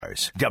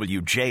Jaguars.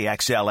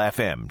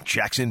 WJXL-FM,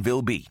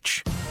 Jacksonville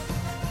Beach.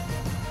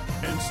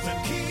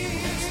 Instant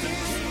Keys.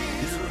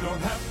 You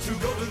don't have to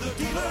go to the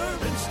dealer.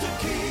 Instant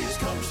Keys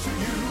comes to you.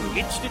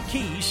 Instant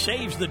Keys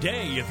saves the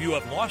day if you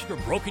have lost or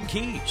broken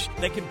keys.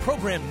 They can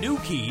program new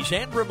keys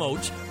and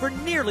remotes for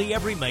nearly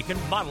every make and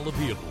model of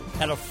vehicle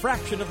at a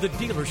fraction of the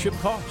dealership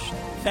cost.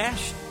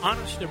 Fast,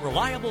 honest, and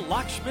reliable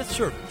locksmith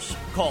service.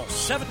 Call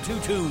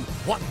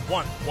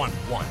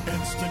 722-1111.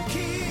 Instant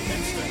Keys.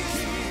 Instant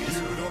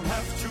Keys. You don't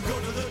have to go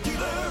to the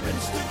dealer.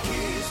 Instant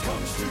Keys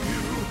comes to you.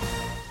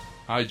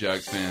 Hi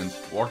Jags fans,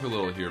 Walker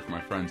Little here for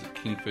my friends at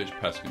Kingfish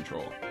Pest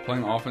Control.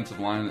 Playing offensive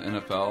line in the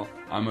NFL,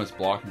 I must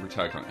block and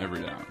protect on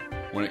every down.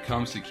 When it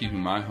comes to keeping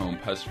my home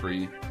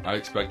pest-free, I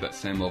expect that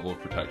same level of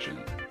protection.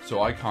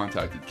 So I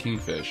contacted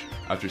Kingfish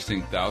after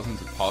seeing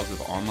thousands of positive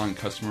online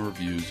customer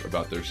reviews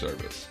about their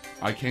service.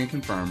 I can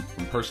confirm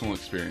from personal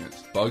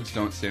experience, bugs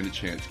don't stand a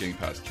chance getting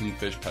past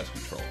Kingfish Pest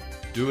Control.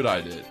 Do what I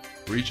did.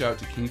 Reach out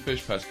to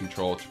Kingfish Pest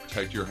Control to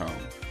protect your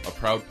home, a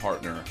proud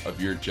partner of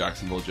your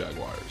Jacksonville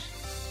Jaguars.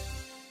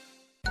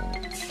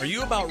 Are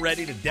you about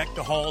ready to deck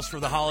the halls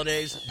for the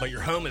holidays, but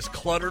your home is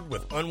cluttered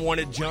with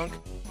unwanted junk?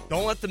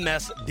 Don't let the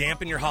mess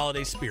dampen your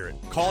holiday spirit.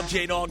 Call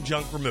J-Dog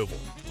Junk Removal.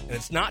 And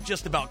it's not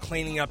just about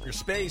cleaning up your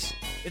space,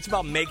 it's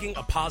about making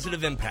a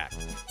positive impact.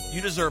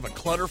 You deserve a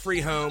clutter-free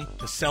home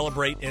to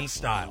celebrate in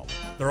style.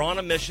 They're on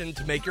a mission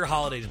to make your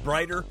holidays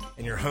brighter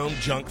and your home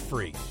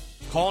junk-free.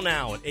 Call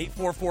now at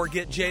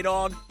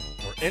 844-GET-JDOG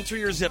or enter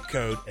your zip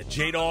code at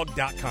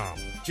jdog.com.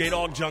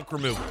 J-Dog Junk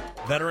Removal.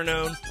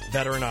 Veteran-owned,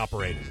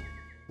 veteran-operated.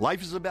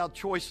 Life is about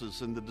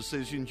choices and the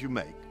decisions you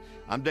make.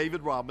 I'm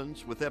David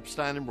Robbins with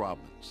Epstein &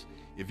 Robbins.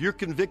 If you're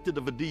convicted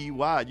of a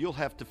DUI, you'll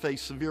have to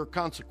face severe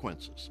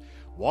consequences.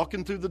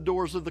 Walking through the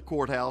doors of the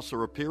courthouse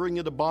or appearing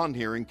at a bond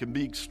hearing can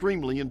be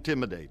extremely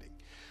intimidating.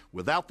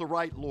 Without the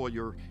right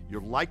lawyer, you're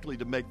likely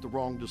to make the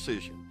wrong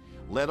decision.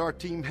 Let our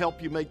team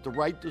help you make the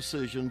right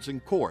decisions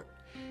in court.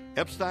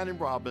 Epstein &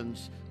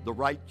 Robbins, the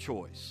right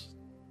choice.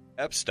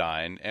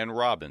 Epstein &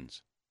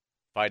 Robbins,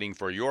 fighting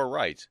for your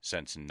rights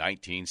since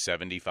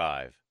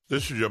 1975.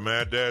 This is your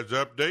Mad Dads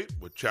Update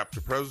with Chapter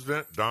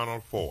President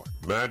Donald Ford.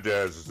 Mad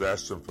Dads is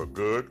asking for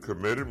good,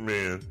 committed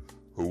men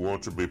who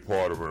want to be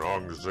part of an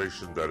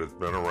organization that has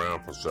been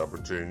around for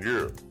 17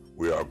 years.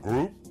 We are a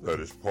group that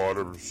is part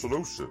of the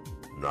solution,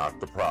 not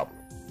the problem.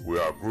 We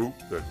are a group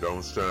that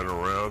don't stand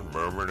around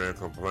murmuring and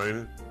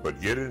complaining, but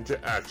get into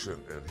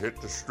action and hit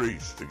the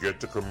streets to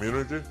get the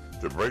community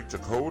to break the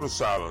code of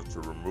silence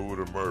to remove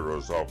the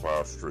murderers off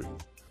our streets.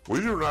 We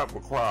do not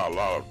require a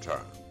lot of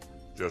time,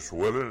 just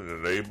willing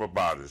and able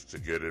bodies to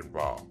get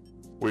involved.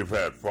 We've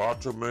had far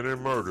too many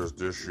murders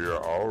this year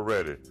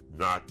already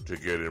not to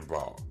get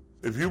involved.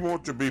 If you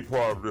want to be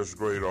part of this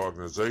great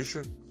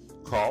organization,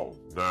 call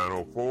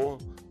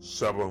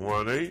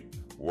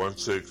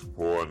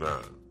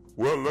 904-718-1649.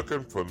 We're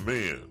looking for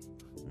men,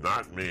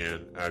 not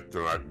men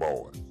acting like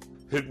boys.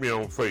 Hit me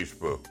on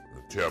Facebook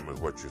and tell me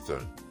what you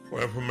think.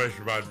 For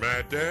information about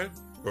Mad Dad,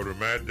 go to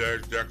Mad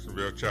Dads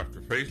Jacksonville Chapter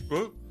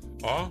Facebook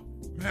or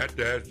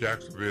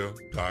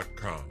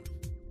MadDadsJacksonville.com.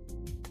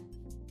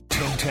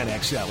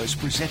 1010XL is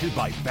presented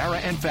by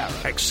Farah and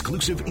Farah,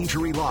 exclusive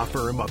injury law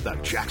firm of the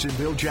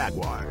Jacksonville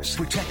Jaguars.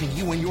 Protecting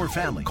you and your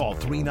family. Call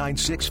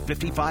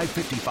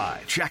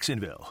 396-5555.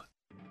 Jacksonville.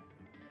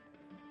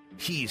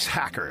 He's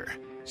Hacker.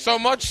 So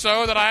much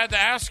so that I had to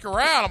ask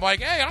around. I'm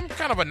like, hey, I'm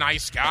kind of a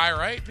nice guy,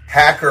 right?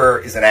 Hacker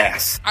is an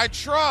ass. I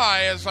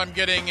try, as I'm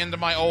getting into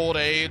my old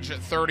age at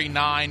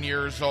 39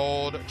 years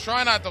old,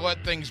 try not to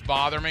let things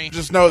bother me.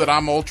 Just know that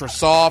I'm ultra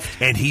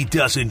soft. And he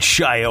doesn't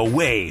shy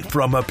away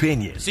from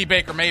opinions. See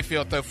Baker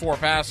Mayfield throw 4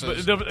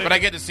 passes, but I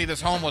get to see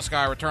this homeless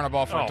guy return a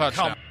ball for a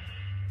touchdown.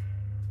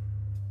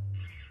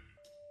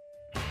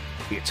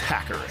 It's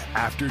Hacker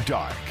After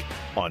Dark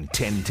on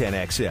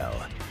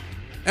 1010XL.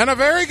 And a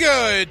very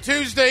good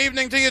Tuesday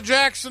evening to you,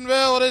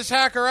 Jacksonville. It is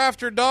Hacker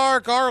After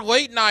Dark, our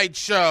late night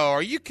show.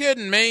 Are you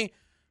kidding me?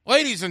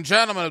 Ladies and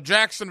gentlemen of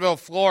Jacksonville,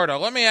 Florida,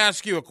 let me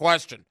ask you a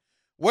question.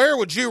 Where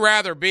would you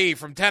rather be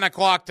from 10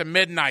 o'clock to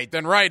midnight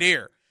than right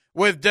here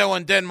with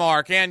Dylan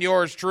Denmark and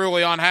yours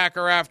truly on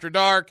Hacker After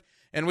Dark?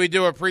 And we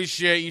do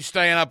appreciate you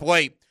staying up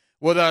late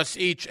with us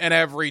each and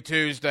every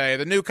Tuesday.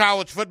 The new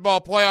college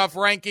football playoff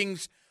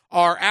rankings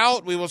are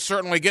out. We will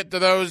certainly get to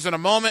those in a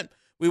moment.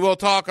 We will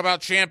talk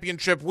about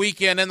championship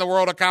weekend in the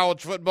world of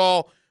college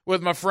football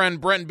with my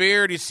friend Brent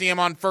Beard. You see him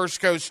on First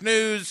Coast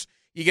News.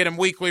 You get him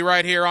weekly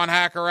right here on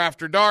Hacker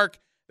After Dark.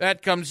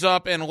 That comes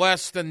up in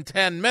less than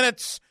 10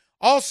 minutes.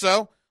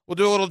 Also, we'll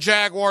do a little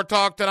Jaguar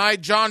talk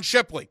tonight. John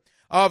Shipley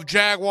of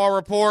Jaguar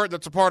Report,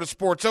 that's a part of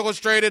Sports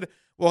Illustrated.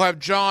 We'll have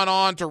John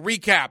on to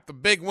recap the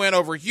big win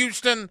over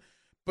Houston,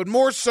 but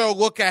more so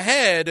look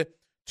ahead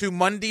to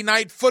Monday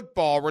Night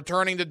Football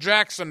returning to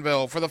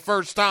Jacksonville for the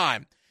first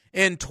time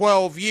in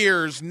 12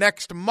 years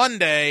next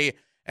Monday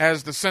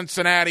as the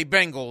Cincinnati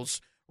Bengals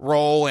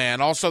roll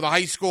in. Also, the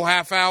high school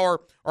half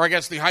hour, or I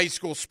guess the high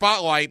school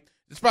spotlight,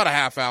 it's about a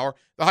half hour,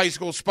 the high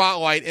school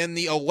spotlight in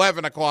the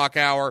 11 o'clock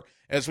hour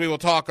as we will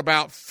talk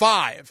about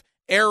 5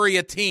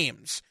 area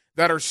teams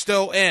that are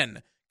still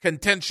in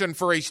contention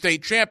for a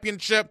state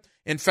championship.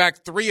 In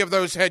fact, 3 of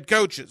those head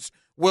coaches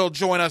will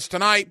join us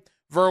tonight.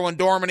 Verlin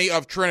Dormany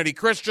of Trinity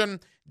Christian,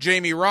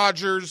 Jamie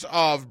Rogers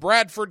of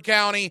Bradford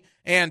County,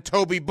 and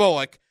Toby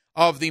Bullock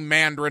of the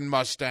Mandarin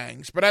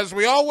Mustangs. But as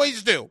we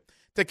always do,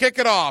 to kick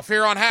it off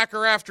here on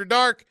Hacker After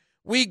Dark,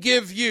 we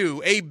give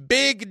you a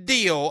big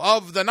deal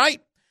of the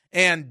night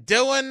and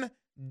Dylan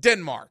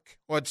Denmark.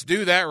 Let's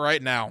do that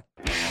right now.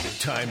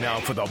 Time now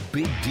for the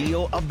big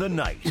deal of the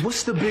night.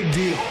 What's the big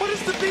deal? What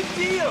is the big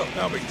deal?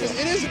 No big deal.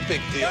 It is a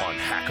big deal. On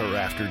Hacker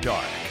After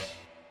Dark.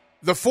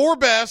 The 4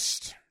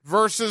 best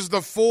versus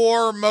the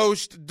 4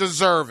 most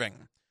deserving.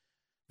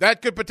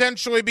 That could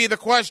potentially be the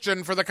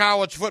question for the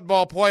College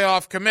Football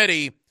Playoff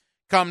Committee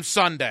come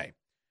Sunday.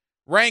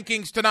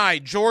 Rankings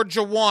tonight: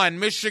 Georgia 1,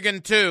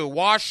 Michigan 2,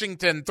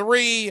 Washington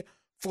 3,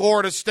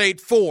 Florida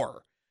State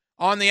 4.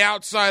 On the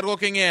outside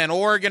looking in,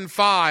 Oregon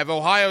 5,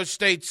 Ohio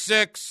State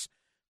 6,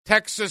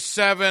 Texas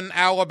 7,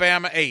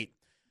 Alabama 8.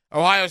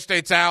 Ohio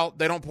State's out.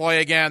 They don't play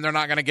again. They're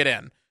not going to get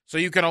in. So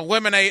you can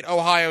eliminate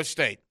Ohio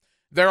State.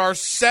 There are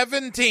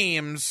 7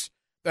 teams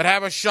that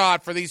have a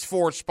shot for these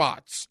 4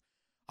 spots.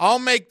 I'll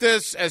make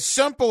this as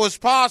simple as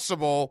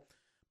possible,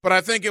 but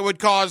I think it would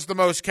cause the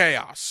most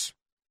chaos.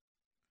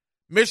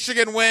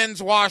 Michigan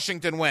wins,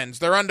 Washington wins.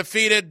 They're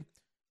undefeated.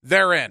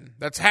 They're in.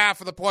 That's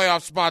half of the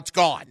playoff spots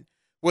gone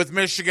with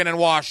Michigan and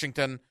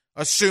Washington,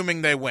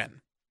 assuming they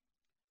win.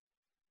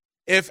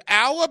 If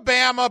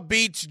Alabama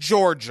beats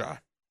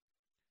Georgia,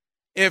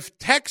 if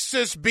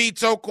Texas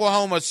beats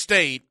Oklahoma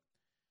State,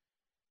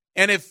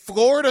 and if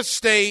Florida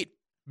State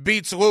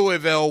beats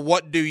Louisville,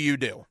 what do you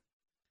do?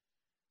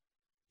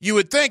 You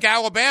would think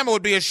Alabama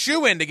would be a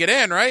shoo-in to get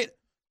in, right?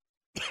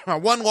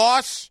 1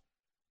 loss,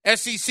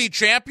 SEC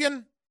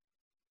champion.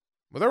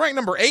 Well, they're ranked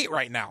number 8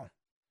 right now.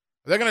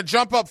 Are they going to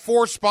jump up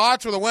 4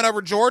 spots with a win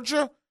over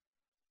Georgia?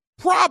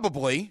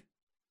 Probably.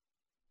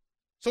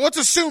 So let's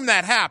assume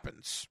that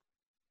happens.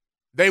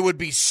 They would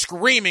be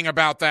screaming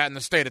about that in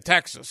the state of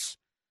Texas.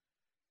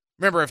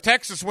 Remember, if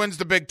Texas wins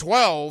the Big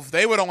 12,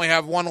 they would only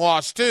have 1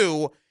 loss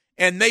too,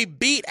 and they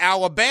beat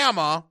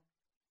Alabama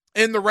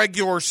in the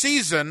regular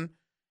season,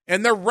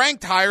 and they're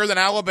ranked higher than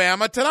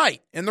Alabama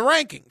tonight in the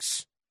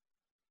rankings.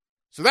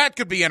 So that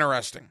could be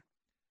interesting.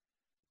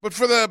 But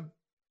for the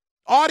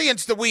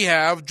audience that we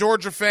have,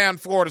 Georgia fan,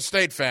 Florida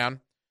State fan,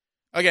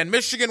 again,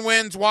 Michigan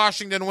wins,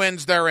 Washington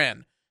wins, they're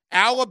in.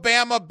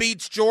 Alabama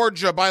beats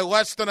Georgia by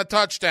less than a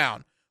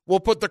touchdown. We'll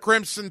put the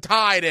Crimson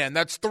Tide in.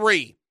 That's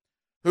 3.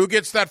 Who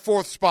gets that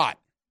 4th spot?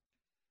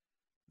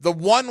 The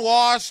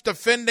 1-loss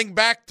defending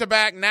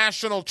back-to-back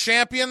national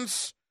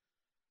champions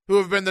who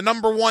have been the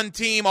number 1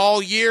 team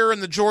all year in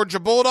the Georgia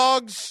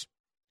Bulldogs,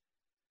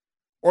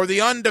 or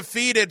the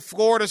undefeated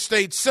Florida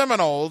State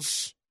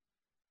Seminoles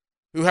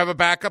who have a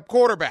backup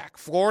quarterback.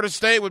 Florida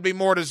State would be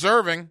more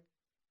deserving.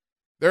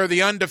 They're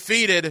the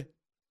undefeated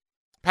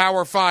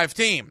Power 5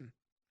 team.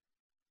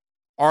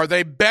 Are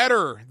they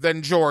better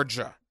than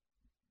Georgia?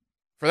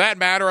 For that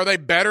matter, are they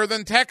better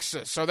than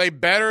Texas? Are they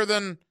better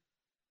than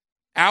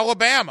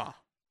Alabama?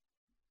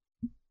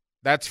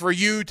 That's for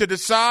you to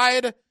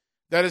decide.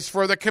 That is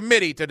for the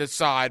committee to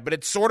decide. But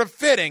it's sort of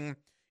fitting,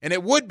 and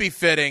it would be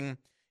fitting,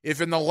 if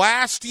in the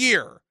last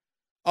year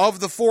of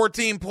the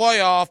 4-team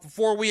playoff,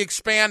 before we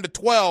expand to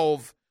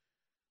 12,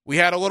 we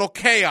had a little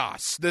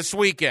chaos this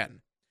weekend.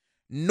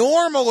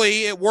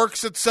 Normally, it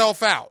works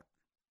itself out.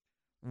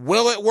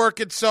 Will it work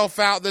itself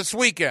out this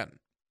weekend?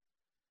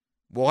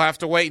 We'll have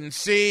to wait and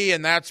see,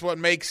 and that's what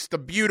makes the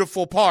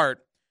beautiful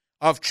part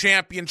of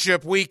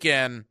championship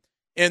weekend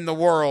in the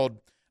world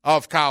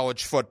of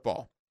college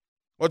football.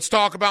 Let's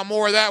talk about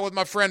more of that with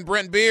my friend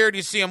Brent Beard.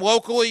 You see him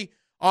locally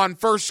on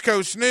First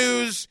Coast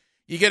News.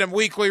 You get him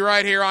weekly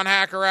right here on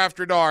Hacker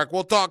After Dark.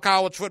 We'll talk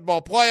college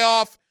football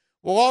playoff.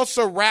 We'll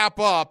also wrap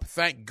up,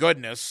 thank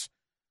goodness,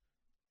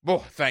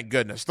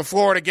 the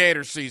Florida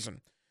Gator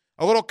season.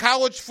 A little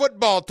college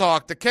football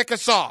talk to kick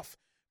us off.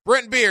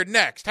 Brent Beard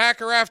next,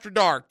 Hacker After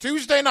Dark,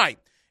 Tuesday night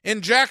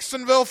in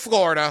Jacksonville,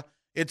 Florida.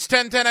 It's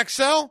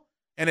 1010XL,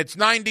 and it's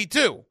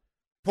 92.5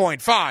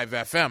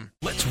 FM.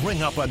 Let's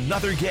ring up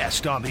another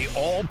guest on the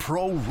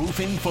All-Pro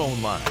Roofing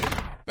phone line.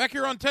 Back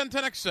here on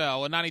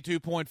 1010XL and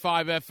 92.5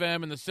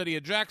 FM in the city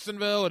of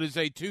Jacksonville. It is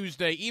a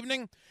Tuesday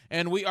evening,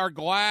 and we are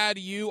glad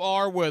you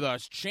are with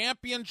us.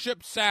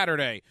 Championship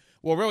Saturday.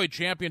 Well, really,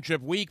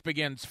 championship week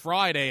begins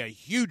Friday, a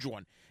huge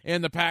one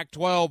in the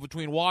Pac-12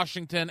 between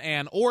Washington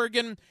and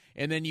Oregon.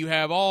 And then you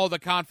have all the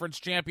conference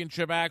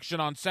championship action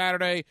on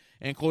Saturday,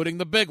 including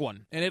the big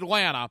one in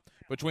Atlanta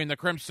between the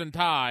Crimson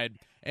Tide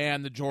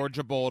and the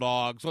Georgia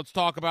Bulldogs. Let's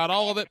talk about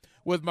all of it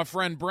with my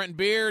friend Brent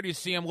Beard. You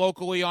see him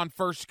locally on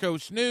First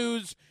Coast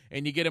News,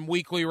 and you get him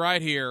weekly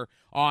right here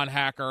on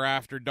Hacker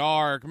After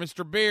Dark.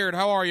 Mr. Beard,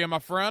 how are you, my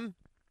friend?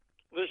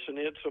 Listen,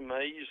 it's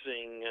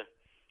amazing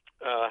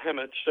how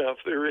much stuff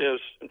there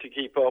is to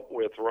keep up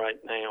with right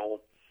now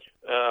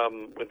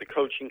with the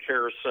coaching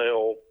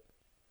carousel.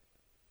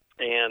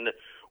 And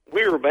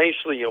we're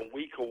basically a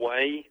week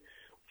away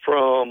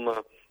from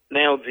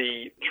now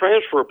the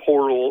transfer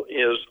portal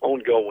is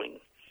ongoing.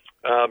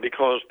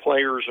 because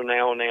players are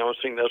now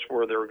announcing that's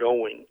where they're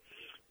going.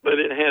 But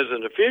it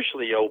hasn't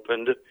officially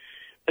opened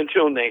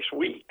until next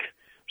week.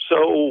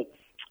 So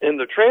in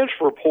the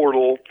transfer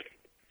portal,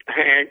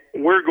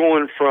 we're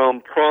going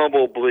from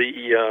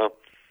probably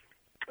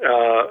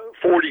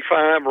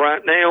 45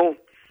 right now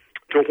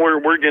to where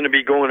we're going to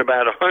be going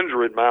about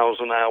 100 miles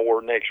an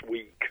hour next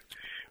week.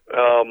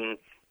 And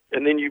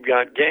then you've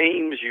got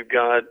games, you've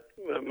got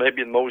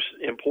maybe the most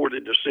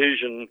important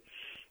decision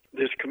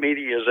this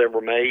committee has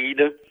ever made,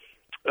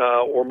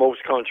 or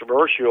most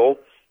controversial.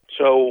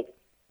 So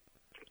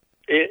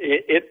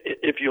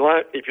if you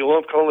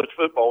love college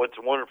football, it's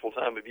a wonderful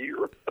time of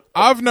year.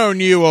 I've known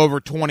you over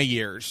 20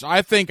 years.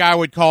 I think I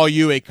would call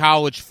you a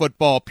college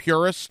football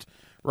purist,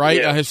 right?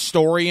 Yeah. A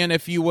historian,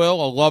 if you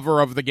will, a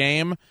lover of the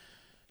game.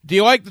 Do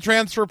you like the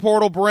transfer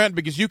portal, Brent?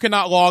 Because you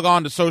cannot log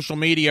on to social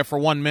media for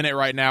 1 minute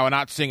right now and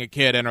not seeing a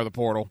kid enter the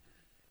portal.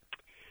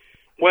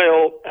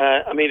 Well,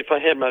 I mean, if I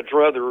had my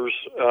druthers,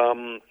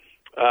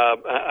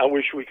 I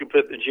wish we could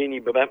put the genie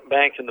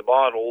back in the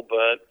bottle,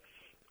 but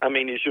I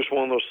mean, it's just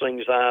one of those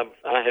things I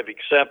have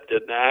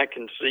accepted. Now I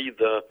can see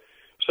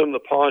some of the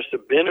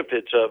positive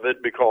benefits of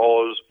it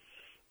because,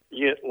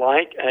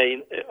 like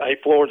a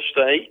Florida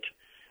State,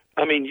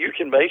 I mean, you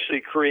can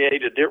basically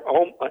create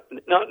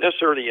not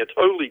necessarily a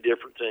totally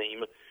different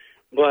team,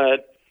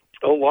 but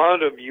a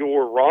lot of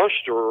your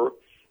roster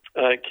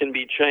can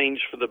be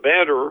changed for the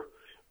better.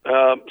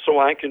 So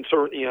I can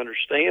certainly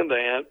understand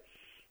that.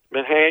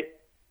 But heck,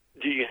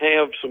 do you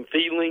have some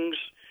feelings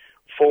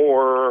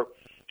for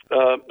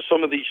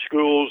some of these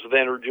schools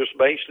that are just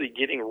basically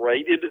getting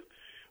rated?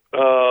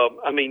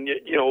 I mean,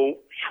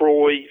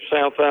 Troy,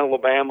 South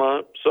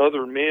Alabama,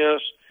 Southern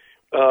Miss,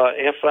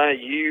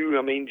 FIU.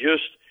 I mean,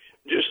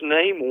 just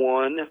name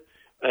one.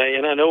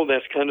 And I know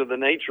that's kind of the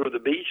nature of the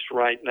beast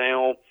right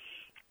now,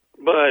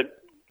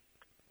 but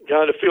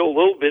got to feel a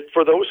little bit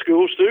for those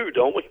schools too,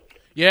 don't we?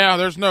 Yeah,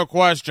 there's no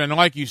question.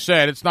 Like you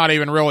said, it's not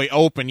even really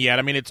open yet.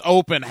 I mean, it's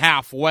open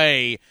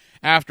halfway.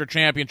 After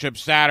Championship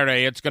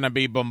Saturday, it's going to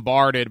be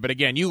bombarded. But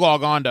again, you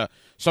log on to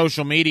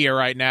social media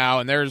right now,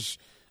 and there's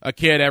a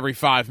kid every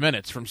 5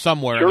 minutes from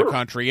somewhere in the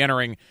country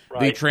entering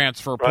the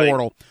transfer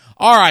portal.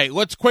 All right,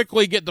 let's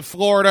quickly get to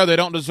Florida. They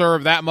don't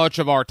deserve that much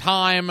of our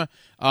time.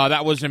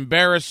 That was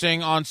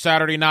embarrassing on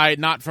Saturday night,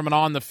 not from an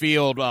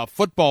on-the-field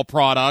football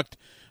product,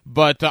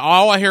 but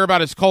all I hear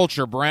about is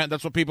culture, Brent.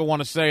 That's what people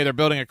want to say. They're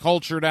building a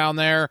culture down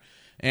there,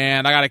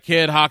 and I got a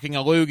kid hocking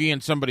a loogie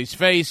in somebody's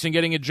face and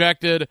getting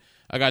ejected.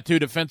 I got two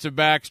defensive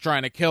backs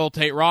trying to kill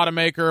Tate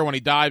Rodemaker when he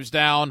dives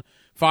down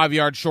 5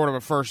 yards short of a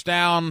first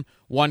down.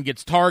 One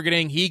gets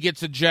targeting. He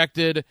gets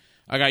ejected.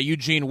 I got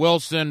Eugene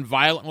Wilson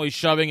violently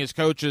shoving his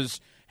coach's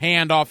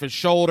hand off his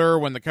shoulder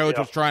when the coach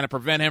was trying to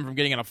prevent him from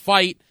getting in a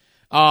fight.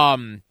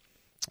 That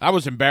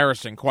was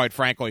embarrassing, quite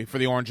frankly, for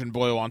the Orange and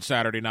Blue on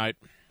Saturday night.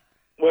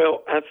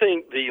 Well, I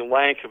think the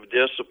lack of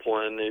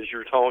discipline, as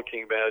you're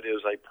talking about,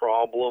 is a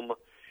problem.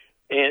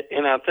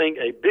 And I think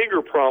a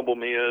bigger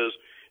problem is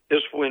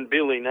when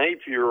Billy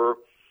Napier,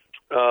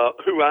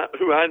 who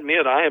I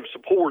admit I have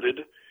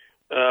supported,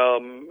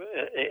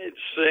 it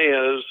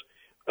says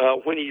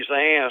when he's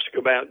asked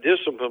about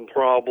discipline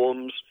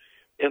problems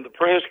in the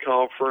press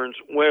conference,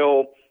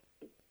 well,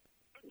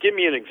 give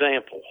me an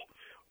example.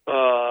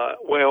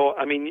 Well,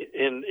 I mean,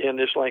 in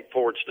this like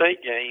Florida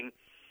State game,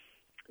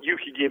 you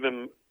could give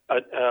him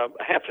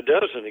half a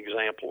dozen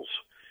examples.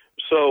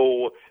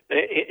 So,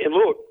 and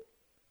look,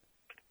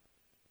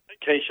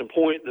 case in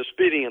point, the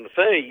spitting in the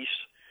face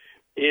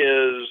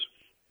is,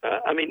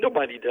 I mean,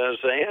 nobody does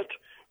that.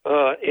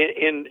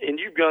 And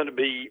you've got to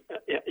be,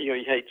 you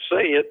hate to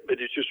say it, but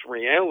it's just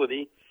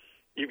reality.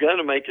 You've got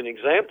to make an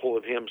example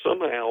of him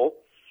somehow.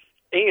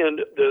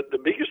 And the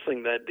biggest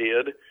thing that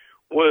did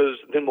was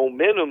the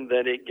momentum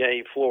that it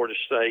gave Florida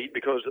State,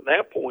 because at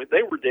that point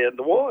they were dead in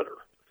the water.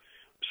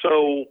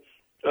 So,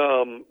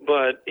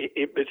 but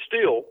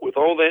still, with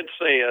all that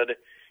said,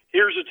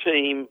 here's a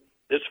team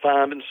that's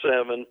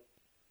 5-7,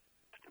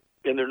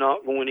 and they're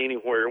not going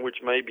anywhere, which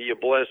may be a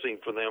blessing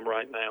for them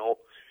right now.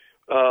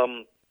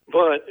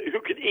 But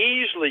who could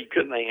easily,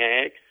 couldn't they,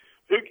 Hack?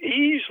 Who could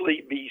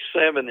easily be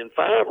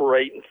 7-5 or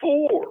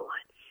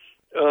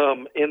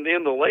 8-4? And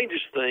then the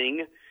latest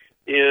thing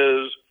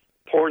is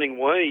parting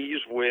ways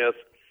with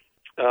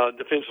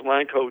defensive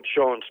line coach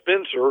Sean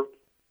Spencer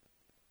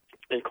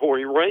and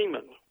Corey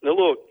Raymond. Now,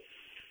 look,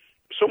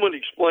 someone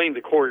explained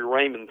the Corey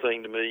Raymond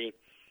thing to me,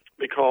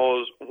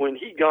 because when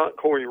he got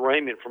Corey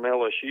Raymond from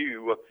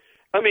LSU,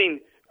 I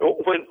mean,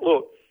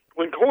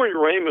 when Corey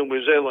Raymond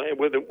was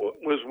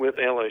with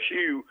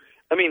LSU,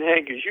 I mean,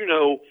 Hank, as you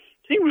know,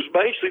 he was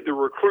basically the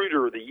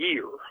recruiter of the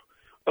year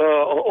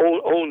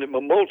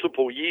on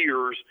multiple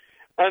years.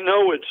 I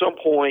know at some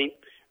point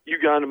you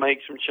got to make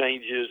some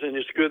changes, and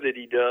it's good that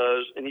he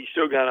does, and he's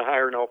still got to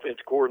hire an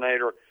offensive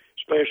coordinator,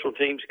 special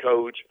teams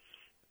coach.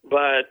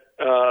 But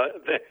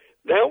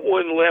that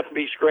one left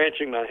me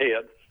scratching my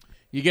head.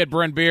 You get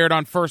Brent Beard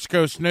on First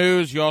Coast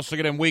News. You also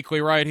get him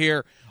weekly right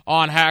here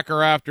on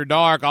Hacker After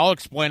Dark. I'll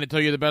explain it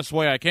to you the best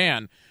way I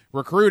can.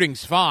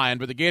 Recruiting's fine,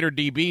 but the Gator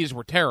DBs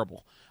were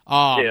terrible.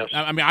 Yes.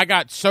 I mean, I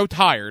got so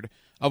tired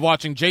of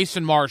watching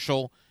Jason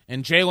Marshall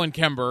and Jalen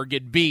Kimber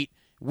get beat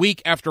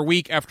week after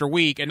week after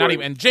week, and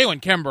and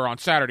Jalen Kimber on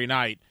Saturday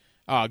night.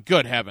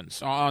 Good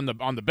heavens, on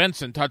the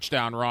Benson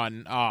touchdown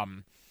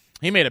run.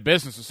 He made a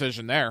business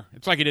decision there.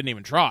 It's like he didn't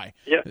even try.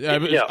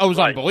 It was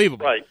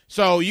unbelievable. Right.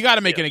 So you got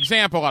to make an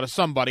example out of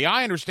somebody.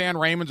 I understand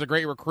Raymond's a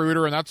great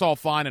recruiter, and that's all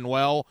fine and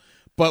well.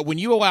 But when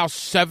you allow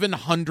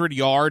 700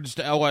 yards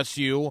to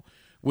LSU,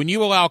 when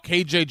you allow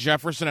KJ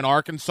Jefferson in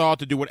Arkansas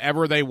to do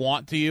whatever they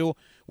want to you,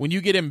 when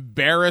you get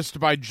embarrassed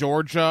by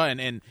Georgia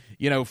and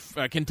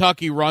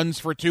Kentucky runs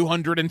for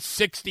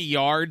 260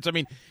 yards, I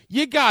mean,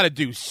 you got to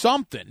do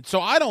something.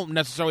 So I don't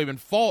necessarily even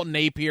fault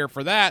Napier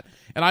for that.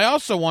 And I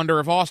also wonder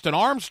if Austin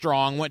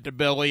Armstrong went to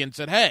Billy and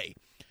said, hey,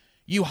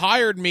 you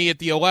hired me at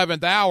the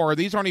 11th hour.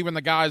 These aren't even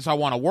the guys I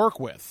want to work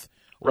with.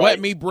 Right. Let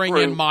me bring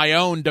in my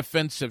own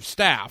defensive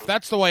staff.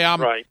 That's the way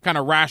I'm kind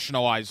of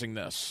rationalizing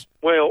this.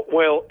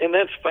 Well, and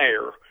that's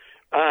fair.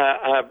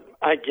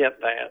 I get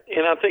that.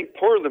 And I think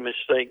part of the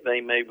mistake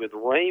they made with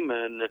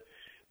Raymond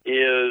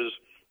is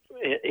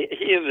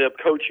he ended up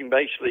coaching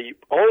basically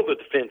all the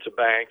defensive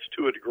backs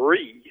to a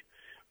degree,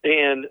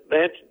 and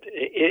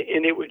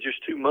it was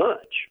just too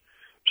much.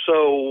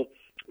 So,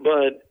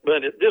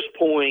 but at this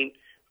point,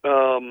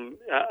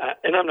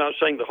 and I'm not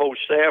saying the whole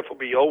staff will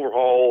be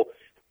overhauled,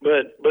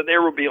 but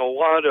there will be a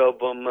lot of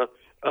them,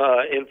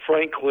 and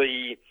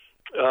frankly,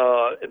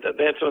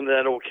 that's in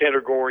that old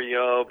category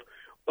of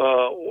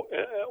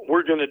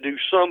we're going to do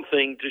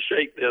something to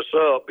shake this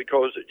up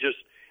because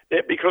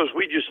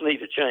we just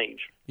need a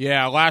change.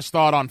 Yeah, last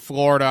thought on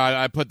Florida.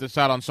 I put this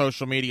out on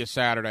social media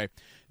Saturday.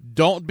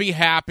 Don't be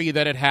happy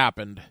that it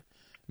happened.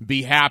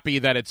 Be happy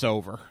that it's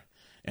over.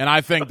 And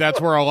I think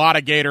that's where a lot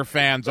of Gator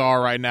fans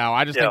are right now.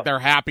 I just think they're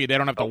happy they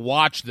don't have to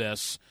watch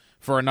this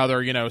for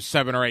another,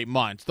 7 or 8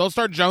 months. They'll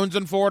start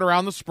jonesing for it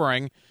around the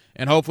spring,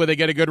 and hopefully they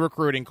get a good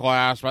recruiting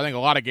class. But I think a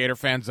lot of Gator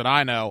fans that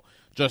I know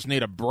just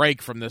need a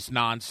break from this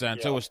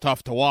nonsense. It was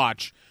tough to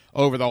watch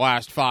over the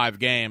last 5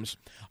 games.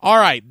 All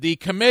right, the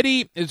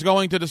committee is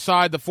going to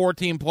decide the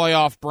 4-team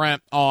playoff,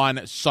 Brent,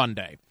 on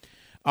Sunday.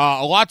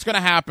 A lot's going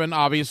to happen,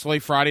 obviously,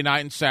 Friday night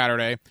and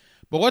Saturday.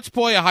 But let's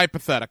play a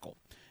hypothetical.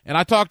 And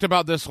I talked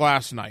about this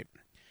last night.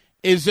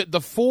 Is it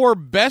the 4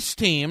 best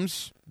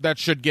teams that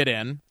should get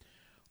in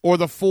or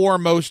the 4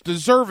 most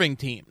deserving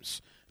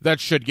teams that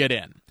should get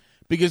in?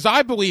 Because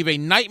I believe a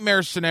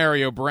nightmare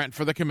scenario, Brent,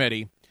 for the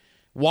committee,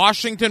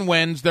 Washington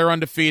wins, they're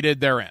undefeated,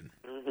 they're in.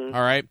 Mm-hmm.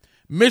 All right?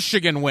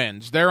 Michigan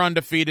wins, they're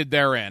undefeated,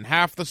 they're in.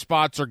 Half the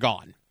spots are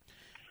gone.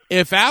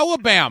 If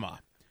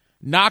Alabama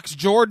knocks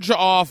Georgia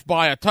off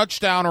by a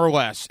touchdown or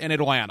less in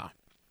Atlanta,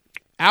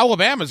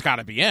 Alabama's got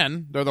to be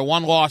in. They're the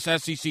one-loss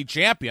SEC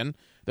champion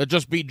that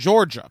just beat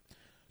Georgia.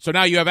 So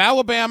now you have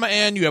Alabama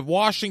in, you have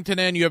Washington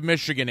in, you have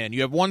Michigan in.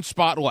 You have 1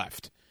 spot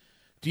left.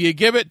 Do you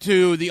give it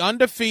to the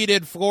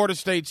undefeated Florida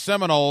State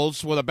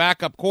Seminoles with a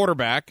backup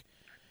quarterback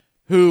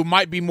who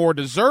might be more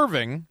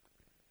deserving,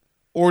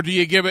 or do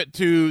you give it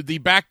to the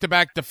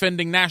back-to-back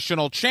defending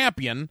national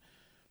champion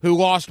who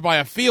lost by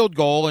a field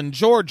goal in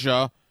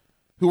Georgia,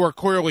 who are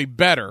clearly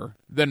better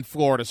than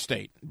Florida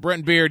State?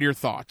 Brent Beard, your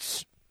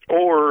thoughts.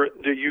 Or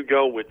do you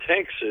go with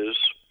Texas,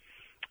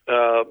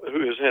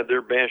 who has had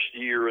their best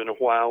year in a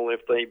while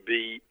if they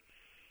beat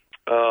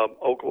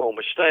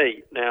Oklahoma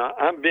State? Now,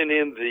 I've been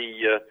in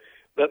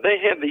they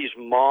had these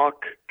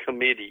mock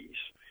committees,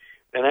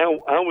 and I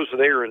was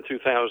there in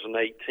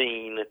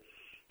 2018,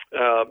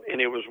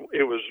 and it was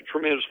a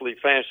tremendously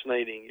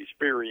fascinating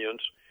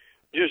experience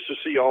just to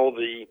see all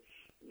the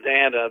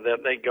data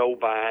that they go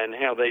by and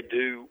how they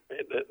do,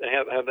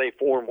 how they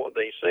form what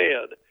they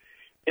said.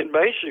 And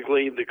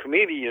basically, the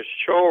committee is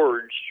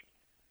charged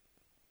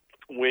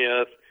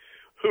with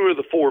who are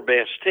the 4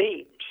 best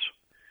teams,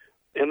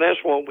 and that's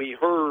what we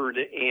heard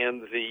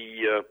in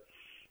the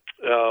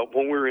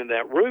when we were in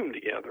that room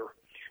together.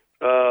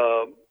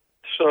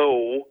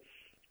 So,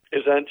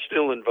 is that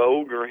still in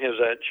vogue, or has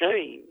that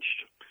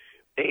changed?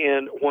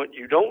 And what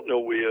you don't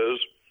know is,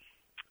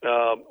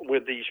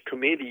 with these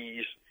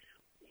committees,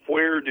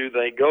 where do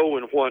they go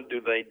and what do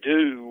they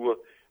do?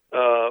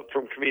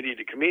 From committee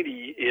to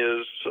committee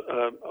is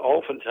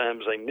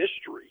oftentimes a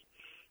mystery.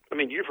 I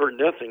mean, you've heard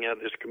nothing out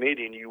of this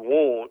committee, and you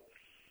won't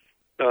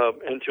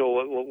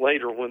until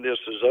later when this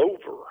is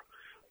over.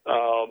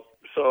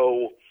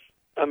 So,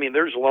 I mean,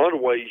 there's a lot of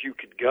ways you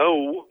could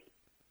go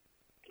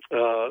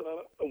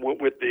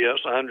with this.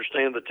 I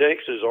understand the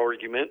Texas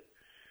argument.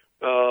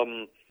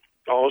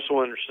 I also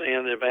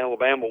understand that if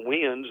Alabama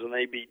wins and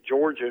they beat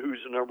Georgia, who's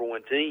the number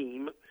 1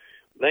 team,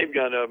 they've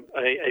got a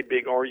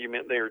big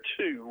argument there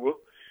too.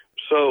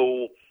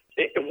 So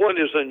what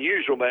is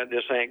unusual about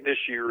this act this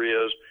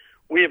year is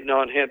we have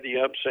not had the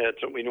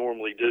upsets that we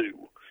normally do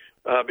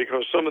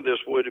because some of this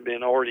would have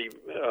been already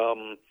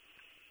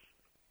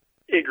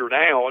figured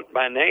out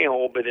by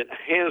now, but it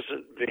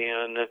hasn't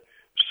been.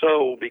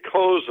 So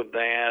because of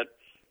that,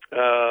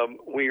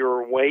 we are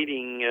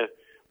awaiting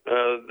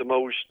the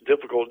most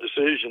difficult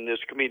decision this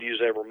committee has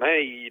ever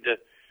made.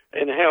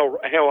 And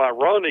how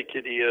ironic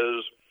it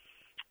is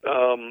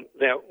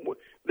that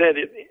that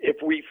if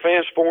we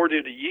fast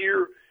forwarded a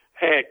year,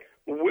 heck,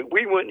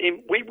 we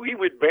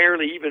would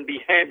barely even be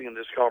having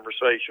this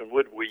conversation,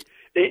 would we?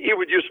 It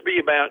would just be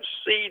about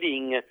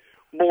seeding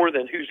more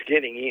than who's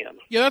getting in.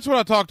 Yeah, that's what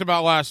I talked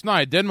about last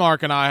night.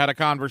 Denmark and I had a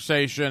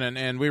conversation,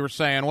 and we were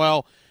saying,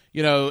 well,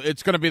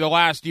 it's going to be the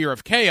last year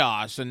of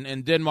chaos.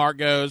 And Denmark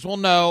goes, well,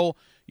 no,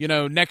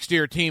 next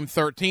year Team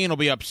 13 will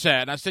be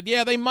upset. And I said,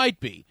 yeah, they might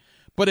be.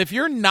 But if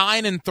you're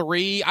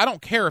 9-3, I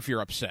don't care if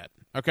you're upset,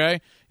 okay?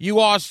 You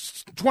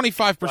lost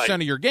 25%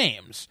 of your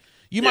games.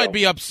 You might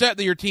be upset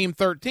that you're Team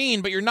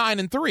 13, but you're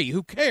 9-3.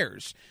 Who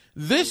cares?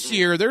 This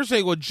year, there's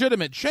a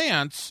legitimate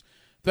chance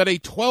that a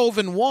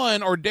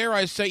 12-1, or dare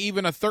I say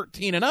even a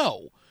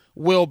 13-0,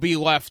 will be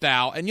left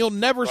out, and you'll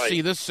never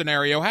see this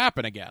scenario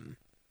happen again.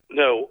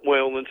 No,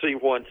 well, and see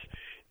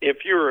if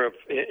you're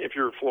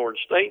a Florida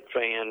State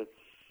fan,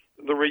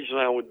 the reason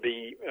I would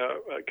be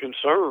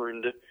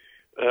concerned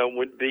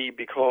would be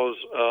because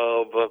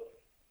of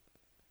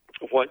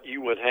what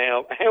you would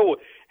have. How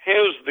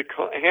is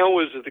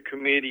the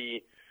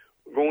committee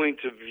going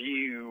to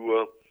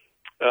view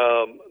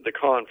the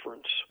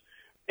conference,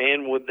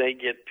 and would they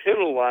get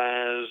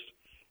penalized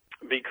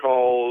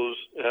because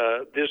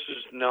this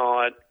is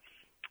not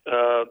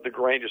the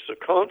greatest of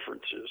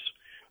conferences?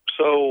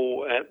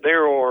 So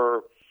there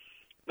are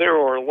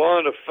a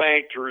lot of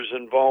factors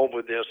involved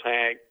with this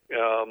hack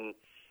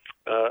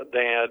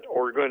that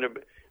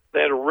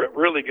are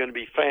really going to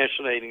be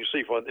fascinating to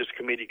see what this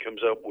committee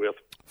comes up with.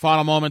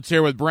 Final moments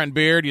here with Brent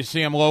Beard. You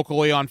see him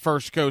locally on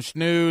First Coast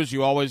News.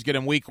 You always get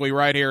him weekly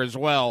right here as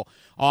well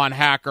on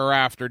Hacker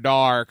After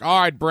Dark.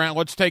 All right, Brent,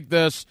 let's take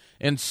this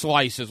in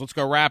slices. Let's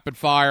go rapid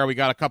fire. We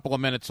got a couple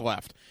of minutes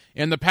left.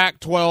 In the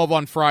Pac-12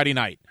 on Friday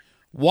night,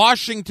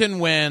 Washington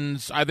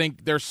wins. I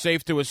think they're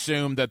safe to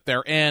assume that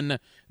they're in,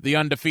 the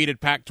undefeated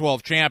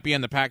Pac-12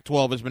 champion. The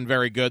Pac-12 has been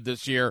very good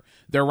this year.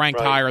 They're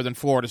ranked higher than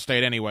Florida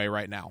State anyway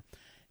right now.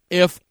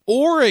 If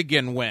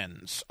Oregon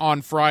wins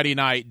on Friday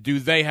night, do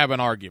they have an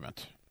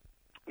argument?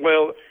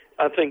 Well,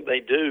 I think they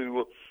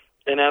do.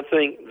 And I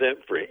think that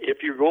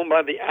if you're going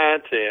by the eye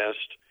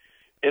test,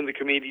 and the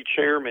committee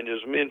chairman has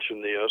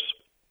mentioned this,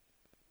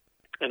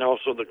 and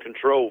also the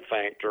control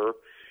factor,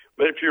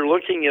 but if you're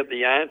looking at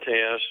the eye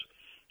test,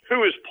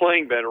 who is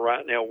playing better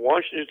right now,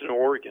 Washington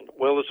or Oregon?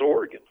 Well, it's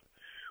Oregon.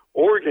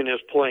 Oregon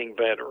is playing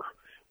better.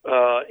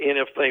 And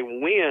if they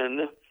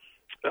win,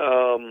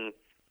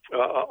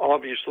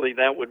 obviously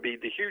that would be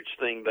the huge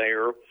thing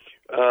there.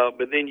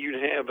 But then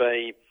you'd have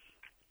a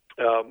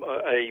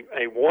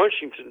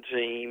Washington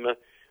team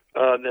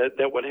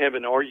that would have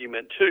an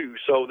argument too.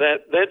 So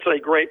that's a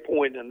great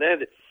point, and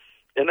that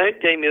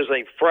game is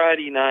a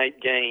Friday night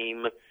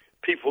game.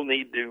 People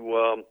need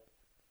to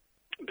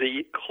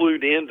be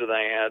clued into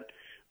that.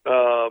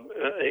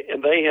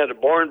 And they had a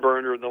barn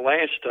burner the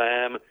last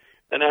time,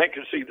 and I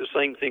can see the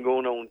same thing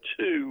going on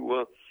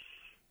too.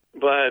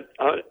 But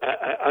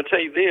I'll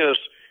tell you this.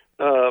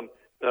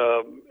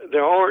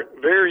 There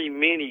aren't very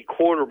many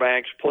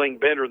quarterbacks playing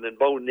better than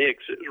Bo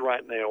Nix is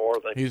right now, are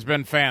they? He's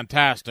been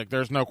fantastic.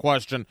 There's no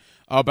question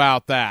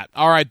about that.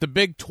 All right, the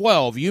Big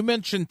 12. You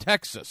mentioned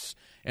Texas,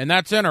 and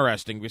that's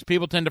interesting because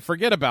people tend to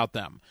forget about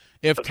them.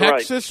 If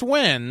Texas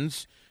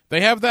wins,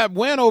 they have that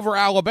win over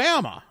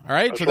Alabama, all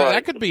right? So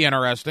that could be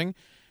interesting.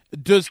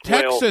 Does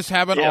Texas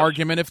have an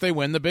argument if they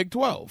win the Big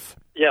 12?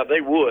 Yeah,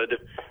 they would.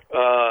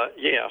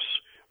 Yes.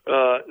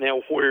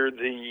 Now, where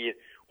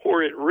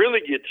it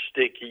really gets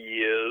sticky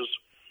is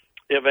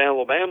if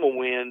Alabama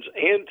wins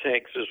and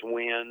Texas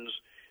wins,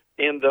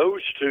 and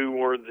those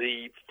two are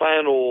the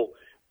final,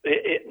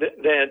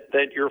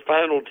 that your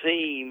final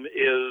team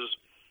is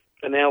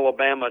an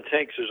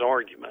Alabama-Texas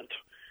argument.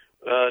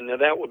 Now,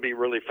 that would be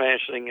really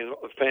fascinating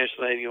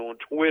on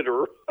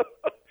Twitter,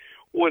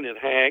 wouldn't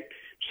it, Hack?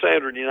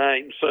 Saturday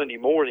night and Sunday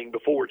morning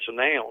before it's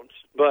announced.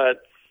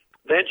 But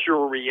that's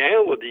your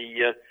reality.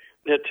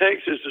 Now,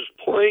 Texas is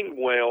playing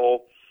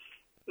well.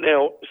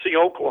 Now, see,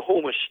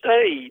 Oklahoma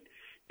State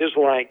is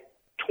like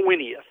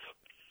 20th.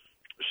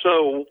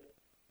 So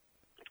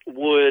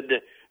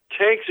would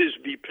Texas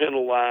be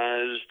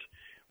penalized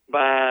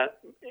by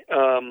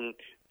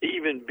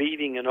even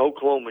beating an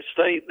Oklahoma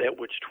State that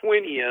was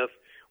 20th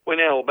when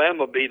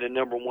Alabama beat a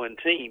number one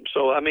team?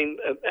 So, I mean,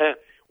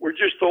 we're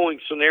just throwing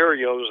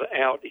scenarios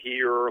out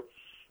here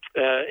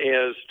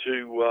as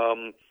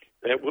to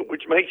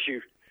which makes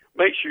you,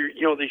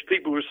 these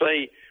people who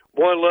say,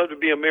 boy, I'd love to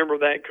be a member of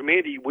that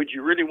committee. Would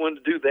you really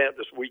want to do that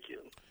this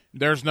weekend?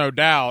 There's no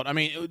doubt. I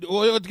mean,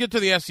 let's get to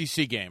the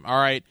SEC game, all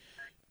right?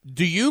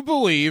 Do you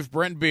believe,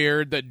 Brent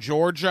Beard, that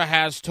Georgia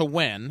has to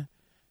win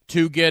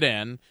to get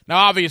in? Now,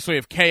 obviously,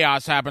 if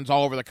chaos happens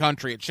all over the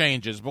country, it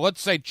changes. But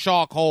let's say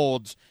chalk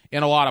holds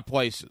in a lot of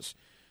places.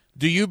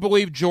 Do you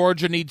believe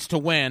Georgia needs to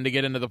win to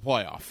get into the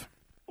playoff?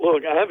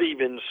 Look, I've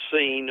even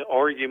seen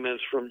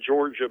arguments from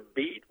Georgia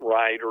beat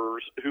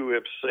writers who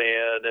have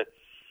said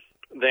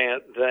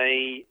that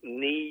they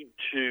need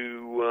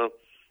to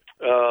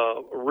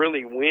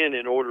really win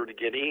in order to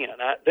get in.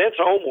 That's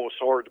almost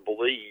hard to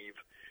believe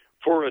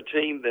for a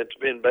team that's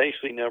been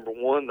basically number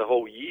one the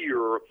whole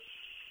year.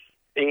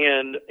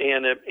 and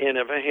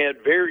have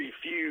had very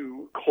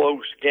few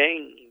close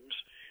games.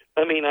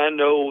 I mean, I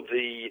know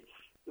the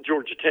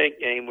Georgia Tech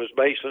game was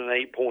based on an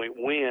 8-point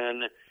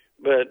win,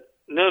 but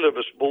none of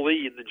us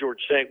believed that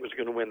Georgia Tech was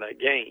going to win that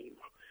game.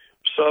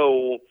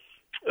 So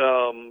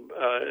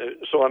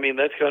I mean,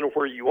 that's kind of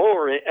where you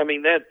are. I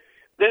mean, that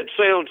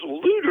sounds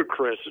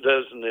ludicrous,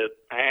 doesn't it,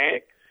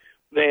 Hack?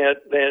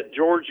 That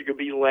Georgia could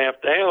be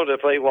left out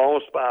if they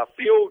lost by a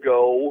field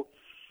goal.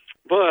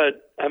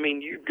 But, I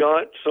mean, you've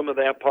got some of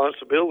that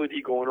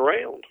possibility going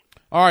around.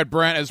 All right,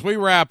 Brent, as we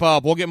wrap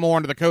up, we'll get more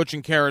into the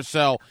coaching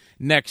carousel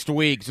next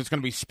week, so it's going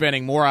to be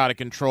spinning more out of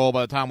control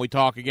by the time we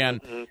talk again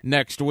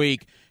next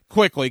week.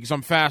 Quickly, because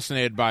I'm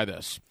fascinated by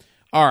this.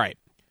 All right,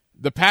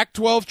 the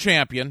Pac-12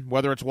 champion,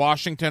 whether it's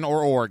Washington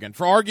or Oregon,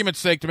 for argument's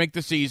sake, to make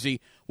this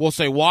easy, we'll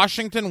say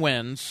Washington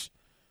wins,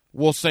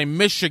 we'll say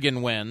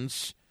Michigan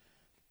wins,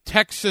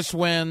 Texas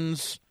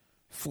wins,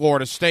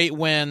 Florida State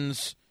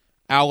wins,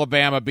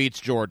 Alabama beats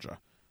Georgia.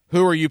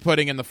 Who are you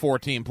putting in the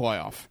 4-team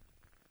playoff?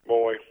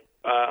 Boy,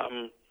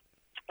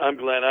 I'm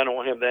glad I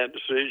don't have that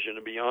decision,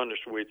 to be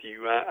honest with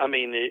you. I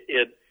mean,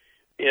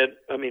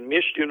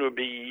 Michigan would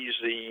be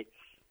easy.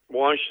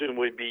 Washington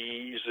would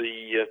be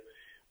easy.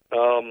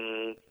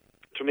 To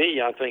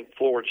me, I think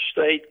Florida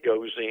State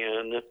goes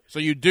in. So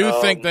you do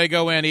think they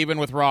go in even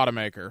with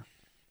Rodemaker?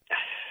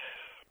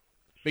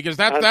 Because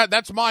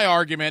that's my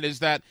argument, is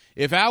that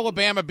if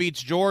Alabama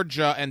beats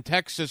Georgia and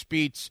Texas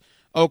beats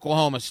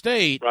Oklahoma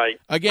State,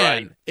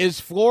 is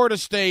Florida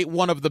State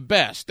one of the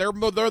best? They're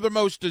the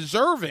most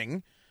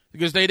deserving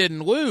because they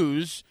didn't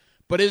lose,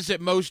 but is it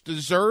most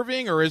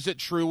deserving, or is it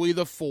truly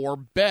the 4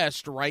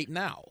 best right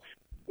now?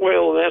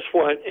 Well, that's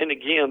what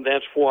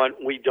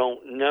we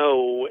don't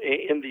know.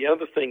 And the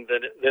other thing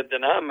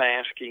that I'm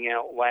asking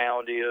out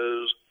loud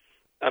is,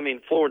 I mean,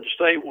 Florida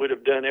State would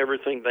have done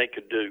everything they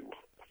could do.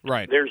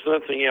 Right. There's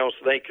nothing else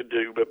they could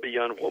do but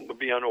beyond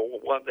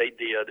what they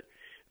did.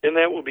 And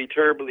that would be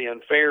terribly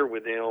unfair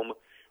with them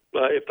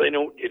if they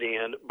don't get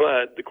in.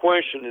 But the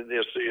question in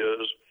this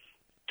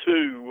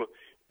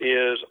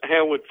is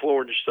how would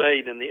Florida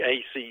State and the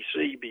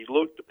ACC be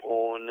looked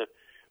upon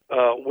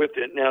with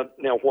it?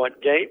 Now, what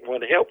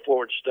helped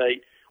Florida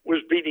State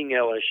was beating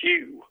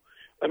LSU.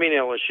 I mean,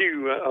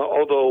 LSU,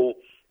 although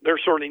they're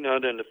certainly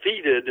not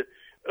undefeated,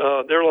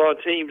 there are a lot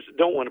of teams that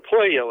don't want to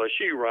play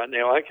LSU right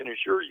now. I can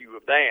assure you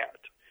of that.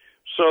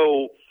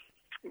 So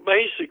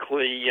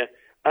basically,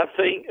 I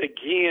think,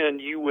 again,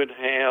 you would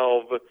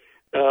have,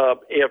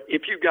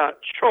 if you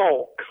got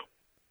chalk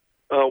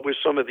with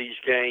some of these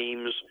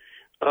games,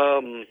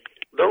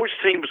 those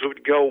teams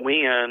would go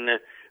in,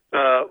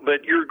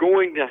 but you're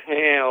going to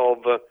have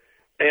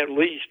at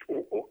least,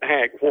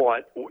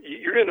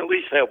 you're going to at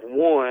least have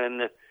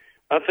one,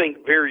 I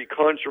think, very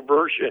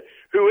controversial.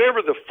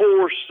 Whoever the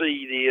 4th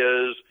seed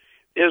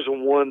is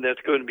one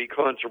that's going to be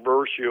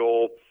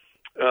controversial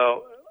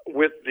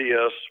with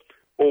this,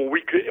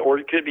 or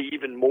it could be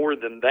even more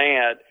than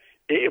that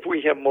if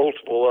we have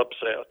multiple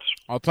upsets.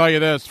 I'll tell you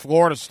this: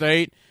 Florida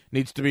State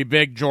needs to be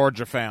big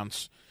Georgia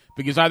fans,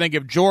 because I think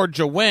if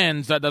Georgia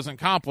wins, that doesn't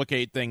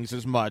complicate things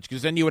as much,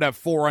 because then you would have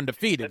 4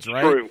 undefeateds, That's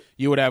right? True.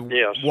 You would have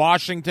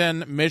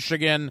Washington,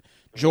 Michigan,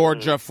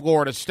 Georgia,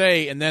 Florida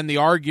State, and then the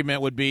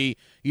argument would be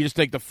you just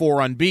take the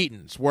 4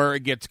 unbeatens. Where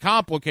it gets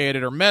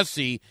complicated or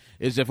messy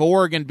is if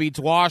Oregon beats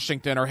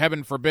Washington, or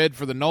heaven forbid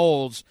for the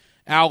Noles,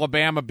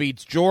 Alabama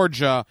beats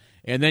Georgia,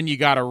 and then you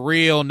got a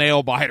real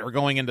nail-biter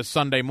going into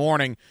Sunday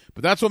morning.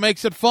 But that's what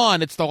makes it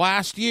fun. It's the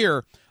last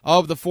year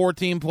of the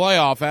 4-team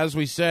playoff. As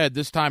we said,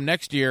 this time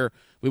next year,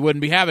 we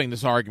wouldn't be having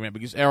this argument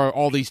because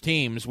all these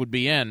teams would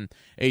be in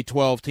a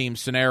 12-team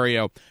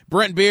scenario.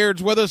 Brent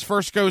Beard's with us,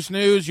 First Coast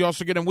News. You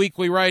also get him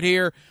weekly right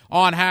here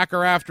on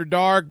Hacker After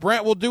Dark.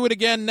 Brent, we'll do it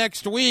again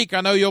next week.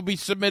 I know you'll be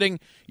submitting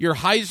your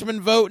Heisman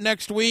vote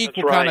next week.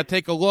 We'll kind of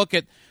take a look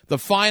at the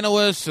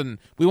finalists, and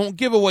we won't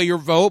give away your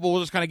vote, but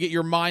we'll just kind of get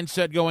your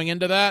mindset going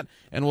into that,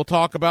 and we'll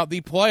talk about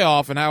the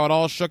playoff and how it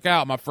all shook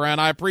out, my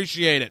friend. I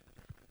appreciate it.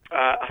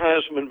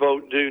 Heisman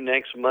vote due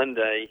next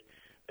Monday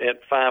at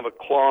 5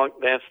 o'clock.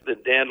 That's the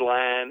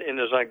deadline. And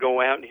as I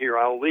go out here,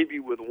 I'll leave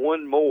you with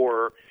one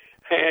more.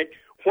 Heck,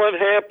 what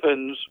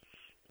happens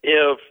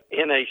if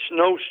in a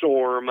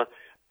snowstorm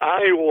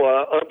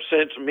Iowa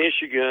upsets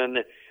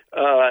Michigan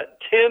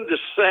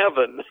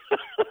 10-7?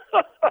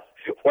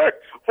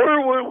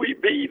 Where would we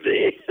be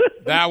then?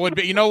 That would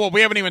be, you know what,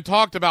 we haven't even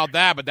talked about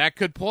that, but that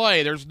could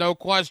play. There's no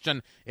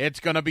question. It's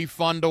going to be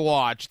fun to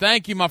watch.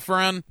 Thank you, my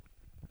friend.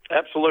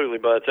 Absolutely,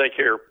 bud. Take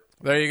care.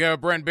 There you go,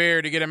 Brent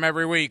Beard. You get him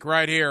every week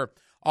right here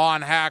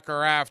on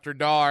Hacker After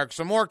Dark.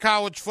 Some more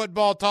college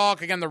football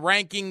talk. Again, the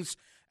rankings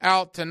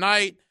out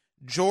tonight.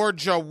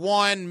 Georgia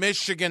 1,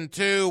 Michigan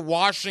 2,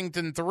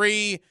 Washington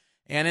 3,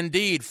 and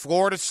indeed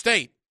Florida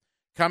State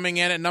coming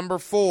in at number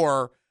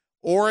 4.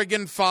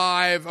 Oregon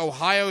 5,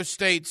 Ohio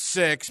State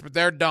 6, but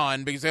they're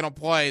done because they don't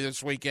play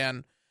this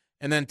weekend.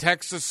 And then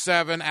Texas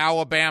 7,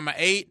 Alabama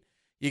 8.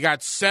 You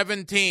got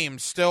 7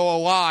 teams still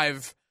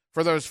alive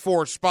for those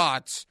 4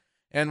 spots.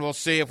 And we'll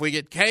see if we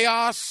get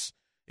chaos,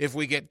 if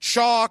we get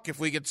chalk, if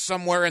we get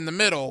somewhere in the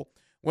middle.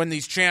 when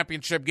these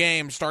championship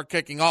games start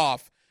kicking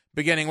off,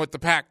 beginning with the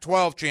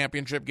Pac-12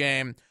 championship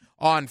game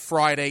on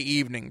Friday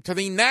evening. To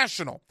the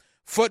National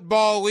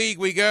Football League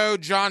we go.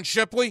 John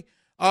Shipley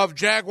of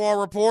Jaguar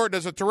Report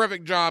does a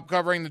terrific job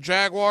covering the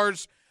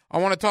Jaguars. I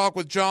want to talk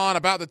with John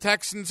about the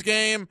Texans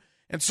game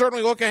and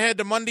certainly look ahead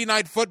to Monday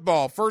Night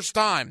Football. First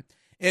time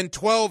in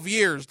 12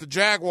 years the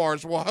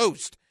Jaguars will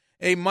host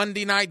a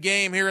Monday night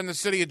game here in the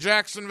city of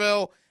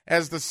Jacksonville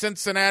as the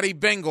Cincinnati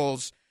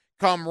Bengals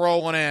come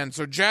rolling in.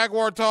 So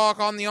Jaguar talk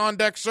on the On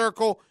Deck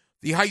Circle,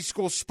 the high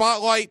school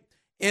spotlight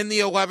in the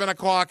 11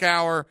 o'clock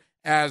hour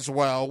as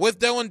well. With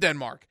Dylan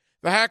Denmark,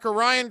 the hacker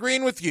Ryan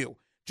Green with you.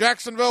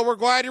 Jacksonville, we're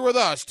glad you're with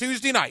us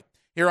Tuesday night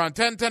here on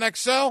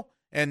 1010XL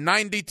and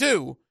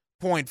 92.5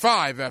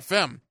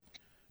 FM.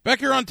 Back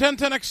here on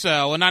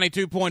 1010XL and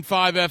 92.5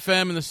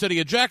 FM in the city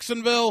of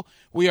Jacksonville,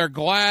 we are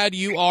glad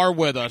you are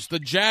with us. The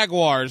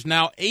Jaguars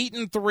now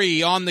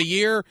 8-3 on the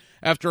year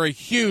after a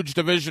huge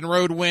division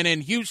road win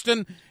in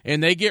Houston,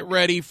 and they get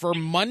ready for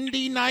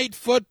Monday Night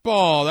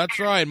Football. That's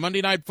right, Monday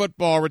Night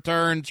Football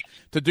returns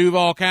to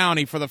Duval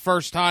County for the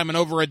first time in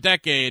over a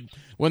decade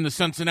when the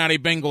Cincinnati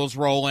Bengals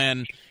roll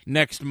in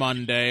next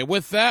Monday.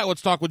 With that,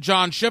 let's talk with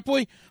John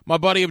Shipley. My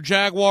buddy of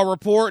Jaguar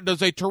Report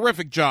does a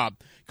terrific job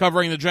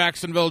covering the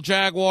Jacksonville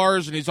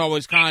Jaguars, and he's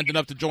always kind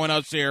enough to join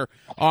us here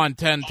on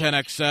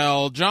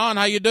 1010XL. John,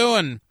 how you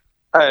doing?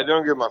 Hey,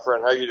 doing good, my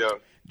friend. How you doing?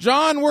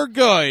 John, we're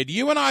good.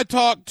 You and I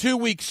talked 2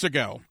 weeks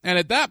ago, and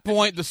at that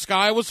point, the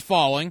sky was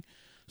falling.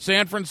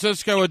 San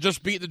Francisco had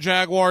just beat the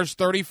Jaguars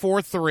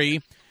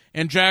 34-3,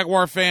 and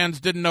Jaguar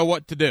fans didn't know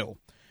what to do.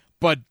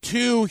 But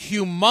two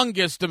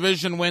humongous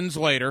division wins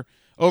later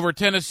over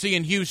Tennessee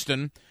and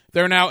Houston,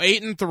 they're now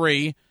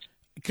 8-3,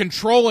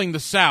 controlling the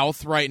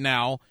South right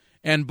now.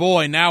 And,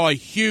 boy, now a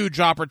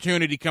huge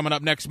opportunity coming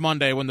up next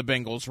Monday when the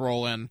Bengals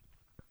roll in.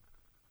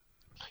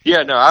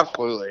 Yeah, no,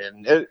 absolutely.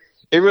 And it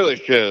really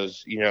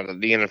shows, that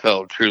the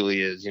NFL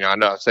truly is, I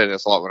know I say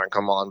this a lot when I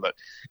come on, but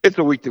it's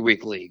a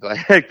week-to-week league.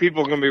 Like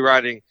people are going to be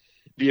riding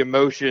the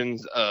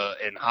emotions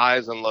and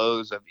highs and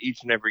lows of each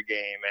and every game.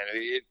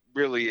 And it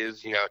really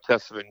is, a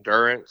test of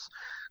endurance,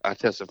 a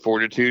test of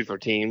fortitude for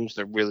teams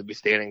to really be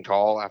standing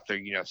tall after,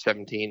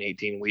 17,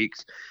 18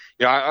 weeks.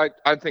 I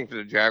think that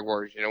the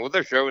Jaguars, what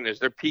they're showing is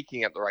they're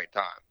peaking at the right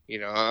time.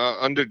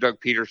 Under Doug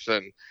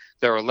Peterson,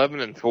 they're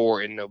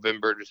 11-4 in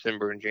November,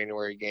 December, and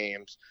January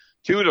games.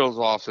 Two of those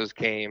losses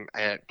came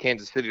at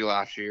Kansas City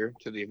last year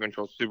to the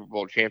eventual Super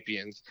Bowl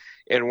champions,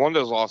 and one of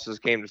those losses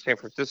came to San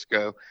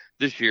Francisco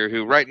this year,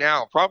 who right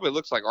now probably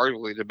looks like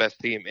arguably the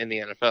best team in the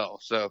NFL.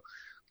 So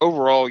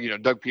overall,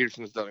 Doug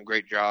Peterson's done a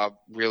great job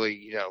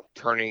really,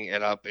 turning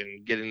it up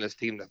and getting this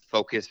team to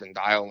focus and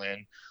dial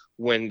in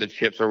when the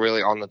chips are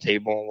really on the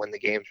table and when the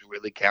games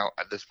really count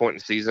at this point in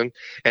the season.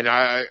 And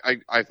I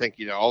think,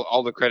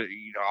 all the credit,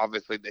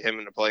 obviously to him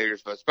and the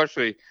players, but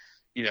especially,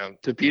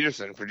 to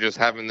Peterson for just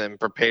having them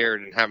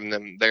prepared and having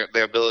them their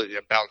ability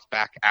to bounce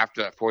back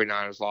after that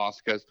 49ers loss.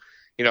 Because,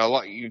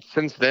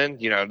 since then,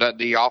 that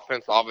the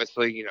offense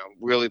obviously,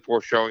 really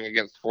poor showing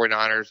against the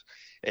 49ers.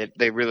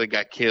 They really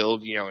got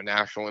killed, in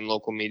national and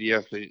local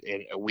media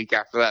a week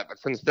after that. But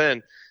since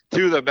then,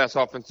 two of the best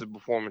offensive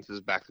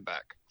performances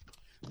back-to-back.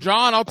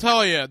 John, I'll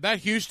tell you, that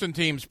Houston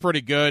team's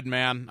pretty good,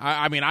 man.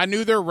 I mean, I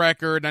knew their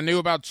record. I knew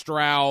about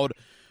Stroud,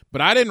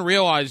 but I didn't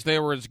realize they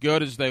were as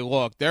good as they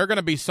looked. They're going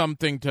to be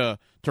something to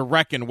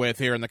reckon with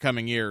here in the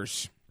coming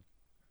years.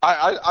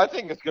 I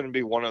think it's going to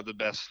be one of the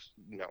best,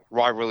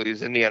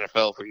 rivalries in the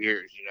NFL for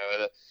years.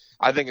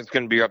 I think it's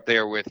going to be up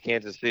there with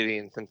Kansas City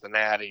and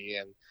Cincinnati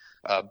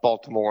and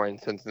Baltimore and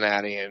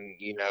Cincinnati and,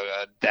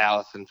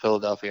 Dallas and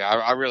Philadelphia.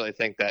 I really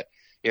think that,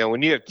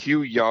 when you have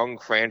two young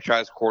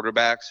franchise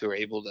quarterbacks who are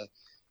able to,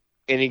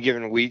 any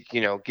given week,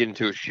 get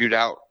into a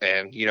shootout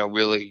and,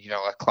 really,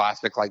 a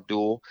classic like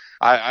duel.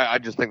 I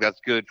just think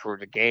that's good for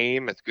the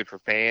game. It's good for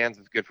fans.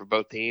 It's good for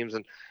both teams.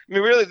 And I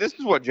mean, really, this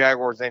is what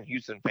Jaguars and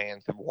Houston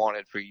fans have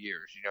wanted for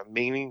years,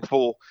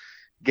 meaningful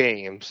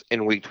games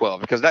in week 12,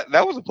 because that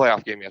was a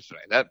playoff game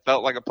yesterday. That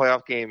felt like a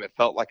playoff game. It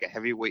felt like a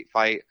heavyweight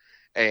fight.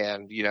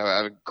 And,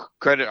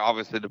 credit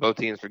obviously to both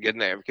teams for getting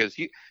there, because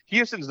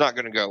Houston's not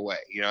going to go away.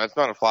 It's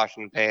not a flash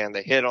in the pan.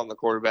 They hit on the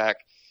quarterback.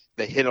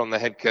 They hit on the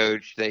head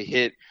coach. They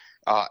hit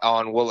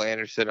on Will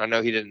Anderson. I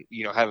know he didn't,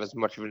 have as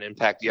much of an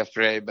impact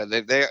yesterday, but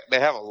they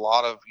have a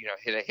lot of,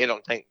 hit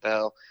on Tank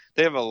Dell.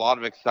 They have a lot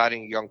of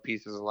exciting young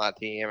pieces on that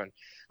team. And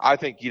I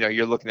think,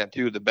 you're looking at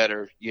two of the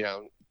better,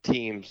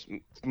 teams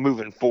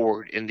moving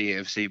forward in the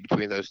AFC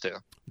between those two.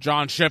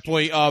 John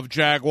Shipley of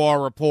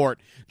Jaguar Report.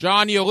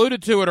 John, you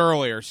alluded to it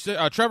earlier.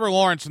 Trevor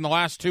Lawrence in the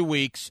last 2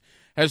 weeks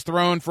has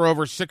thrown for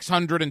over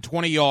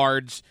 620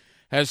 yards,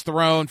 has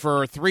thrown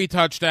for 3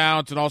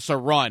 touchdowns, and also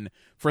run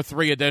for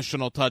 3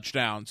 additional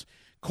touchdowns.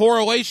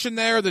 Correlation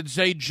there that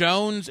Zay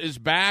Jones is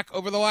back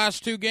over the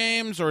last 2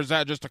 games, or is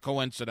that just a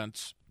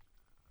coincidence?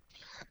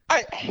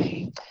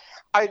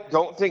 I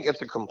don't think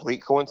it's a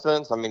complete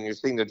coincidence. I mean, you're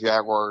seeing the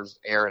Jaguars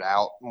air it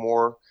out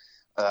more.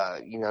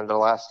 The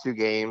last 2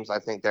 games, I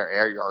think their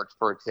air yards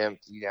per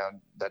attempt,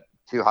 that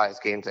two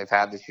highest games they've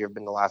had this year have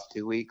been the last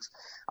 2 weeks.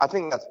 I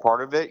think that's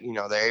part of it.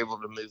 They're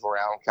able to move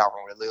around Calvin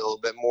Ridley a little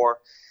bit more.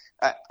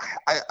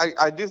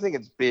 I do think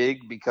it's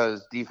big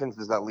because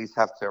defenses at least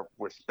have to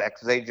respect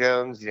Zay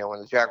Jones.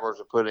 When the Jaguars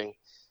are putting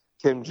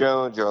Tim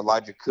Jones or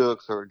Elijah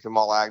Cooks or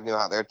Jamal Agnew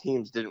out there,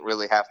 teams didn't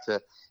really have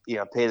to,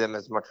 pay them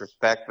as much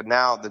respect. But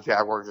now the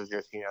Jaguars are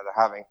just, they're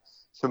having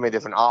so many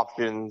different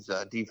options.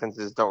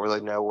 Defenses don't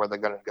really know where they're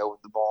going to go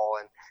with the ball,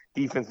 and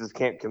defenses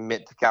can't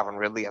commit to Calvin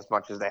Ridley as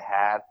much as they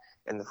had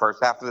in the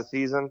first half of the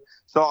season.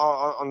 So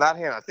on that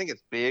hand, I think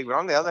it's big. But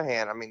on the other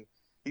hand,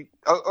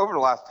 over the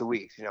last 2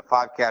 weeks,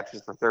 5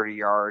 catches for 30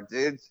 yards.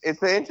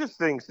 It's an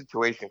interesting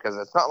situation because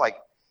it's not like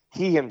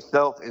he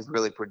himself is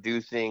really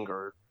producing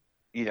or,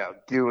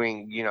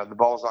 doing, the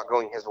ball's not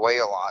going his way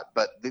a lot,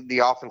 but the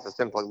offense has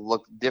simply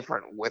looked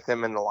different with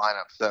him in the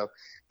lineup. So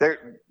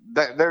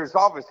there's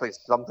obviously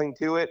something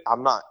to it.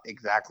 I'm not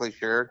exactly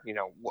sure,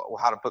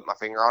 how to put my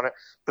finger on it,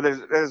 but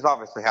there's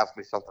obviously has to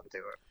be something to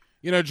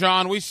it.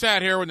 John, we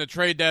sat here when the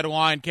trade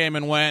deadline came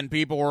and went, and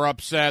people were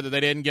upset that they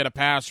didn't get a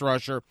pass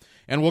rusher,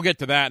 and we'll get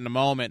to that in a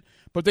moment.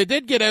 But they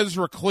did get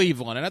Ezra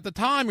Cleveland, and at the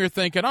time you're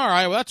thinking, all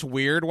right, well, that's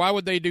weird. Why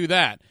would they do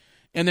that?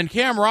 And then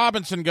Cam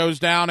Robinson goes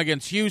down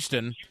against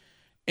Houston,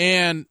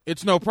 and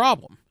it's no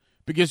problem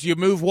because you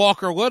move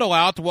Walker Little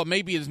out to what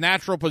may be his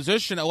natural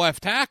position at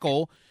left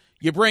tackle.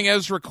 You bring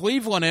Ezra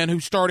Cleveland in, who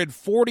started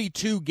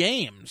 42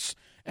 games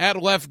at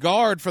left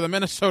guard for the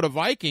Minnesota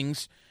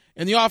Vikings,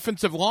 and the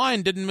offensive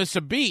line didn't miss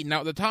a beat. Now,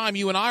 at the time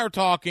you and I are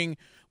talking,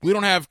 we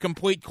don't have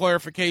complete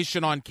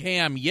clarification on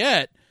Cam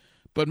yet,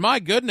 but my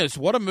goodness,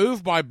 what a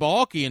move by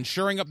Balky in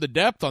shoring up the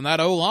depth on that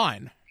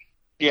O-line.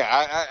 Yeah,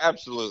 I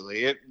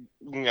absolutely.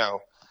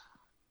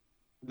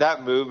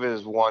 That move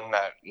is one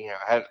that,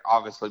 had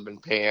obviously been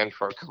panned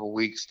for a couple of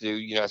weeks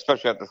due,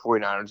 especially at the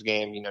 49ers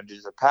game, due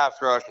to the pass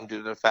rush and due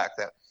to the fact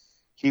that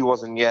he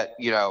wasn't yet,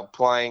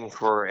 playing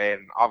for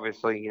an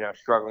obviously,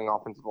 struggling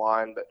offensive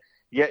line. But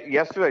yet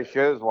yesterday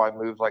shows why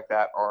moves like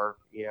that are,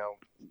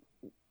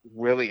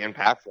 really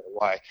impactful,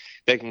 why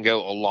they can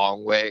go a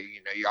long way.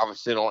 You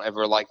obviously don't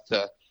ever like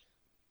to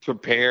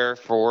prepare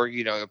for,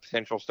 a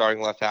potential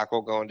starting left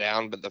tackle going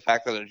down. But the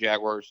fact that the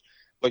Jaguars,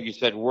 like you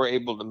said, were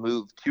able to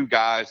move 2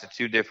 guys to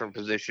 2 different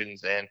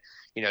positions and,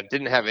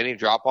 didn't have any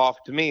drop-off,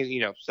 to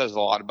me, says a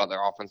lot about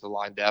their offensive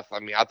line depth.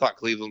 I thought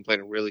Cleveland played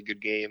a really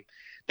good game.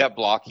 That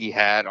block he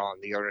had on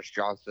the Ernest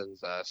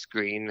Johnson's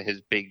screen, his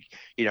big,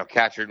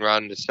 catch and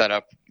run to set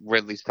up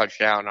Ridley's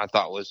touchdown, I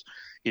thought was,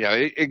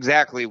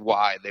 exactly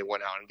why they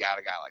went out and got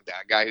a guy like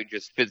that, a guy who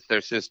just fits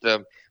their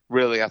system,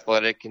 really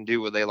athletic, can do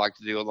what they like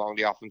to do along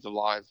the offensive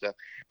line. So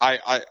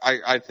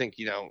I think,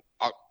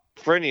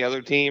 for any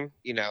other team,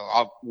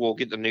 we'll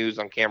get the news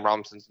on Cam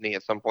Robinson's knee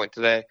at some point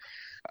today.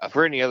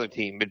 For any other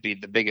team, it'd be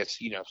the biggest,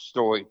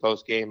 story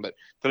post-game. But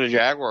for the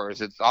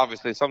Jaguars, it's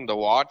obviously something to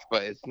watch,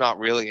 but it's not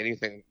really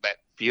anything that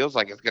feels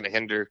like it's going to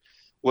hinder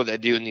what they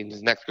do in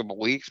these next couple of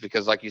weeks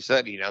because, like you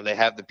said, they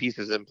have the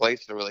pieces in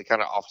place to really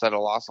kind of offset a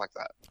loss like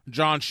that.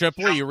 John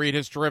Shipley, you read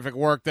his terrific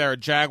work there at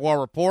Jaguar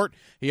Report.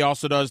 He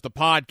also does the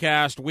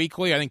podcast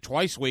weekly, I think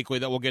twice weekly,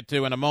 that we'll get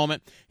to in a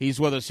moment. He's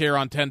with us here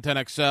on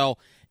 1010XL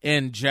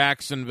in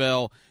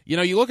Jacksonville.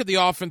 You look at the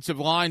offensive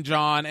line,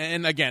 John,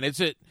 and again,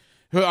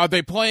 are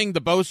they playing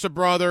the Bosa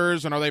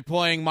brothers and are they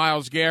playing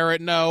Myles Garrett?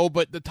 No,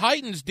 but the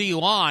Titans'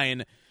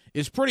 D-line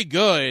is pretty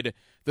good.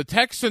 The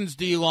Texans'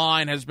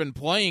 D-line has been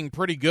playing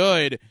pretty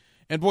good.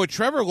 And, boy,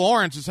 Trevor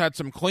Lawrence has had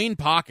some clean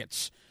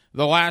pockets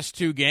the last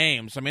 2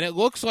 games. It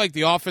looks like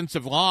the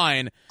offensive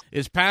line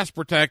is pass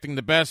protecting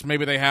the best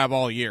maybe they have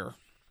all year.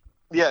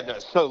 Yeah, no,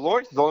 so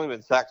Lawrence has only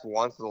been sacked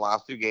once in the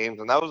last 2 games,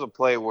 and that was a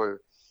play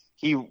where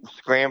he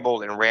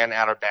scrambled and ran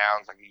out of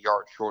bounds like a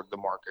yard short of the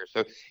marker.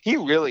 So he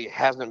really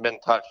hasn't been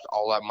touched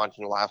all that much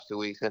in the last 2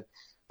 weeks. And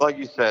like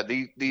you said,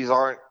 these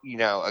aren't,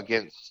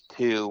 against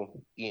 2,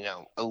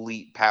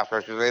 elite pass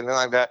rushers or anything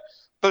like that,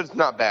 but it's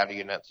not bad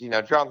units.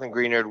 Jonathan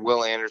Greenard,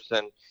 Will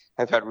Anderson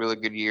have had really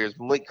good years.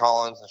 Malik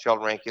Collins and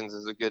Sheldon Rankins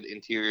is a good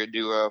interior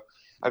duo.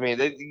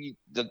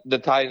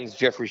 The Titans,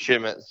 Jeffrey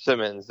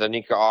Simmons,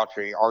 Nico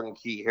Autry, Arden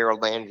Key,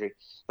 Harold Landry,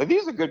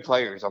 these are good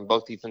players on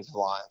both defensive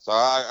lines. So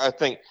I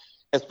think,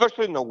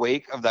 especially in the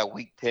wake of that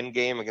Week 10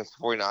 game against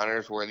the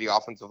 49ers where the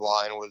offensive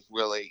line was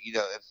really,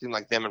 it seemed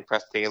like them and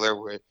Press Taylor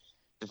were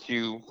the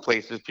 2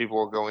 places people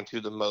were going to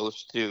the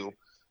most to,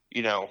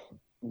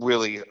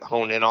 really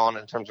hone in on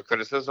in terms of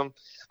criticism.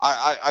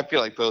 I feel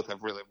like both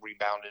have really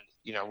rebounded,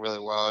 really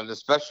well, and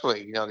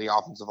especially, the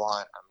offensive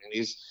line.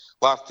 These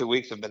last 2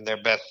 weeks have been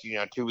their best,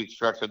 2-week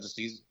stretch of the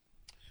season.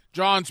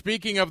 John,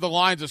 speaking of the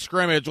lines of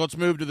scrimmage, let's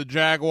move to the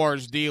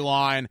Jaguars'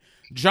 D-line.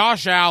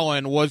 Josh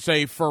Allen was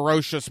a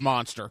ferocious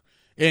monster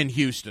in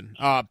Houston,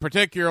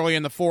 particularly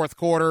in the fourth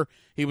quarter.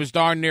 He was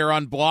darn near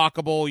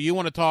unblockable. You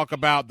want to talk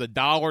about the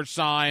dollar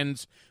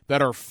signs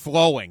that are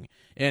flowing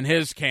in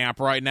his camp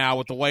right now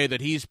with the way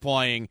that he's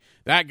playing.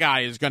 That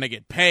guy is going to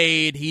get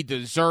paid. He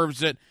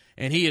deserves it,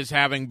 and he is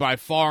having by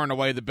far and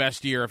away the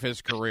best year of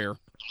his career.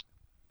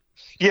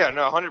 Yeah,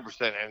 no,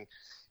 100%. And,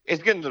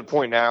 it's getting to the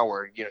point now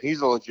where,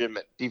 he's a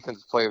legitimate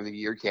defensive player of the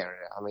year candidate.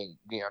 I mean,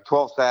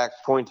 12 sacks,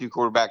 22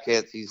 quarterback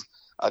hits. He's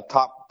a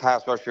top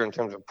pass rusher in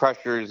terms of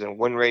pressures and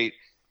win rate.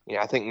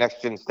 I think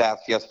Next Gen Stats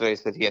yesterday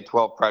said he had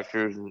 12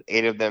 pressures, and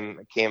 8 of them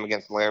came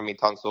against Laramie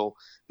Tunsil,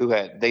 who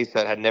they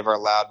said had never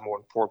allowed more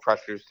than 4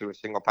 pressures to a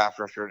single pass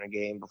rusher in a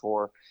game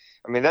before.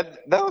 I mean, that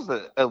was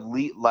an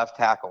elite left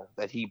tackle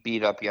that he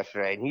beat up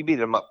yesterday, and he beat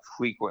him up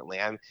frequently.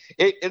 I mean,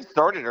 it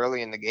started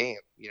early in the game.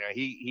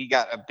 He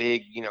got a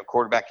big,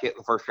 quarterback hit in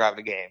the first drive of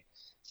the game.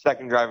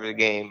 Second drive of the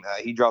game,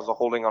 he draws a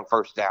holding on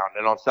first down,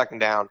 and on second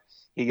down,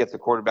 he gets a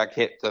quarterback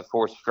hit to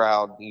force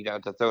Stroud,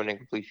 to throw an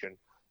incompletion.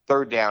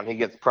 Third down, he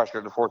gets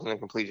pressure to fourth and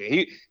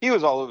incompletion. He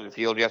was all over the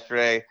field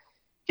yesterday.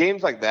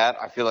 Games like that,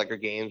 I feel like, are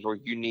games where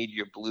you need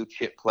your blue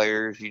chip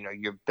players,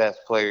 your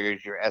best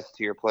players, your S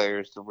tier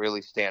players to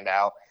really stand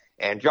out.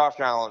 And Josh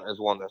Allen is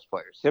one of those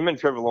players. Him and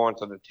Trevor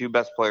Lawrence are the 2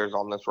 best players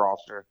on this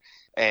roster,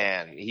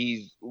 and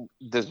he's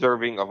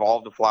deserving of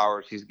all the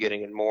flowers he's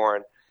getting and more.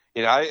 And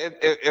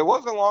it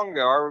wasn't long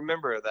ago. I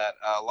remember that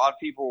a lot of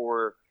people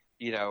were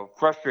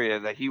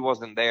frustrated that he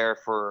wasn't there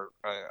for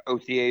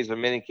OTAs or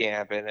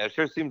minicamp, and it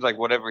sure seems like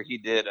whatever he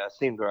did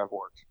seemed to have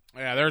worked.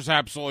 Yeah, there's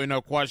absolutely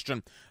no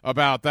question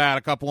about that.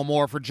 A couple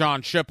more for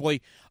John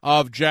Shipley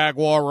of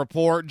Jaguar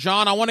Report.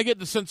 John, I want to get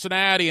to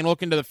Cincinnati and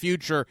look into the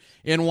future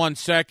in 1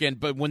 second,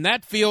 but when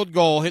that field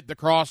goal hit the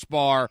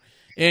crossbar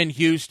in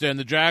Houston,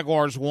 the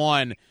Jaguars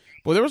won.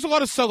 But there was a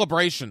lot of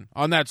celebration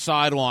on that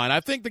sideline.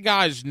 I think the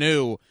guys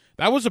knew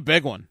that was a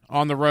big one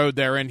on the road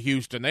there in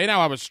Houston. They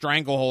now have a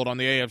stranglehold on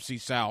the AFC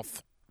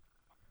South.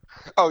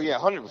 Oh, yeah,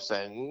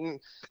 100%.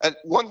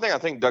 One thing I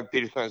think Doug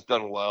Peterson has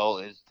done well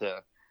is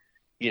to,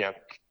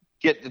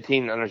 get the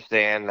team to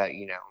understand that,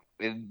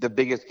 the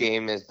biggest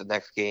game is the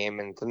next game,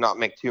 and to not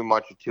make too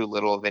much or too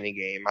little of any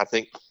game. I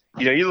think,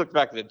 you look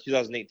back at the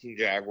 2018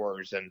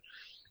 Jaguars, and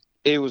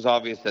it was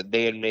obvious that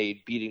they had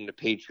made beating the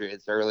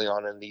Patriots early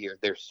on in the year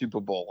their Super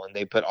Bowl, and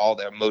they put all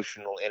their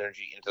emotional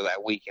energy into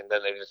that week, and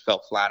then they just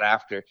fell flat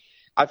after.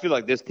 I feel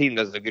like this team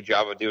does a good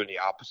job of doing the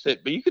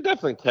opposite, but you could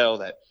definitely tell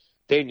that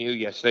they knew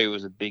yesterday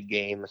was a big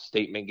game, a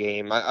statement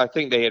game. I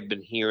think they had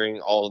been hearing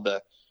all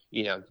the,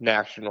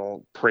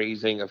 national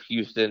praising of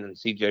Houston and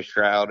C.J.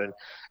 Stroud, and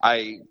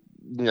I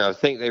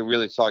think they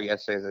really saw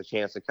yesterday as a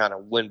chance to kind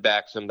of win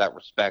back some of that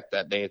respect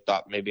that they had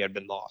thought maybe had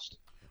been lost.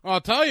 Well,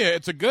 I'll tell you,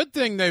 it's a good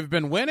thing they've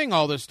been winning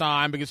all this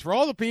time, because for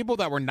all the people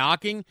that were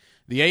knocking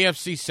the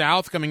AFC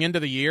South coming into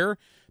the year,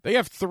 they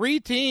have 3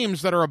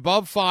 teams that are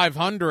above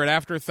 500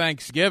 after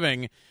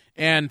Thanksgiving,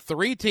 and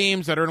 3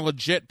 teams that are in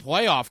legit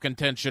playoff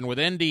contention with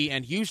Indy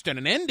and Houston.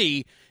 And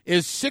Indy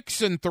is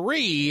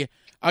 6-3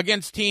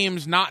 against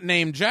teams not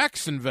named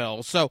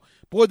Jacksonville. So,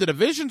 boy, the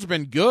division's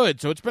been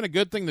good. So it's been a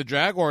good thing the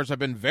Jaguars have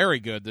been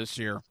very good this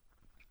year.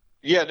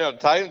 Yeah, no, the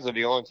Titans are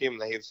the only team in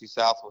the AFC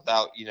South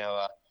without,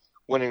 a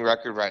winning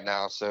record right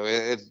now. So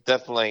it's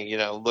definitely,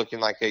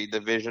 looking like a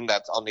division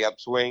that's on the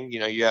upswing.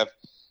 You have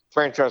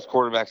franchise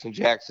quarterbacks in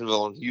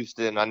Jacksonville and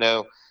Houston. I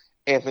know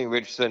Anthony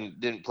Richardson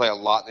didn't play a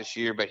lot this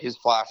year, but his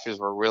flashes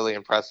were really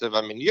impressive.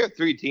 I mean, you have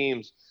 3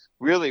 teams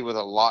really with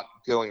a lot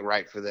going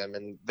right for them.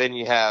 And then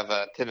you have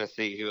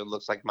Tennessee, who it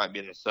looks like might be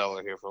in the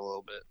cellar here for a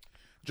little bit.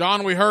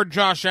 John, we heard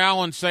Josh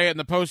Allen say it in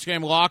the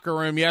postgame locker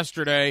room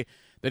yesterday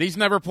that he's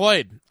never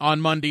played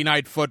on Monday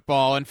Night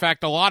Football. In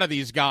fact, a lot of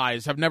these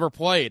guys have never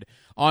played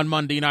on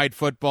Monday Night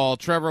Football,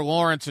 Trevor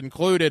Lawrence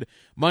included.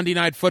 Monday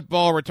Night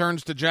Football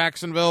returns to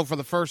Jacksonville for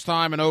the first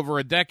time in over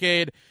a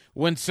decade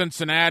when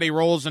Cincinnati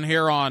rolls in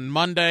here on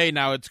Monday.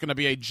 Now it's going to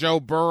be a Joe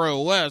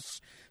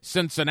Burrow-less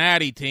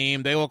Cincinnati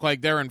team. They look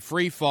like they're in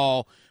free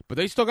fall, but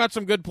they still got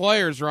some good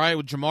players, right,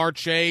 with Jamar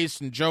Chase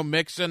and Joe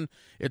Mixon.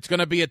 It's going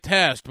to be a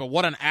test, but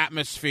what an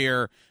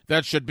atmosphere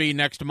that should be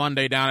next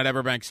Monday down at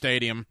Everbank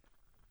Stadium.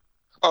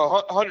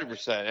 Oh,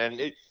 100%. And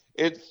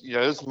it's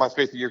this is my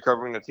 5th year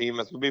covering the team.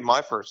 This will be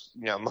my first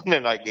Monday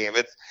night game.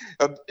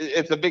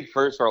 It's a big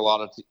first for a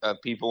lot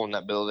of people in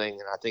that building,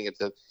 and I think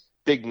it's a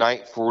big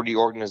night for the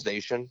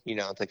organization.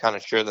 To kind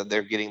of show that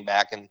they're getting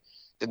back in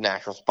the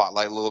national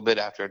spotlight a little bit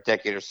after a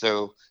decade or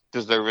so,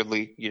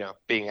 deservedly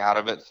being out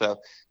of it. So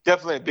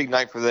definitely a big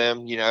night for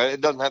them.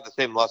 It doesn't have the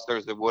same luster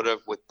as it would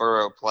have with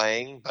Burrow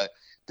playing, but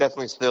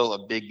definitely still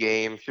a big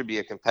game. Should be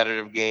a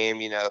competitive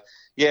game.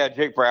 Yeah,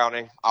 Jake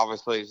Browning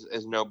obviously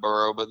is no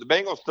Burrow, but the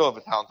Bengals still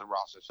have a talented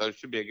roster, so it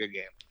should be a good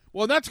game.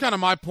 Well, that's kind of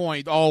my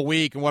point all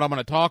week and what I'm going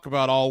to talk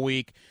about all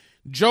week.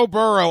 Joe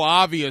Burrow,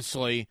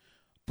 obviously,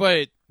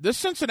 but this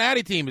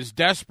Cincinnati team is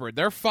desperate.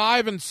 They're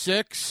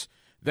 5-6.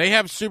 They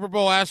have Super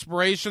Bowl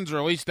aspirations, or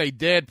at least they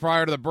did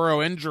prior to the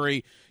Burrow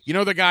injury.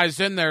 The guys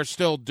in there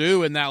still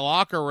do in that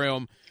locker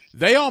room.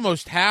 They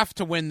almost have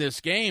to win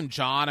this game,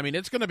 John. I mean,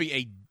 it's going to be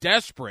a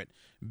desperate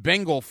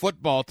Bengal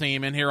football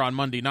team in here on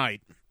Monday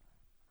night.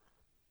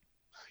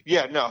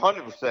 Yeah, no,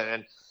 100%.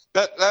 And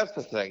that's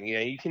the thing.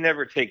 You can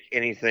never take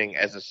anything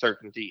as a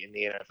certainty in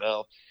the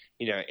NFL.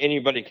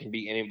 Anybody can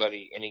beat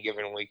anybody any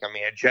given week. I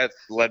mean, Jets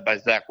led by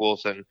Zach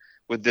Wilson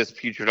with this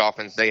putrid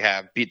offense they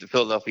have beat the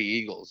Philadelphia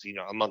Eagles,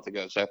 a month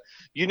ago. So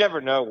you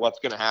never know what's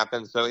going to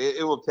happen. So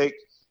it will take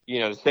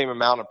the same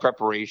amount of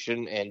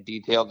preparation and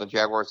detail the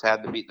Jaguars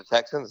had to beat the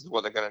Texans is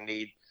what they're going to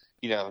need,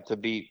 to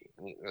beat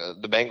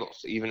the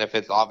Bengals, even if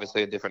it's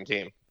obviously a different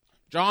team.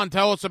 John,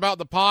 tell us about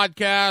the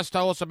podcast.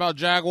 Tell us about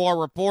Jaguar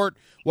Report.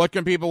 What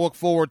can people look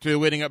forward to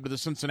leading up to the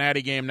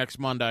Cincinnati game next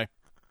Monday?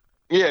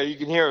 Yeah, you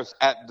can hear us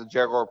at the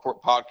Jaguar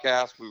Report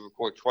podcast. We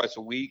record twice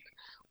a week.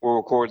 We'll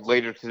record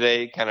later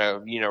today, kind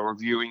of,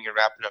 reviewing and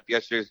wrapping up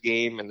yesterday's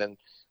game, and then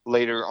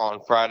later on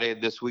Friday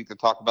this week to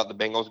talk about the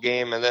Bengals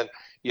game. And then,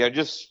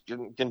 just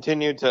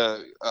continue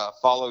to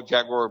follow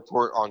Jaguar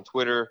Report on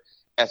Twitter,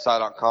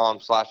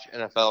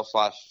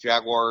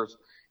 si.com/NFL/Jaguars.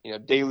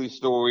 Daily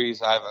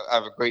stories. I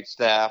have a great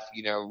staff,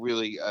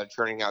 really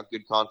churning out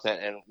good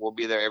content, and we'll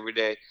be there every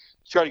day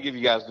to try to give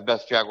you guys the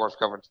best Jaguars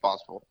coverage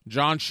possible.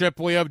 John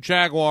Shipley of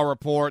Jaguar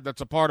Report,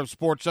 that's a part of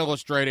Sports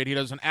Illustrated. He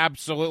does an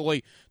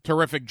absolutely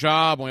terrific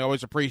job, and we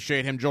always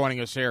appreciate him joining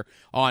us here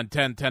on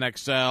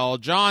 1010XL.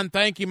 John,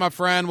 thank you, my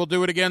friend. We'll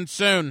do it again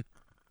soon.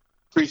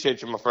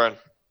 Appreciate you, my friend.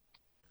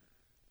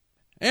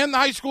 And the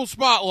high school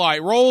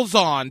spotlight rolls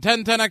on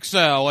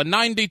 1010XL and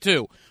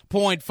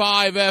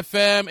 92.5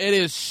 FM. It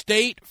is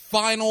state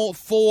Final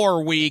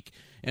Four week,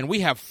 and we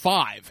have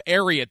 5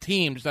 area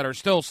teams that are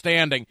still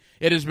standing.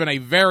 It has been a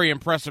very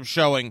impressive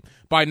showing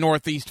by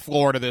Northeast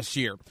Florida this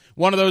year.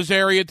 One of those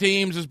area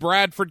teams is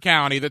Bradford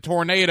County. The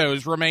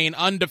Tornadoes remain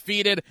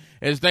undefeated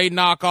as they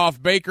knock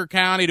off Baker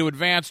County to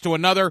advance to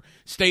another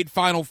state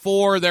Final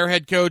Four. Their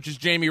head coach is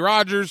Jamie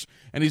Rogers,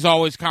 and he's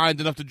always kind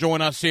enough to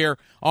join us here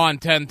on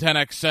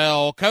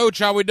 1010XL. Coach,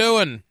 how we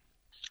doing?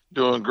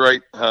 Doing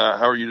great.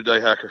 How are you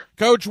today, Hacker?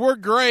 Coach, we're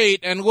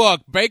great. And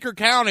look, Baker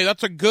County,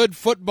 that's a good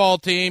football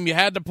team. You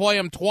had to play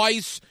them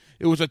twice.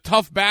 It was a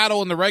tough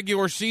battle in the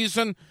regular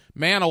season.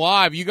 Man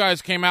alive, you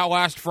guys came out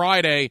last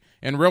Friday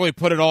and really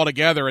put it all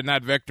together in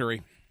that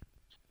victory.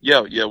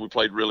 Yeah, we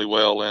played really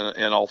well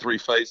in all 3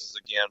 phases.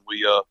 Again,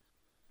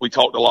 we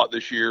talked a lot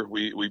this year.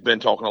 We've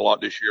been talking a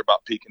lot this year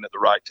about peaking at the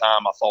right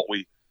time.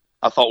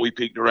 I thought we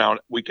peaked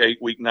around week 8,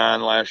 week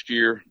 9 last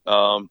year.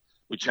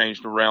 We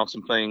changed around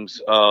some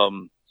things.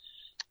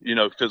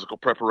 Physical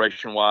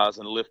preparation wise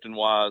and lifting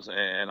wise,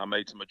 and I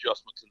made some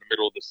adjustments in the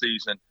middle of the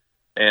season.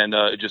 And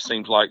it just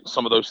seems like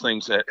some of those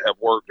things have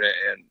worked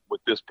and with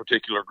this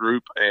particular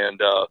group, and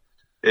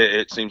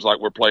it seems like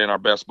we're playing our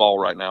best ball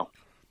right now.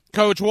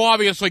 Coach, we'll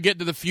obviously get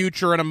to the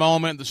future in a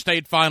moment, the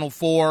state Final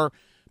Four,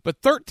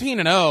 but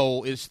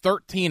 13-0 is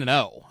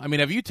 13-0. I mean,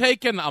 have you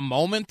taken a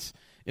moment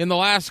in the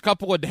last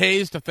couple of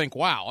days to think,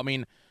 wow,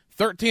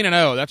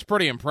 13-0, that's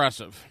pretty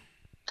impressive.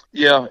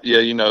 Yeah.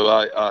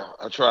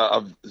 I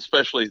try,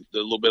 especially the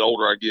little bit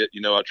older I get,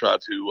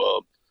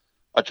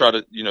 I try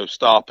to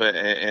stop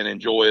and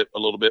enjoy it a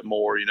little bit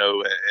more,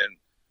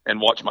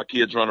 and watch my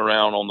kids run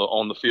around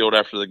on the field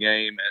after the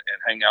game and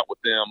hang out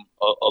with them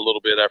a little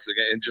bit after the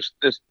game, and just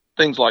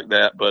things like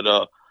that. But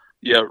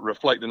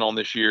reflecting on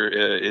this year,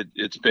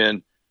 it's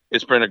been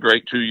a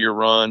great 2-year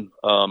run.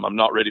 I'm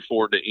not ready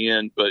for it to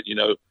end, but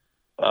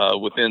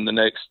within the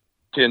next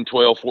 10,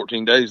 12,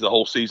 14 days, the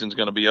whole season's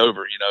going to be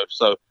over,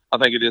 so I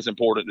think it is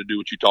important to do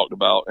what you talked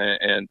about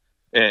and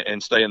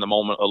stay in the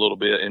moment a little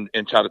bit and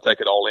try to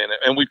take it all in.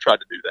 And we've tried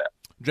to do that.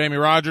 Jamie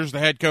Rogers, the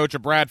head coach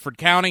of Bradford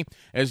County,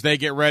 as they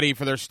get ready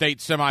for their state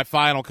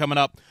semifinal coming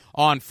up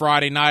on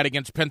Friday night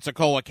against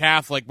Pensacola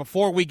Catholic.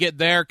 Before we get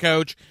there,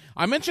 Coach,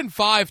 I mentioned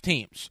 5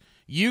 teams.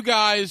 You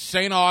guys,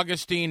 St.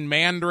 Augustine,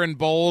 Mandarin,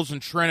 Bowles,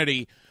 and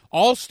Trinity,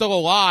 all still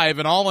alive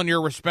and all in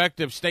your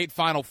respective state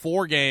Final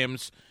Four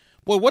games.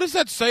 Boy, what does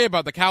that say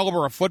about the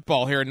caliber of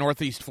football here in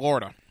Northeast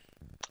Florida?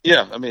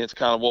 Yeah, it's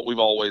kind of what we've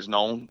always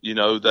known.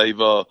 They've,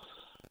 the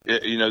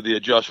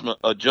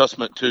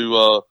adjustment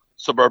to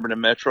suburban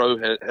and metro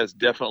has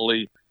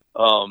definitely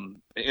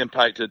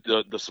impacted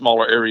the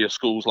smaller area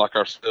schools like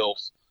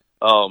ourselves.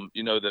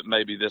 That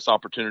maybe this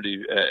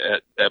opportunity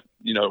at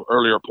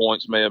earlier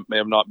points may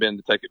have not been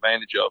to take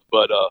advantage of.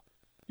 But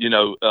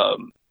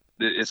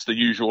it's the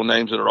usual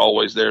names that are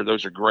always there.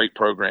 Those are great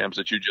programs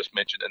that you just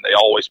mentioned, and they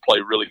always play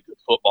really good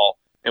football.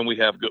 And we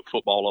have good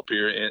football up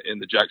here in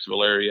the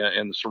Jacksonville area,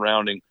 and the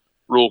surrounding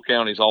rural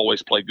counties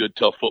always play good,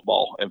 tough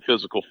football and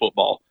physical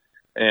football.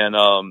 And,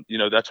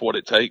 that's what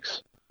it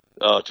takes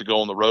to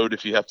go on the road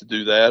if you have to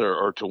do that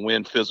or to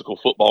win physical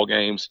football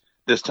games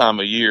this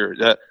time of year.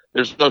 That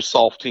there's no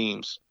soft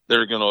teams that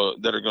are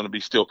going to be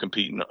still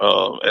competing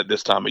at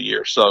this time of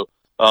year. So,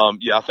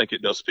 I think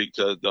it does speak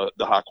to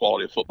the high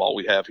quality of football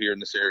we have here in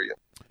this area.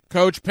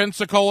 Coach,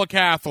 Pensacola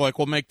Catholic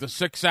will make the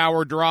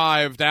 6-hour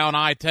drive down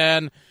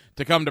I-10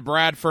 to come to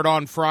Bradford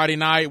on Friday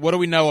night. What do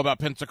we know about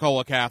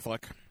Pensacola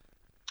Catholic?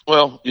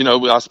 Well,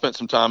 I spent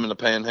some time in the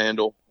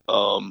Panhandle,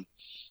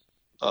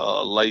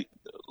 late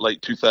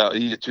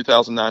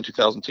 2009,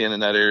 2010 in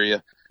that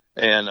area.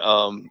 And,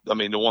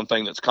 the one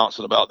thing that's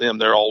constant about them,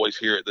 they're always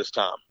here at this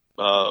time.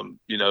 Over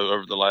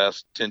the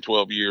last 10,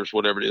 12 years,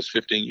 whatever it is,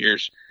 15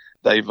 years,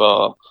 they've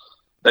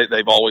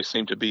always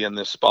seemed to be in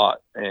this spot.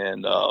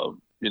 And,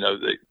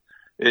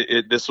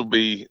 this will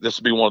be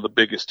one of the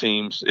biggest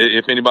teams.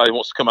 If anybody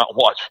wants to come out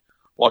and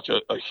watch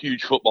a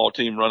huge football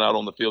team run out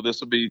on the field,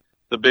 this will be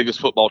the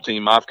biggest football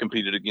team I've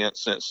competed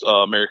against since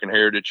American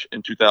Heritage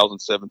in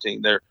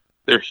 2017.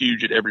 They're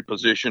huge at every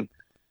position.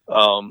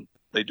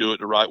 They do it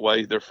the right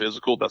way. They're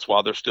physical. That's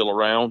why they're still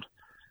around.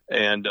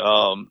 And,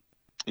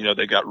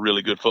 they got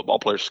really good football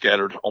players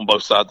scattered on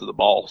both sides of the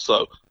ball.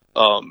 So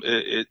I'm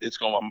going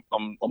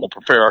to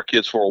prepare our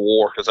kids for a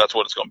war, because that's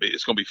what it's going to be.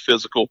 It's going to be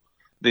physical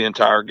the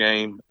entire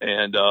game.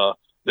 And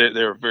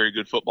they're a very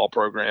good football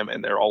program,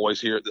 and they're always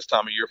here at this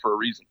time of year for a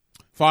reason.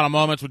 Final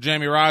moments with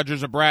Jamie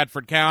Rogers of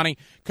Bradford County.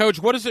 Coach,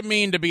 what does it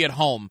mean to be at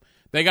home?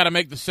 They got to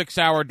make the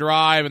 6-hour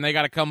drive, and they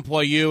got to come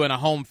play you in a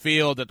home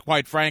field that,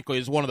 quite frankly,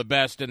 is one of the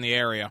best in the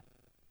area.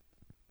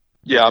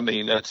 Yeah, I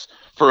mean, that's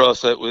for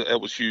us. That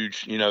was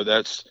huge.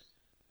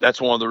 That's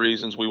one of the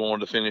reasons we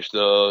wanted to finish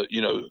the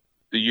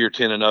year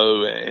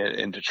 10-0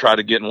 and to try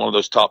to get in one of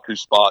those top 2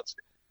 spots.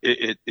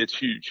 It's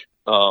huge.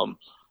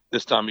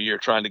 This time of year,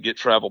 trying to get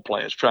travel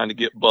plans, trying to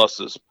get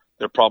buses.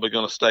 They're probably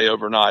going to stay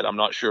overnight. I'm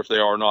not sure if they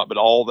are or not, but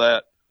all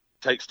that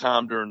takes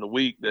time during the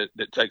week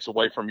that takes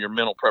away from your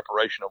mental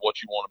preparation of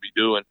what you want to be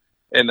doing.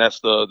 And that's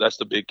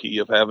the big key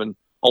of having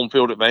home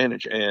field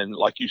advantage. And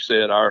like you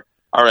said, our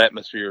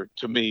atmosphere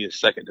to me is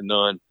second to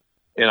none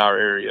in our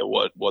area.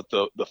 What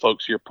the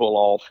folks here pull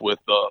off with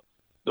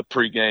the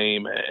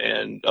pregame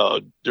and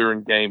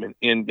during game and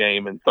in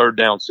game and third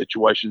down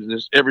situations, and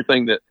just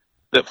everything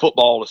that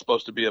football is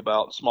supposed to be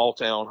about. Small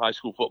town high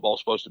school football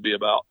is supposed to be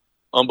about.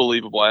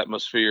 Unbelievable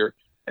atmosphere,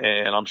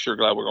 and I'm sure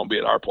glad we're going to be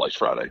at our place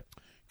Friday.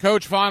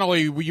 Coach,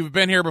 finally, you've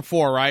been here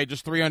before, right?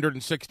 Just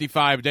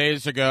 365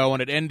 days ago,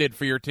 and it ended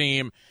for your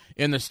team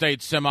in the state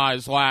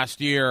semis last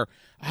year.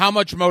 How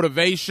much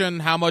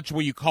motivation, how much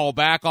will you call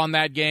back on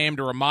that game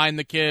to remind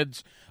the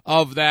kids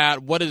of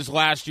that? What does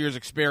last year's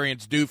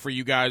experience do for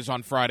you guys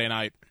on Friday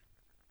night?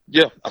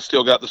 Yeah, I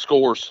still got the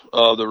scores,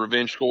 the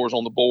revenge scores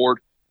on the board.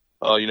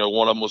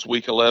 One of them was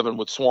week 11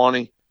 with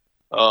Swanee,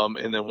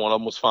 and then one of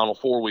them was Final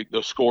Four week.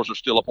 Those scores are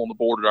still up on the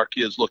board that our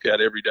kids look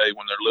at every day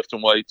when they're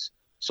lifting weights.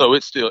 So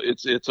it's still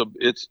it's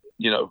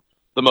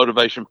the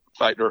motivation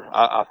factor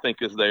I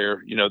think is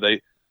there.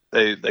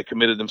 They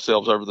committed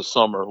themselves over the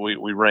summer.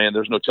 We ran.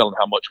 There's no telling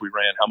how much we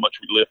ran, how much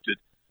we lifted,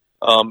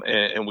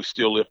 and we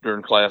still lift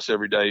during class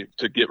every day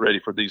to get ready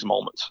for these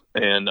moments.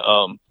 And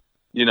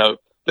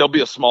there'll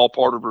be a small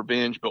part of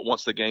revenge, but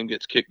once the game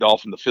gets kicked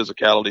off and the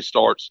physicality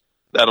starts,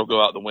 that'll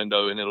go out the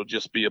window, and it'll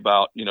just be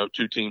about,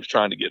 2 teams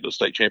trying to get to the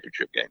state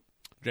championship game.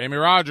 Jamie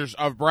Rogers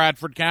of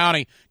Bradford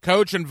County.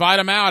 Coach, invite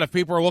them out if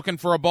people are looking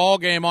for a ball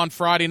game on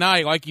Friday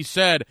night. Like you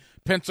said,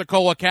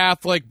 Pensacola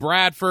Catholic,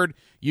 Bradford,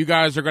 you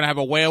guys are going to have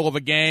a whale of a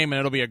game, and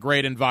it'll be a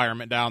great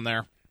environment down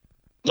there.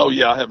 Oh,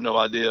 yeah, I have no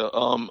idea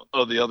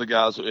of the other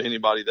guys or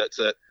anybody that's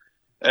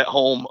at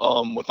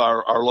home with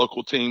our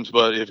local teams.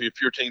 But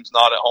if your team's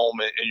not at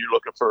home and you're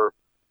looking for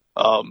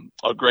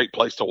a great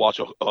place to watch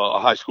a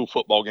high school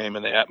football game,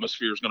 and the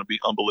atmosphere is going to be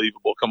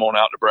unbelievable, come on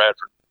out to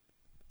Bradford.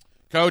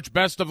 Coach,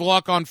 best of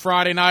luck on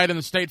Friday night in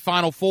the state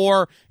Final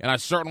Four, and I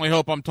certainly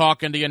hope I'm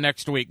talking to you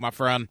next week, my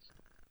friend.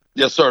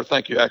 Yes, sir.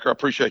 Thank you, Hacker. I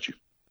appreciate you.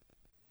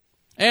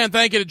 And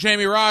thank you to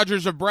Jamie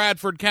Rogers of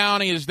Bradford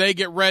County as they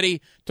get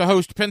ready to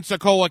host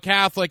Pensacola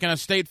Catholic in a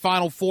state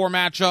Final Four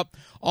matchup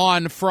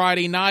on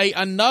Friday night.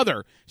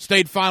 Another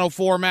state Final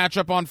Four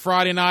matchup on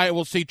Friday night.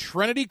 We'll see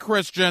Trinity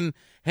Christian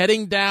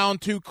heading down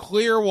to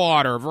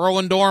Clearwater.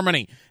 Verlin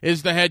Dormany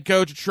is the head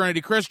coach at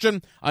Trinity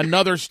Christian.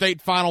 Another state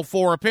Final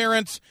Four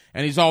appearance,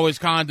 and he's always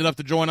kind enough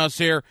to join us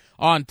here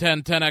on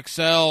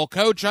 1010XL.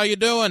 Coach, how you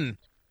doing?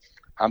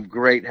 I'm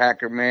great,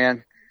 Hacker,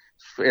 man.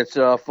 It's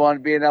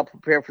fun being able to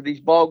prepare for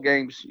these ball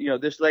games,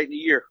 this late in the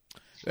year.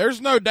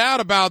 There's no doubt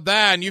about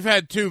that, and you've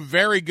had 2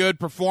 very good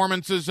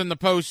performances in the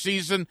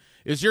postseason.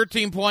 Is your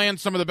team playing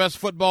some of the best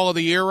football of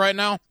the year right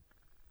now?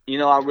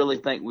 I really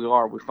think we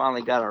are. We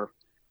finally got our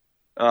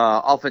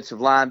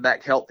offensive line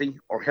back healthy,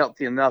 or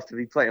healthy enough to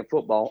be playing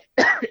football.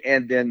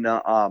 And then,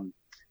 I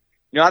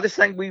just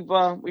think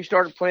we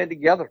started playing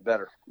together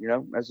better,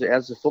 as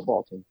a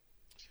football team.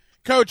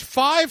 Coach,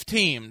 5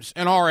 teams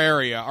in our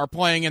area are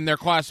playing in their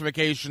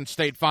classification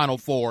state Final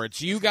Four.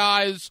 It's you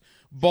guys,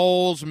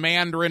 Bowles,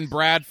 Mandarin,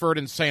 Bradford,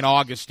 and St.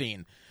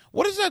 Augustine.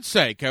 What does that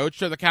say, Coach,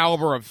 to the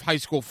caliber of high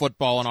school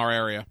football in our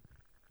area?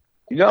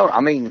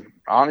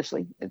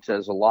 Honestly, it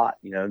says a lot,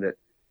 that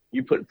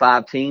you put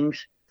 5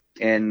 teams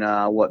and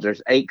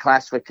there's 8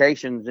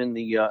 classifications in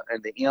the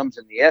M's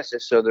and the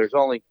S's, so there's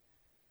only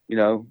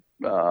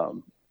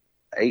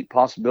 8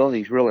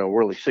 possibilities,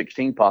 really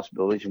 16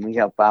 possibilities, and we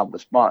have 5 of the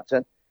spots.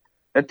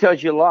 That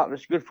tells you a lot.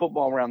 There's good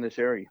football around this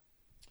area.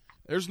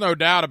 There's no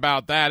doubt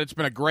about that. It's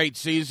been a great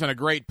season, a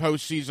great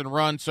postseason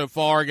run so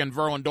far. Again,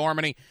 Verlin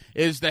Dormany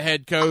is the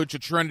head coach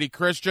at Trinity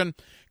Christian.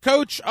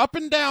 Coach, up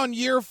and down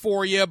year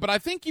for you, but I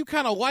think you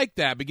kind of like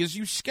that because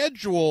you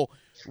schedule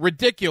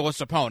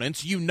ridiculous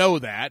opponents. You know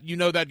that. You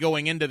know that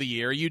going into the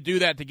year. You do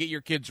that to get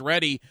your kids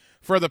ready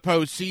for the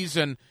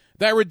postseason.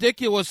 That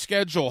ridiculous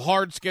schedule,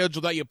 hard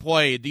schedule that you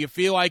played, do you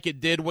feel like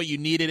it did what you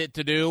needed it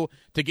to do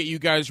to get you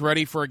guys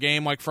ready for a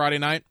game like Friday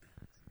night?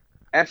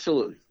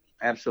 Absolutely.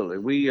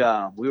 We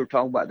were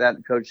talking about that in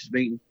the coaches'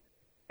 meeting,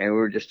 and we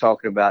were just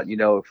talking about,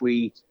 if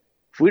we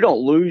if we don't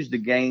lose the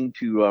game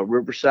to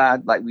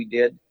Riverside like we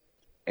did,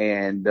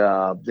 and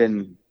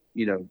then,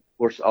 you know, of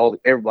course,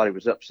 everybody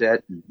was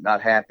upset and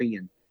not happy,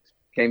 and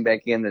came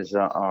back in as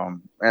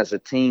a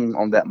team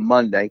on that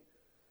Monday.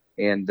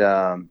 And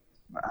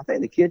I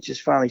think the kids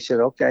just finally said,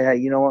 okay, hey,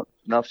 you know what?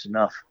 Enough's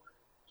enough.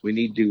 We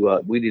need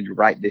to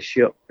right this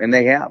ship. And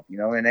they have, you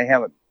know, and they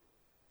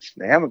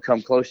haven't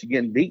come close to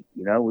getting beat.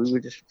 You know, we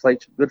just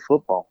played some good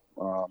football.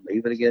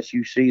 Even against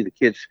UC, the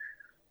kids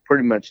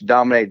pretty much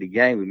dominated the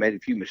game. We made a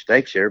few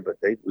mistakes there, but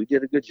we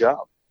did a good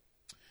job.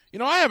 You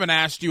know, I haven't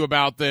asked you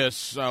about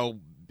this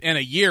in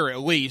a year at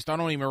least. I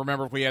don't even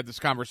remember if we had this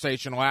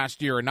conversation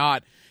last year or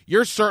not.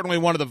 You're certainly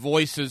one of the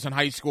voices in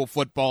high school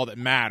football that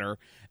matter.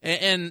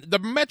 And the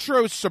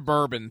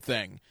Metro-Suburban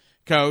thing,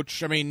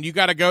 Coach, I mean, you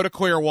got to go to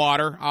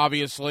Clearwater,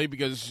 obviously,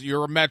 because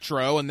you're a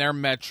Metro and they're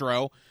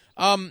Metro.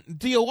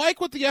 Do you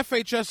like what the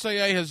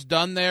FHSAA has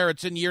done there?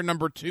 It's in year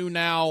number 2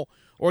 now.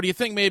 Or do you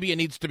think maybe it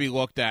needs to be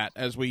looked at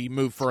as we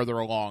move further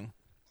along?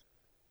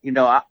 You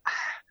know,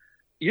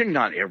 you're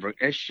not ever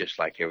 – it's just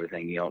like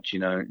everything else, you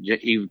know.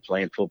 Even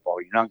playing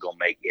football, you're not going to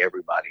make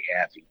everybody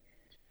happy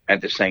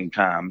at the same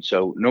time.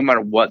 So no matter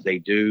what they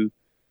do,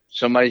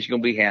 somebody's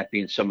going to be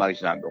happy and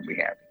somebody's not going to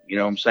be happy. You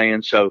know what I'm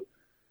saying? So,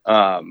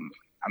 I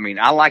mean,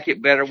 I like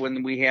it better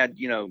when we had,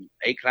 you know,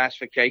 8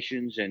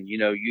 classifications and, you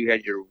know, you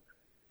had your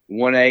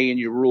 1A in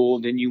your rule,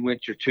 then you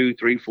went your 2,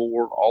 3,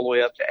 4, all the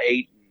way up to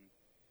 8.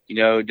 You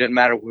know, it doesn't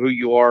matter who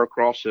you are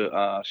across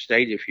the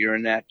state. If you're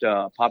in that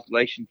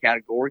population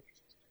category,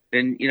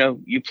 then, you know,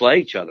 you play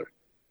each other.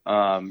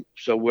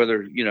 So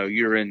whether, you know,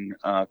 you're in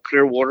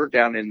Clearwater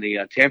down in the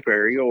Tampa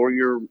area or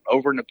you're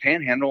over in the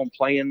Panhandle and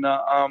playing,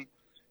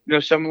 you know,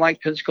 something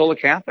like Pensacola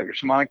Catholic or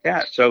something like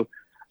that. So,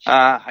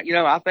 you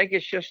know, I think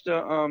it's just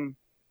I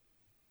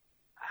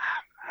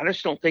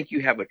just don't think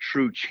you have a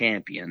true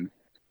champion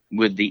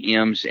with the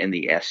M's and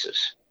the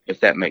S's,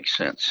 if that makes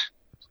sense.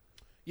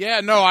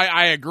 Yeah, no,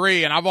 I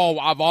agree, and I've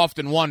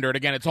often wondered,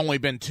 again, it's only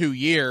been 2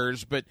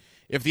 years, but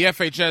if the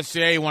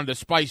FHSAA wanted to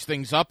spice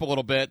things up a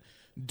little bit,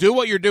 do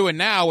what you're doing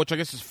now, which I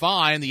guess is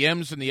fine, the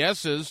M's and the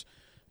S's,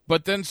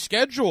 but then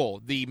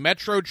schedule the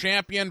Metro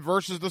champion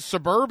versus the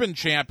Suburban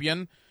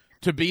champion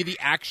to be the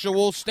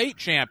actual state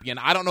champion.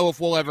 I don't know if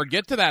we'll ever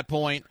get to that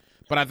point,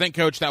 but I think,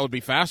 Coach, that would be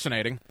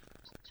fascinating.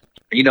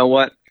 You know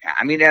what?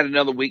 I mean, add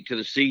another week to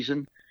the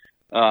season,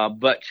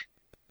 but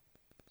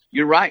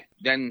you're right.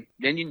 Then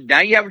now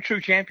you have a true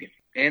champion.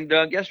 And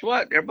guess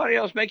what? Everybody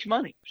else makes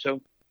money.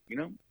 So, you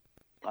know,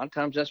 a lot of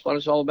times that's what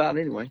it's all about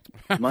anyway,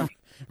 money.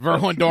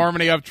 Verlin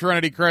Dormany of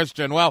Trinity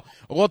Christian. Well,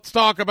 let's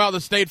talk about the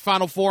state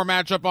Final Four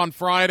matchup on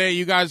Friday.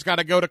 You guys got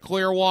to go to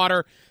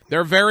Clearwater.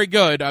 They're very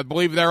good. I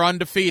believe they're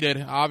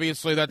undefeated.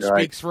 Obviously, that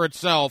speaks for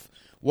itself.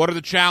 What are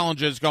the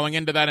challenges going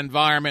into that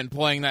environment and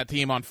playing that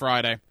team on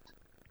Friday?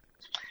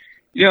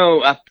 You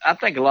know, I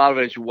think a lot of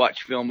it as you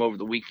watch film over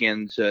the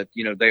weekends,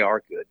 you know, they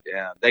are good.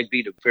 They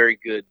beat a very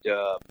good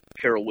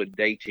Carrollwood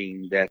Day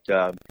team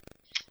that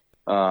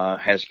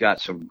has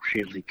got some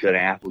really good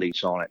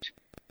athletes on it.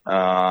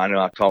 I know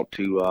I talked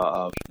to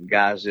some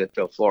guys at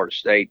Florida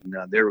State, and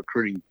they're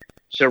recruiting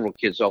several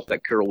kids off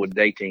that Carrollwood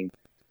Day team.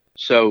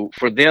 So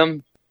for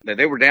them,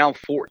 they were down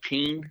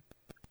 14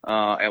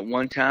 at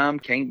one time,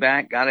 came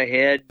back, got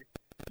ahead,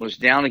 was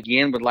down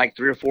again with like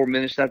 3 or 4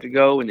 minutes left to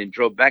go, and then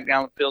drove back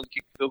down the field,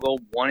 kicked the field goal,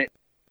 won it.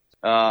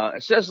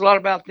 It says a lot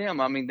about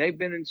them. I mean, they've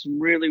been in some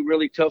really,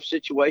 really tough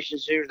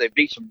situations here. They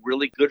beat some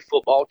really good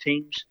football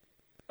teams.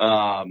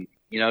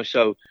 You know,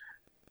 so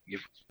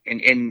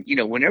and you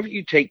know, whenever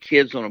you take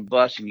kids on a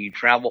bus and you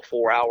travel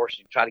 4 hours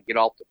and try to get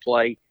off the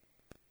play,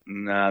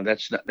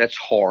 that's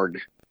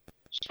hard.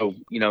 So,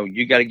 you know,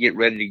 you got to get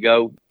ready to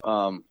go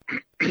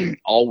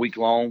all week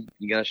long.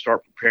 You got to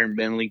start preparing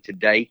mentally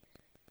today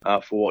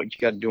for what you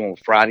got to do on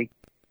Friday.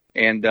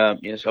 And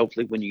yes,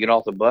 hopefully when you get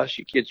off the bus,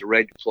 your kids are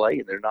ready to play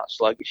and they're not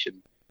sluggish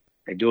and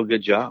they do a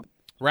good job.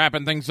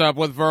 Wrapping things up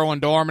with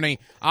Verlin Dormany.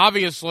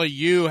 Obviously,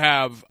 you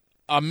have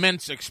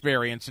immense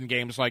experience in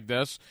games like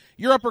this.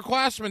 You're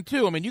upperclassmen,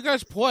 too. I mean, you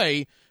guys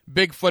play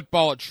big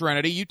football at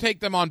Trinity. You take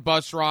them on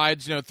bus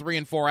rides, you know, 3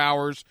 and 4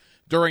 hours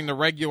during the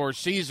regular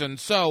season.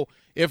 So,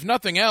 if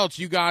nothing else,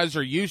 you guys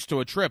are used to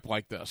a trip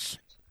like this.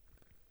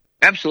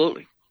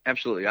 Absolutely.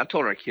 Absolutely. I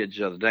told our kids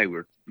the other day,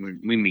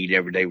 we meet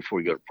every day before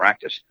we go to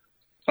practice.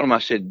 I told them, I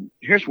said,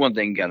 here's one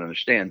thing you got to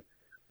understand.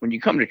 When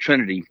you come to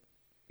Trinity,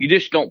 you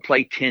just don't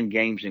play 10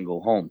 games and go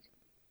home.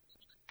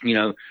 You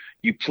know,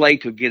 you play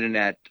to get in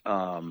that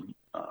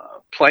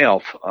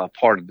playoff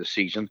part of the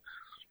season.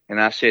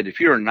 And I said, if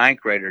you're a ninth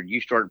grader,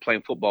 you started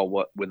playing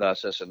football with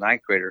us as a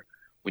ninth grader,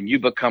 when you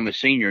become a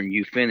senior and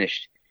you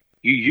finished,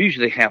 you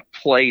usually have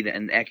played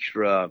an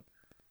extra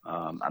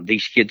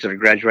these kids that are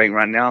graduating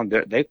right now,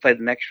 they've played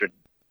an extra,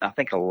 I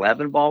think,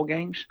 11 ball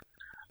games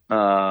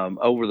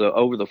over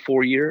the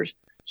 4 years.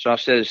 So I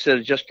said, instead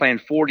of just playing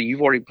 40,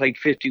 you've already played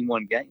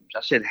 51 games.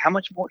 I said, how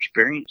much more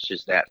experience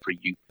is that for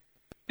you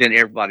than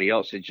everybody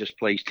else that just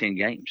plays 10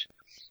 games?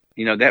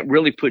 You know, that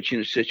really puts you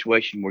in a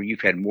situation where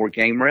you've had more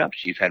game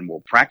reps, you've had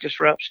more practice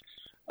reps,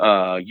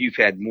 You've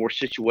had more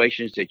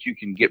situations that you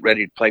can get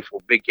ready to play for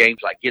big games,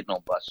 like getting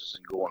on buses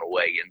and going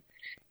away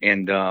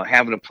and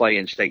having to play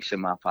in state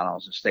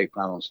semifinals and state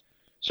finals.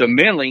 So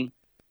mentally,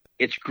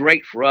 it's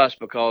great for us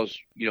because,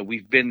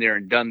 we've been there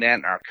and done that,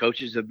 and our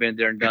coaches have been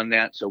there and done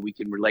that, so we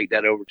can relate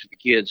that over to the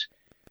kids.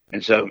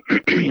 And so,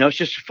 it's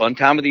just a fun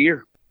time of the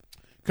year.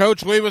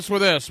 Coach, leave us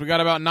with this. We got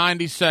about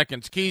 90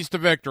 seconds. Keys to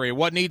victory.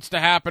 What needs to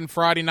happen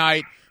Friday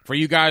night for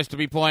you guys to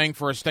be playing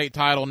for a state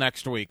title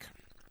next week?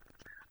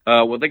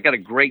 Well, they got a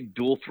great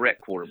dual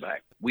threat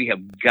quarterback. We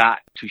have got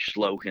to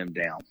slow him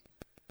down.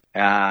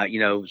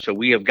 So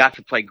we have got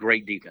to play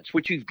great defense,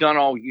 which we've done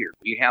all year.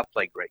 We have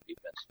played great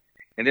defense.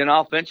 And then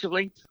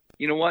offensively,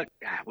 you know what?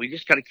 We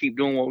just got to keep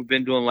doing what we've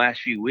been doing the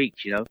last few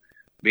weeks,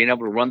 being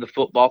able to run the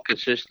football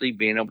consistently,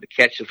 being able to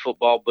catch the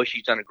football.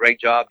 Bushy's done a great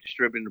job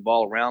distributing the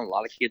ball around. A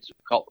lot of kids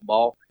have caught the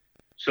ball.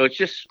 So it's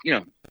just,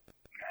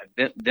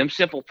 them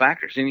simple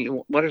factors.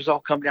 And what does it all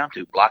come down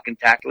to? Blocking,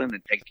 tackling,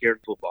 and taking care of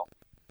the football.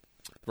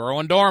 Burl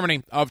and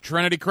Dorminey of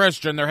Trinity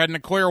Christian. They're heading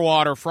to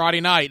Clearwater Friday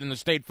night in the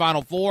state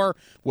Final Four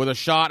with a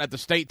shot at the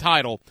state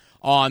title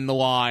on the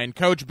line.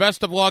 Coach,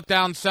 best of luck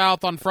down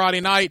south on Friday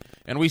night,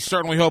 and we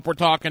certainly hope we're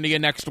talking to you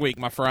next week,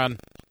 my friend.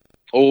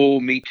 Oh,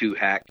 me too,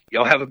 Hack.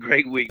 Y'all have a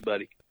great week,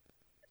 buddy.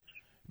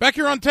 Back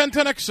here on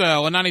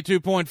 1010XL and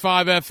 92.5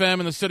 FM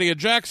in the city of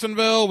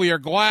Jacksonville, we are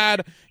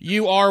glad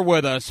you are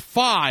with us.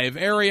 5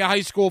 area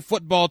high school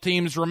football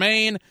teams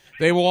remain.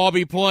 They will all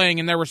be playing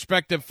in their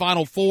respective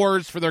Final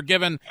Fours for their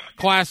given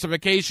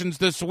classifications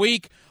this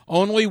week.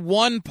 Only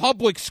one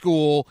public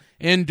school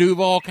in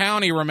Duval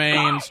County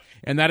remains,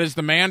 and that is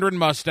the Mandarin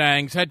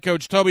Mustangs. Head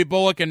coach Toby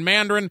Bullock and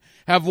Mandarin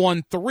have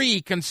won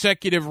 3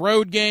 consecutive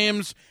road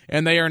games,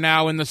 and they are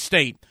now in the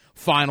state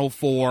Final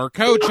Four.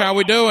 Coach, how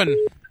we doing?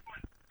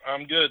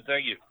 I'm good,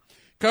 thank you.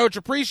 Coach,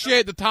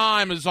 appreciate the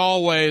time as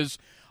always.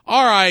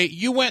 All right,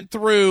 you went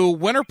through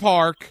Winter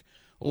Park,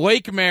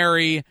 Lake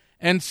Mary,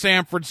 and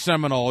Sanford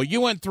Seminole. You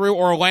went through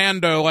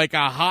Orlando like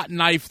a hot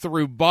knife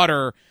through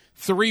butter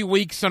 3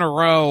 weeks in a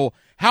row.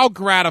 How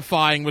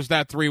gratifying was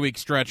that 3-week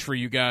stretch for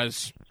you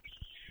guys?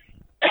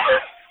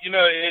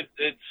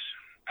 It's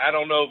I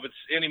don't know if it's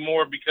any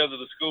more because of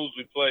the schools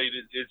we played.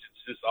 It's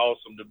just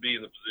awesome to be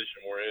in the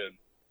position we're in.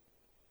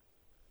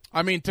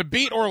 I mean, to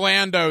beat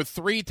Orlando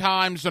 3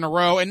 times in a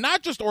row, and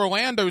not just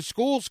Orlando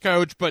schools,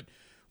 Coach, but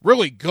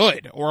really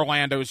good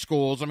Orlando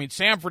schools. I mean,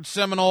 Sanford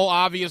Seminole,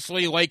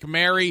 obviously, Lake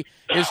Mary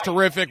is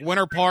terrific,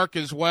 Winter Park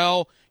as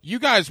well. You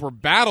guys were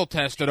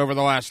battle-tested over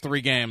the last 3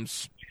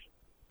 games.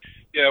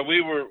 Yeah,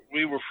 we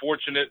were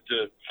fortunate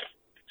to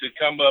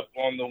come up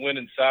on the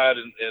winning side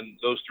in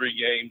those 3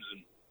 games,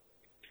 and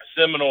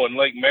Seminole and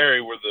Lake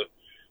Mary were the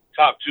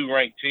top 2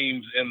 ranked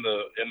teams in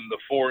the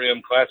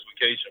 4M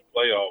classification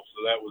playoffs.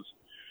 So that was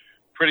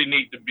pretty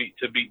neat to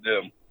beat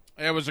them.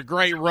 It was a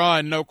great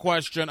run, no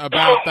question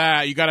about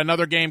that. You got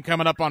another game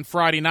coming up on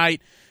Friday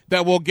night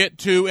that we'll get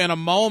to in a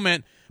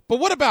moment. But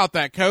what about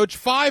that, Coach?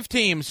 5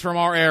 teams from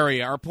our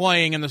area are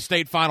playing in the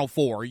state Final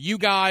Four. You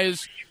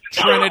guys,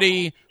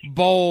 Trinity,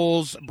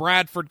 Bowles,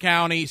 Bradford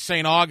County,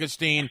 St.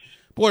 Augustine.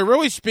 Boy, it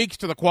really speaks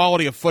to the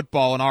quality of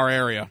football in our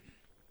area.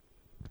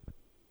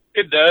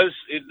 It does.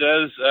 It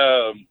does.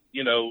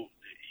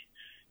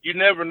 You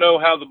never know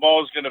how the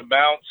ball is going to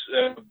bounce.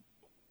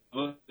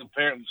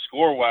 Apparently,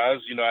 score-wise,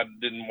 I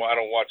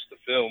don't watch the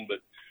film, but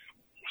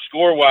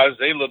score-wise,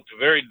 they looked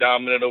very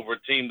dominant over a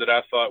team that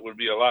I thought would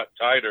be a lot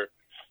tighter.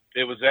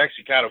 It was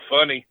actually kind of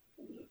funny.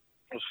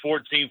 It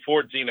was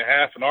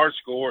 14-14.5 in our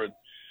score, and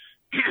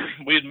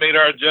we had made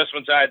our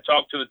adjustments. I had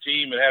talked to the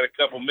team and had a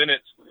couple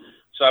minutes,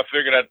 so I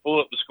figured I'd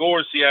pull up the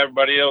score, see how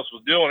everybody else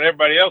was doing.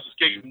 Everybody else was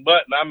kicking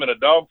butt, and I'm in a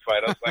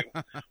dogfight. I was like,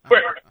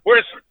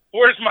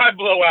 where's my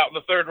blowout in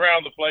the 3rd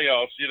round of the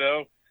playoffs,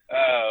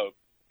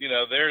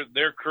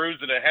 they're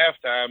cruising at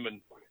halftime,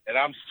 and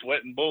I'm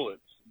sweating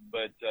bullets.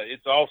 But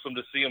it's awesome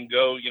to see them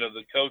go.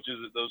 The coaches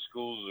at those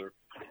schools are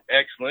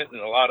excellent,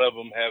 and a lot of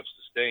them have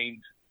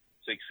sustained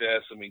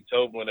success. I mean,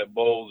 Tobin at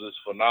Bowles is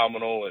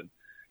phenomenal, and,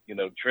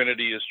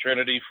 Trinity is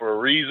Trinity for a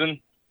reason.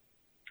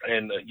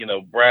 And,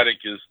 Braddock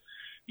is,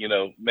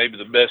 maybe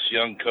the best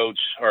young coach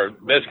or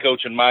best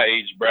coach in my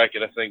age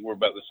bracket. I think we're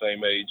about the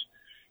same age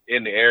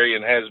in the area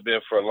and has been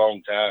for a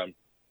long time.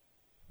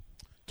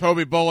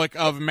 Toby Bullock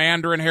of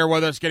Mandarin here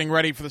with us, getting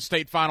ready for the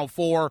state Final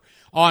Four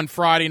on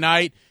Friday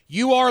night.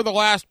 You are the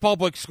last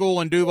public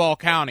school in Duval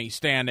County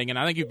standing, and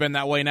I think you've been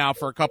that way now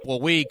for a couple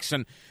of weeks,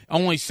 and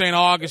only St.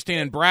 Augustine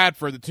and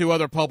Bradford, the 2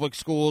 other public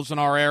schools in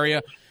our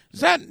area.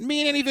 Does that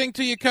mean anything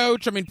to you,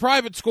 Coach? I mean,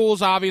 private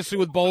schools, obviously,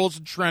 with Bowles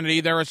and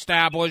Trinity, they're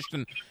established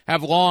and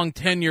have long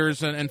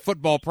tenures and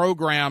football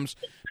programs,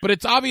 but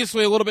it's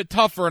obviously a little bit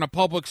tougher in a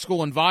public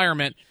school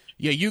environment.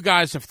 Yeah, you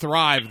guys have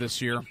thrived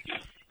this year.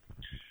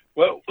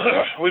 Well,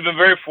 we've been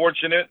very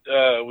fortunate.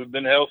 We've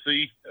been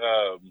healthy,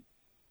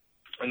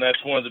 and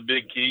that's one of the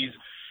big keys.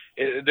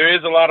 There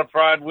is a lot of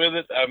pride with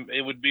it.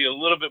 It would be a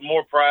little bit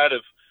more pride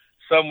if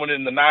someone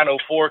in the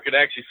 904 could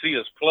actually see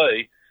us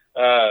play.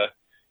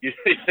 If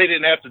they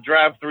didn't have to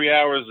drive 3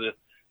 hours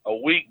a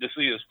week to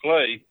see us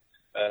play.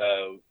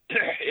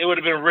 it would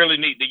have been really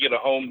neat to get a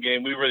home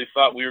game. We really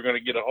thought we were going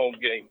to get a home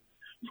game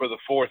for the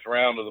fourth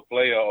round of the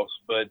playoffs,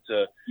 but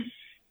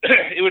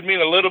it would mean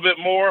a little bit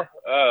more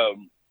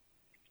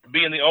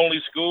being the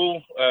only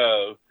school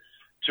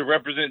to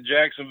represent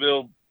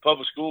Jacksonville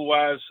public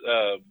school-wise.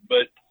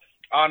 But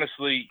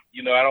honestly,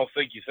 I don't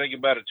think you think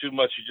about it too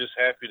much. You're just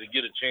happy to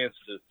get a chance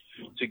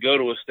to go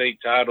to a state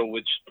title,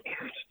 which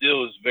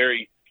still is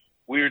very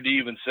weird to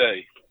even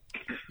say.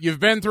 You've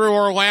been through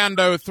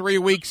Orlando 3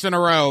 weeks in a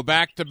row,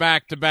 back to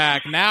back to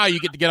back. Now you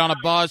get to get on a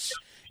bus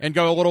and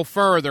go a little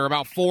further,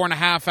 about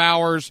 4.5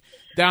 hours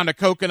down to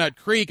Coconut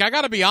Creek. I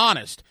got to be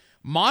honest,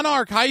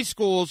 Monarch High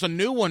School is a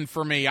new one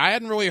for me. I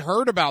hadn't really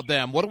heard about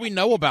them. What do we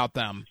know about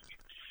them?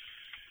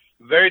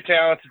 Very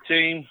talented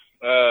team.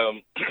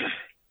 I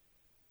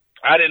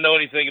didn't know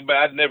anything about.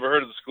 I'd never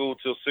heard of the school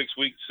till 6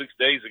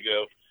 days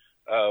ago,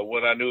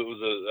 when I knew it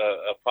was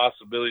a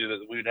possibility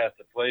that we'd have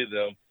to play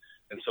them,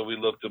 and so we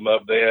looked them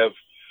up. They have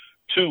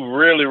two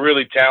really,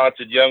 really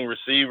talented young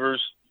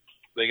receivers.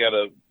 They got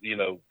a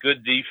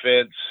good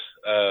defense.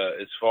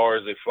 As far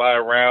as they fly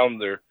around,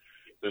 they're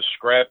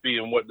scrappy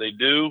in what they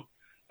do,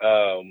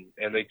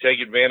 and they take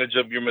advantage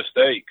of your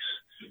mistakes.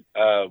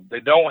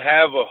 They don't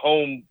have a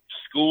home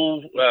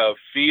school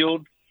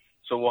field,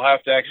 so we'll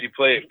have to actually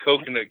play at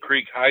Coconut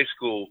Creek High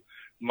School.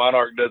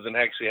 Monarch doesn't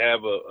actually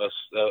have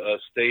a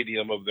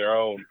stadium of their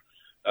own.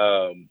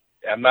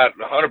 I'm not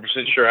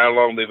 100% sure how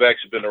long they've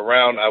actually been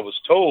around. I was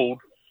told,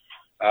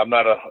 I'm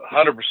not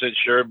 100%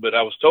 sure, but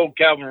I was told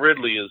Calvin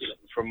Ridley is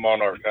from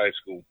Monarch High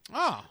School.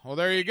 Oh, well,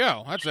 there you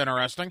go. That's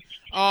interesting.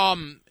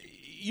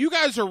 You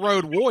guys are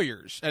road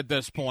warriors at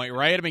this point,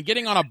 right? I mean,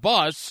 getting on a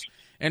bus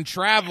and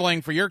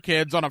traveling for your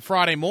kids on a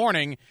Friday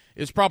morning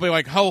is probably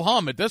like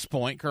ho-hum at this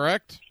point,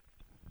 correct?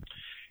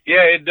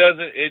 Yeah, it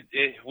doesn't.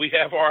 We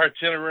have our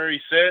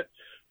itinerary set.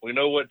 We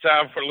know what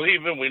time we're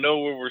leaving. We know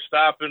where we're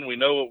stopping. We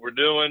know what we're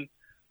doing.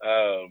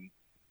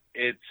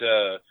 It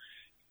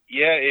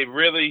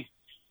really,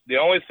 the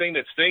only thing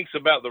that stinks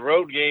about the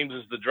road games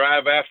is the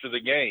drive after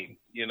the game.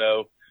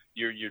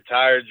 You're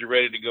tired, you're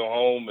ready to go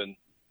home and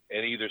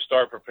either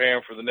start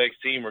preparing for the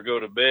next team or go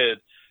to bed,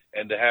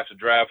 and to have to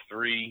drive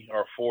 3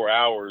 or 4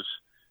 hours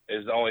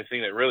is the only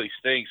thing that really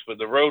stinks. But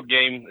the road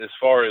game, as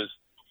far as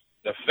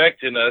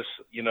affecting us,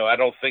 I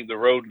don't think the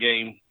road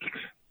game,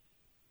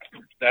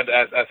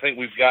 I think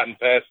we've gotten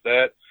past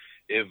that.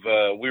 If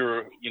we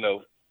were,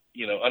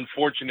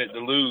 unfortunate to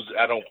lose,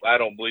 I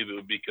don't believe it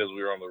would be because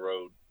we were on the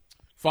road.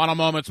 Final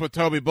moments with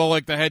Toby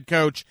Bullock, the head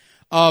coach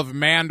of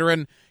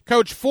Mandarin.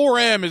 Coach,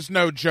 4M is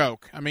no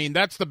joke. I mean,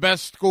 that's the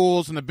best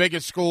schools and the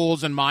biggest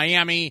schools in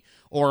Miami,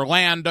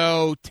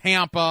 Orlando,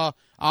 Tampa,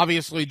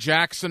 obviously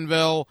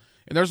Jacksonville,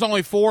 and there's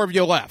only 4 of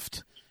you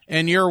left,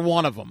 and you're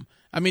one of them.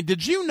 I mean,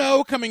 did you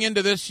know coming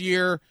into this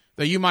year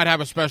that you might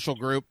have a special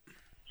group?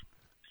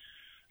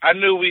 I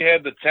knew we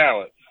had the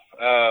talent.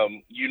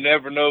 You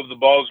never know if the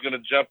ball's going to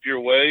jump your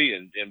way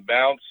and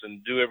bounce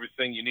and do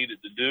everything you need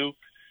it to do.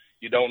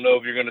 You don't know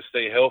if you're going to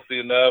stay healthy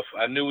enough.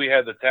 I knew we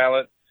had the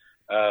talent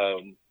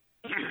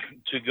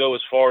to go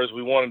as far as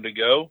we wanted to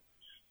go.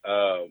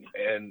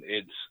 And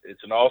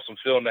it's an awesome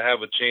feeling to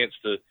have a chance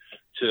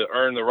to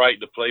earn the right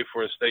to play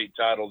for a state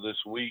title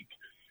this week.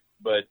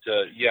 But,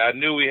 I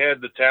knew we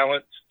had the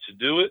talent to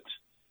do it.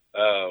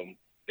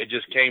 It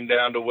just came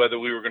down to whether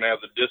we were going to have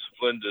the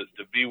discipline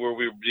to be where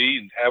we would be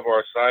and have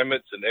our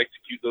assignments and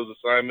execute those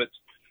assignments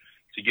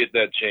to get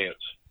that chance.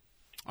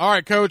 All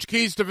right, Coach,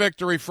 keys to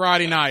victory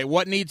Friday night.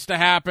 What needs to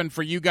happen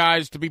for you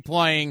guys to be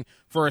playing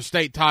for a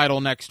state title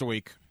next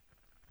week?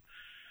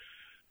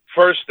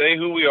 First, stay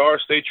who we are,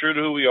 stay true to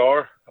who we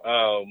are.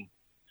 And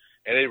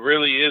it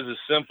really is as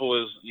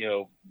simple as,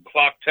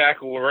 block,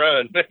 tackle,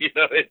 run.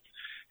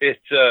 If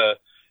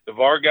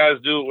our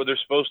guys do what they're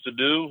supposed to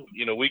do,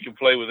 we can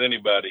play with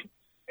anybody.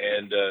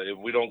 And if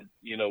we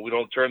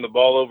don't turn the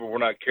ball over, we're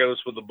not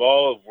careless with the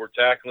ball, if we're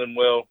tackling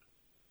well,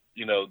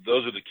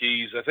 those are the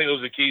keys. I think those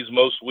are the keys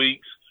most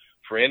weeks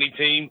for any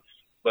team,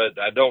 but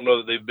I don't know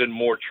that they've been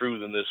more true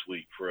than this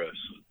week for us.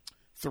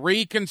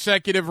 3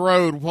 consecutive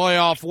road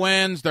playoff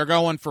wins. They're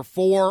going for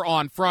 4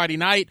 on Friday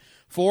night.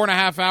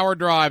 4.5-hour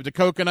drive to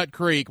Coconut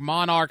Creek.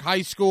 Monarch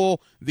High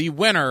School, the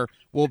winner,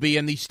 will be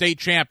in the state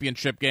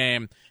championship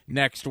game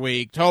next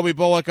week. Toby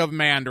Bullock of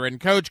Mandarin.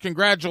 Coach,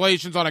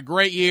 congratulations on a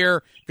great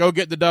year. Go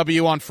get the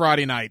W on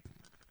Friday night.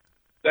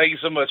 Thank you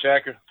so much,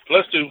 Hacker.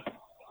 +2.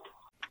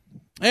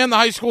 And the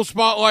high school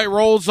spotlight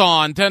rolls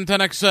on.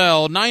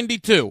 1010XL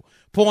 92.5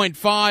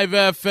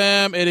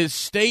 FM. It is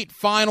state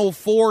Final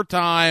Four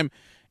time,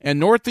 and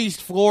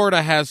Northeast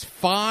Florida has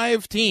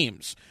 5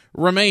 teams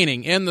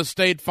remaining in the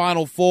state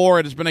Final Four.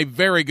 It has been a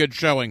very good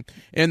showing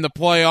in the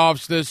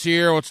playoffs this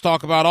year. Let's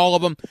talk about all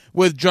of them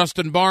with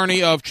Justin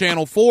Barney of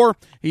Channel 4.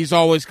 He's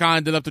always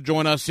kind enough to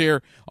join us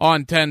here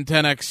on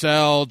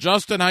 1010XL.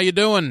 Justin, how you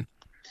doing?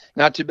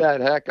 Not too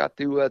bad, Hack. Got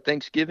through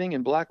Thanksgiving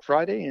and Black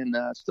Friday, and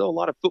still a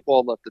lot of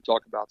football left to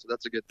talk about, so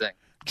that's a good thing.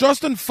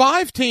 Justin,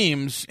 5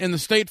 teams in the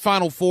state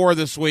Final Four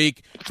this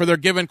week for their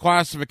given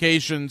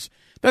classifications.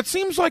 That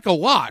seems like a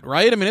lot,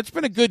 right? I mean, it's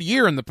been a good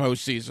year in the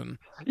postseason.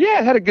 Yeah,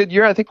 it had a good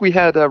year. I think we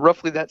had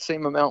roughly that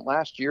same amount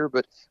last year,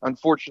 but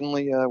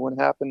unfortunately, what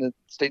happened at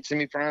state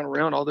semifinal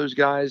round, all those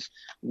guys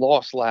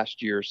lost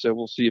last year. So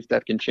we'll see if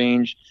that can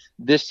change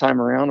this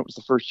time around. It was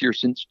the first year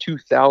since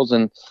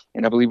 2000,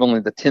 and I believe only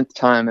the 10th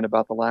time in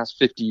about the last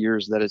 50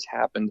 years that has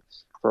happened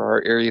for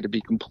our area to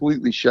be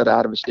completely shut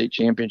out of a state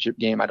championship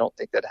game. I don't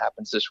think that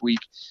happens this week.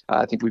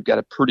 I think we've got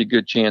a pretty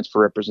good chance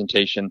for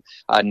representation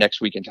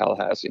next week in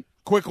Tallahassee.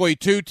 Quickly,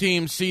 2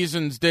 team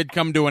seasons did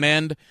come to an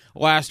end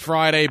last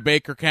Friday,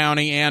 Baker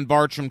County and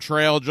Bartram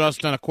Trail.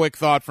 Justin, a quick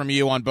thought from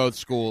you on both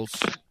schools.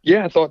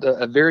 Yeah, I thought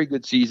a very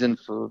good season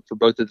for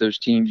both of those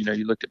teams. You know,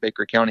 you looked at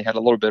Baker County, had a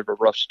little bit of a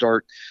rough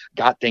start,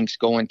 got things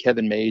going.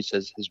 Kevin Mays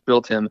has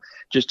built him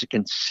just a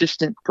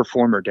consistent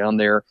performer down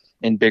there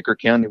in Baker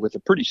County with a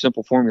pretty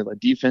simple formula,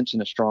 defense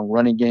and a strong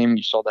running game.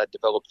 You saw that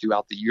develop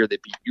throughout the year. They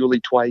beat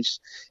Yulee twice,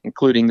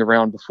 including the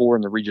round before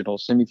in the regional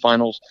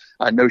semifinals.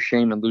 No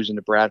shame in losing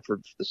to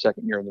Bradford for the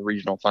second year in the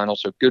regional final.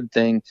 So good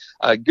thing,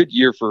 good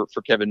year for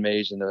Kevin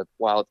Mays and the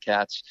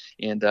Wildcats.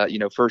 And,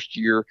 first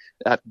year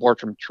at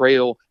Bartram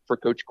Trail for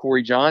Coach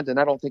Corey Johns, and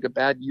I don't think a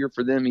bad year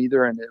for them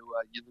either. I know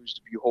you lose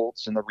to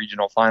Buchholz in the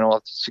regional final.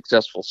 It's a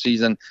successful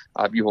season.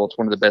 Buchholz,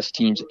 one of the best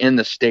teams in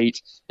the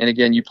state. And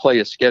again, you play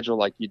a schedule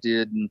like you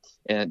did, and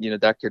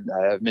that could,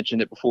 I've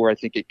mentioned it before, I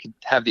think it could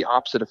have the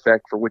opposite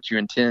effect for what you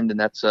intend, and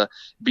that's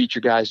beat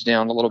your guys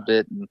down a little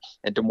bit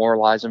and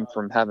demoralize them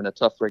from having a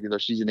tough regular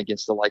season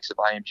against the likes of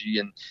IMG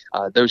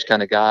and those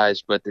kind of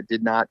guys. But they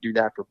did not do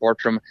that for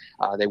Bartram.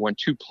 They won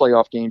 2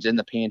 playoff games in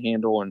the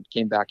Panhandle and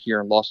came back here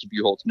and lost to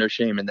Buchholz. No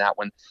shame in that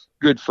one.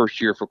 Good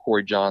first year for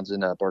Corey Johns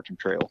in Bartram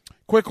Trail.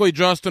 Quickly,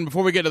 Justin,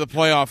 before we get to the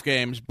playoff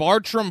games,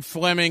 Bartram,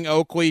 Fleming,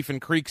 Oakleaf,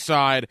 and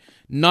Creekside,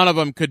 none of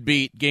them could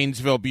beat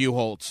Gainesville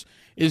Buchholz.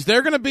 Is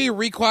there going to be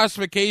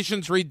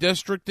reclassifications,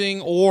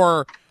 redistricting,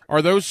 or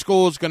are those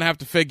schools going to have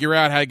to figure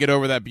out how to get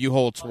over that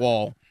Buchholz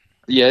wall?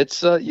 Yeah, it's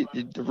the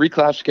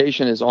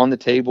reclassification is on the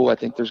table. I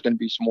think there's going to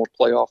be some more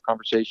playoff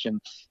conversation.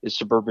 Is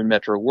Suburban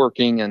Metro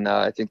working? And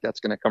I think that's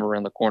going to come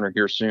around the corner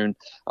here soon.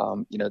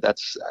 I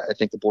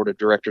think the board of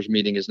directors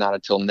meeting is not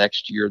until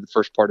next year, the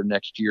first part of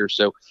next year.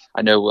 So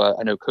I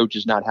know coach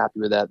is not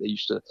happy with that. They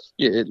used to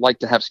like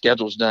to have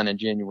schedules done in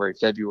January,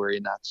 February,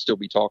 and not still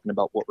be talking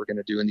about what we're going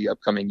to do in the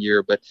upcoming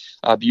year. But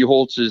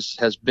Buchholz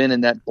has been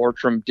in that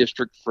Bartram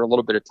district for a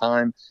little bit of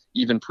time,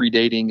 even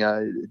predating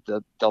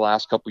the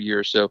last couple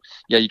years. So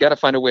yeah, you got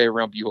to find a way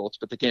around Buchholz,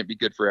 but they can't be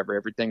good forever.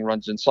 Everything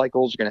runs in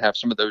cycles. You're going to have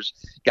some of those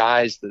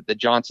guys, the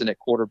Johnson at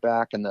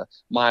quarterback and the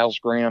Miles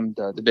Graham,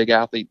 the big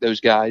athlete, those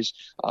guys,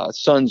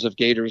 sons of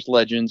Gators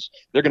legends,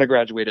 they're going to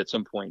graduate at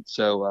some point.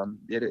 So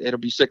it'll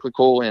be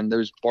cyclical, and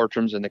those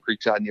Bartrams and the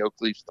Creekside and the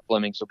Oakleafs, the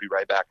Flemings will be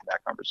right back in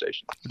that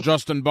conversation.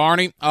 Justin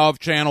Barney of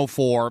Channel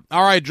 4.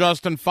 All right,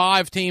 Justin,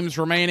 5 teams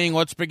remaining.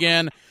 Let's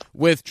begin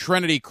with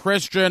Trinity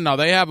Christian. Now,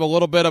 they have a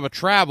little bit of a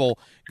travel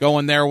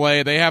going their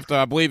way. They have to,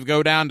 I believe,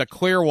 go down to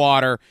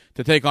Clearwater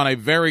to take on a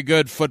very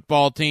good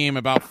football team,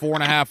 about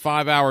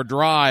 4.5-5-hour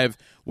drive.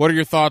 What are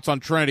your thoughts on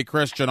Trinity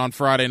Christian on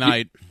Friday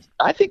night?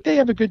 I think they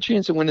have a good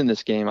chance of winning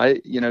this game.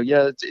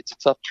 It's a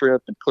tough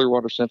trip, and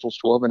Clearwater Central's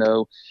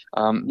 12-0.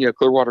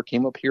 Clearwater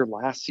came up here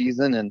last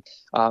season and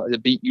they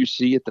beat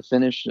UC at the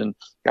finish and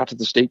got to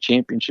the state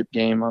championship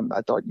game.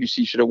 I thought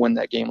UC should have won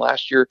that game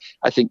last year.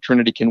 I think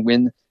Trinity can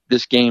win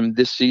this game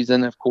this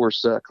season. Of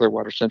course,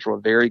 Clearwater Central,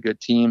 a very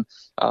good team.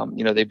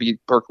 They beat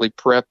Berkeley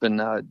Prep in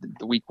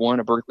the week 1,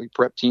 a Berkeley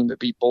Prep team that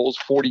beat Bowles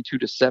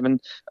 42-7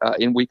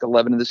 in week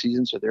 11 of the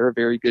season. So they're a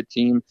very good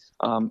team.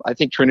 I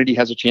think Trinity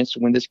has a chance to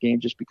win this game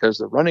just because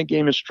the running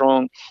game is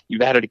strong.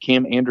 You've added a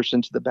Cam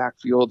Anderson to the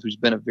backfield, who's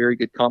been a very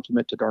good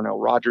complement to Darnell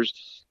Rogers.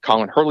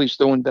 Colin Hurley's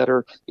throwing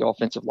better. The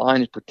offensive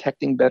line is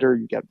protecting better.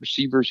 You've got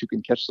receivers who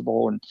can catch the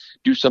ball and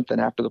do something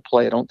after the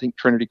play. I don't think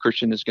Trinity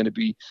Christian is going to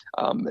be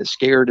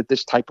scared at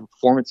this type of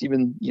performance.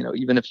 Even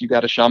if you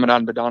got a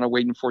Chaminade Madonna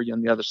waiting for you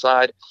on the other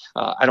side,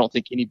 I don't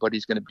think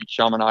anybody's going to beat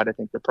Chaminade. I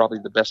think they're probably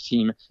the best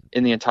team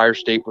in the entire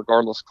state,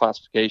 regardless of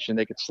classification.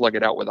 They could slug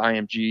it out with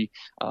IMG.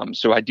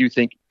 So I do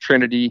think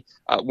Trinity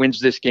wins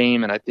this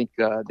game, and I think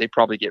they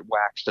probably get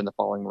waxed in the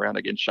following round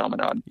against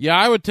Chaminade. Yeah,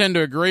 I would tend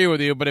to agree with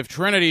you, but if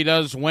Trinity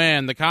does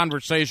win, the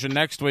conversation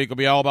next week will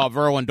be all about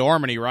Verlin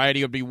Dormany, right?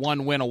 He would be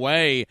 1 win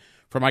away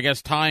from, I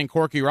guess, tying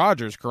Corky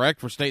Rogers,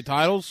 correct, for state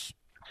titles?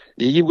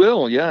 He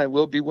will, yeah, it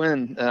will be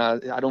win.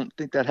 I don't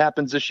think that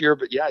happens this year,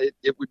 but yeah,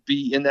 it would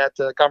be in that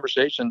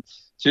conversation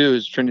too,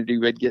 as Trinity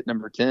would get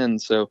number 10.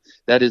 So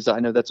that is, I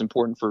know that's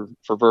important for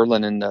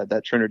Verlin and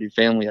that Trinity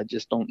family. I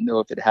just don't know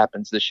if it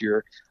happens this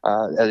year,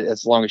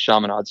 as long as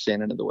Chaminade's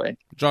standing in the way.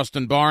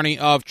 Justin Barney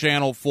of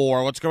Channel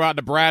 4. Let's go out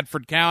to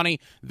Bradford County.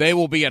 They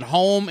will be at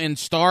home in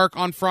Stark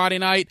on Friday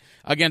night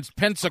against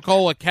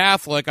Pensacola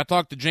Catholic. I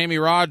talked to Jamie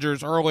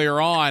Rogers earlier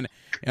on,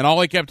 and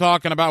all he kept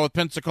talking about with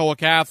Pensacola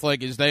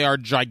Catholic is they are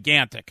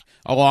gigantic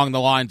along the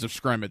lines of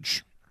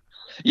scrimmage.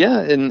 Yeah,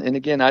 and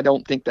again, I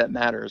don't think that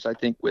matters. I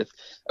think with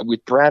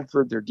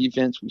Bradford, their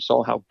defense, we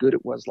saw how good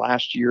it was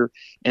last year,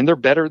 and they're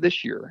better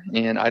this year.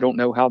 And I don't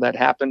know how that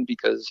happened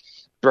because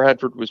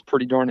Bradford was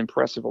pretty darn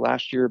impressive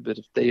last year, but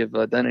if they have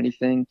done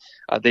anything,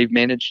 they've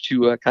managed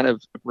to kind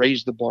of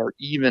raise the bar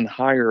even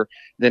higher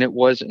than it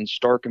was in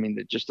Stark. I mean,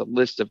 just a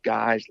list of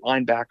guys,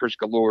 linebackers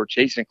galore,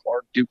 Jason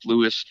Clark, Duke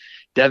Lewis,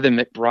 Devin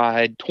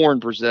McBride, Torrin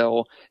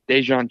Brazell,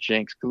 Dejon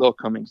Jenks, Khalil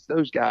Cummings.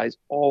 Those guys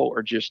all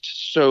are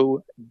just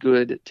so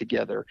good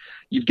together.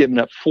 You've given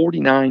up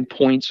 49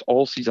 points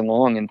all season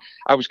long, and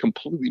I was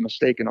completely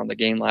mistaken on the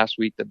game last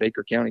week, the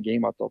Baker County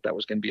game. I thought that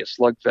was going to be a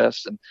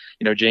slugfest,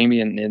 and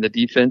Jamie and the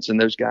defense and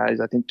those guys,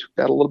 I think, took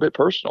that a little bit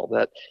personal,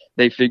 that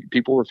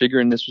people were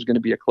figuring this was going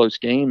to be a close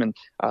game, and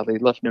they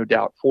left no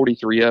doubt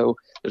 43-0.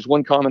 There's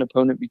one common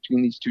opponent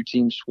between these two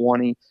teams,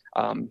 Sewanee.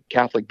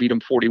 Catholic beat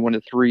them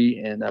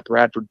 41-3, and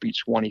Bradford beat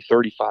Sewanee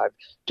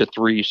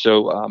 35-3.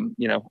 So,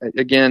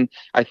 again,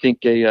 I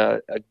think a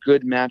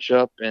good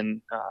matchup,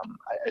 and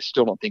I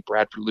still don't think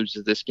Bradford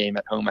loses this game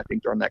at home. I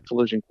think they're on that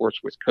collision course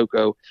with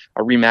Cocoa,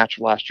 a rematch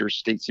of last year's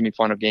state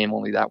semifinal game,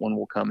 only that one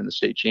will come in the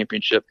state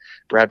championship.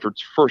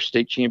 Bradford's first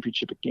state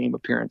championship game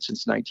appearance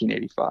since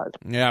 1985.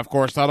 Yeah, of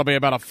course, that'll be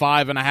about a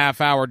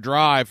 5.5-hour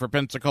drive for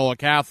Pensacola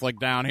Catholic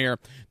down here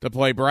to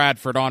play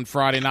Bradford on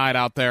Friday night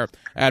out there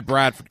at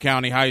Bradford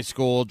County High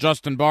School.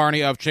 Justin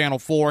Barney of Channel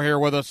 4 here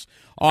with us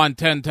on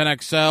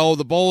 1010XL.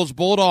 The Bulls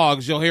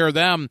Bulldogs, you'll hear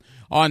them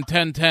on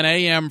 1010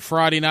 AM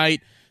Friday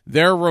night.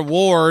 Their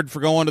reward for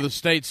going to the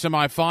state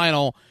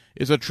semifinal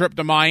is a trip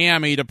to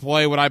Miami to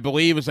play what I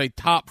believe is a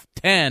top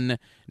 10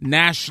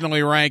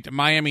 nationally ranked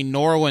Miami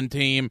Norland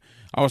team.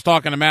 I was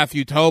talking to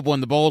Matthew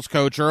Toblin, the Bulls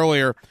coach,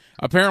 earlier.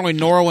 Apparently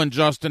Norland,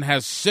 Justin,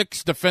 has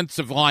 6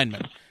 defensive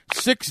linemen,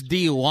 6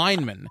 D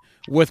linemen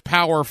with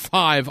Power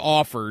 5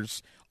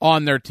 offers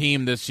on their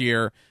team this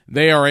year.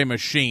 They are a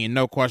machine,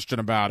 no question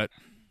about it.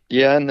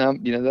 Yeah, and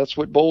that's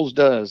what Bulls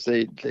does.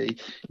 They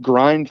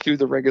grind through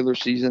the regular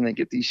season. They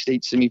get these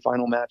state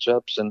semifinal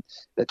matchups, and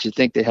that you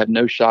think they have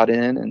no shot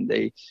in, and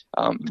they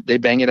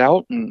bang it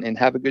out and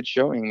have a good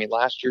showing. I mean,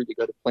 last year they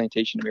go to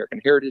Plantation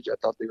American Heritage. I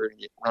thought they were going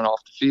to get run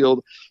off the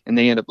field, and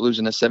they end up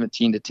losing a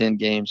 17-10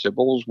 game. So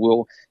Bulls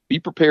will be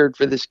prepared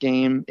for this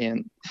game.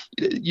 And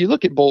you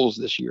look at Bulls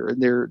this year,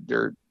 and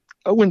they're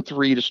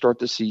 0-3 to start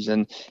the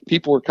season.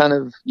 People are kind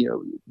of,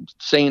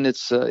 saying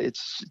it's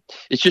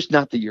just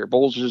not the year.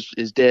 Bulls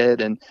is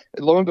dead. And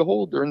lo and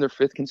behold, they're in their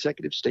 5th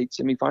consecutive state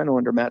semifinal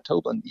under Matt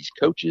Toblin. These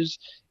coaches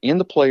and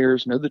the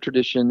players know the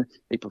tradition.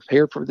 They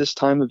prepare for this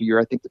time of year.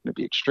 I think they're going to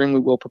be extremely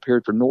well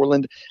prepared for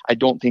Norland. I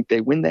don't think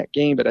they win that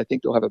game, but I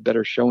think they'll have a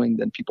better showing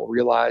than people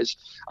realize.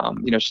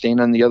 Staying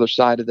on the other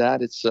side of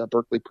that, it's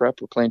Berkeley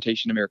Prep or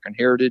Plantation American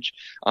Heritage.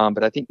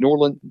 But I think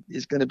Norland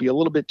is going to be a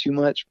little bit too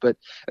much. But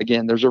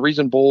again, there's a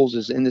reason Bulls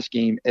is in this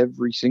game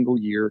every single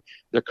year.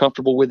 They're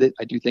comfortable with it.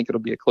 I do think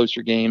it'll be a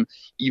closer game,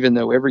 even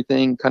though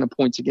everything kind of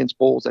points against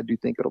Bulls. I do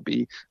think it'll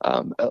be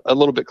a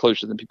little bit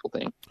closer than people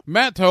think.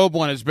 Matt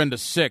Toblin has been to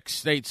 6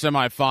 state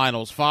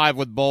semifinals, 5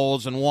 with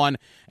Bulls and 1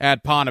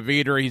 at Ponte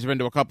Vedra. He's been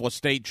to a couple of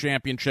state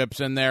championships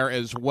in there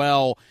as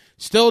well.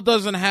 Still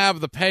doesn't have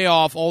the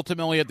payoff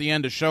ultimately at the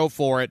end to show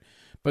for it.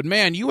 But,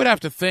 man, you would have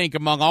to think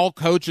among all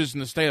coaches in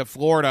the state of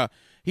Florida,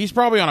 he's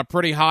probably on a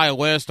pretty high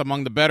list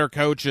among the better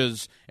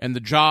coaches and the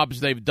jobs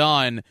they've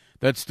done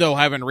that still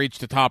haven't reached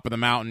the top of the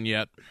mountain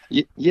yet.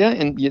 Yeah,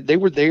 and they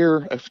were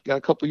there a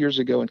couple years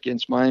ago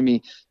against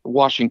Miami,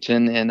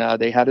 Washington,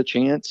 and they had a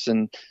chance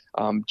and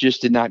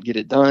just did not get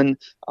it done.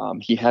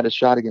 He had a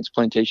shot against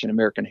Plantation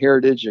American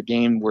Heritage, a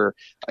game where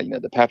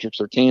the Patrick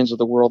Surtains of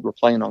the world were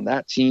playing on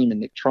that team, and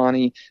Nick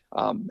Troney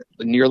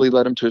nearly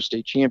led them to a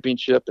state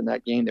championship in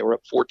that game. They were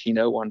up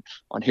 14-0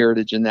 on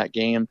Heritage in that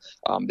game.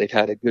 They've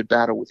had a good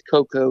battle with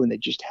Cocoa, and they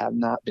just have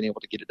not been able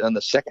to get it done.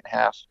 The second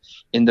half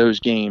in those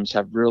games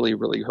have really,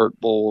 really hurt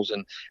Bulls,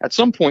 and at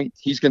some point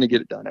he's going to get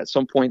it done. At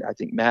some point, I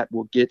think Matt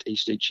will get a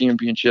state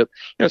championship.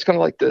 It's kind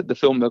of like the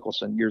Phil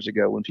Mickelson years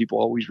ago when people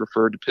always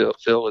referred to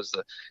Phil as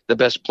the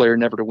best player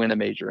never to win a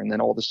major, and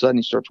then all of a sudden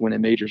he starts winning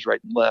majors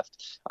right and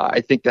left.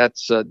 I think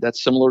that's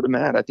similar to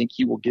Matt. I think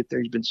he will get there.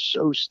 He's been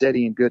so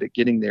steady and good at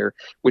getting there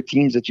with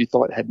teams that you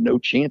thought had no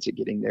chance at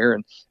getting there.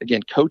 And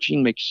again,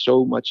 coaching makes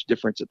so much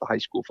difference at the high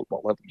school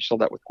football level. You saw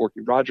that with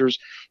Corky Rogers.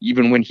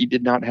 Even when he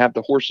did not have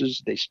the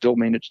horses, they still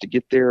managed to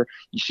get there.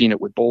 You've seen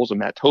it with Bulls and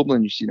Matt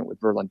Toblin. You've seen it with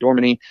Verlin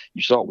Dorminey.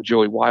 You saw it with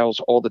Joey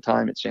Wiles all the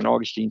time at St.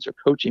 Augustine. So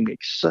coaching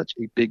makes such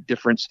a big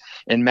difference.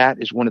 And Matt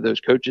is one of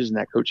those coaches, and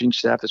that coaching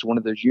staff is one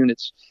of those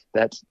units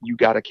that you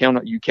got to count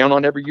on. You count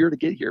on every year to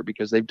get here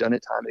because they've done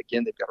it time and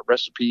again. They've got a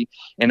recipe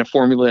and a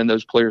formula, and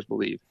those players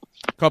believe.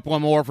 A couple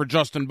of more for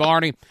Justin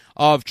Barney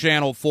of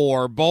Channel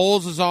 4.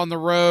 Bulls is on the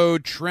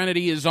road.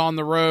 Trinity is on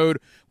the road.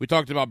 We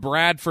talked about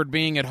Bradford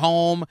being at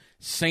home.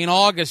 St.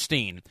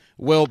 Augustine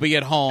will be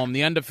at home.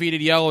 The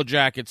undefeated Yellow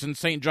Jackets in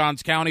St.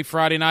 Johns County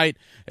Friday night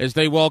as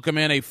they welcome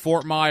in a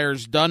Fort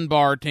Myers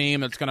Dunbar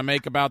team that's going to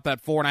make about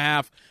that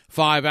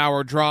 4.5-5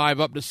 hour drive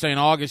up to St.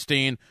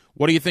 Augustine.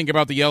 What do you think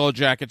about the Yellow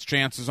Jackets'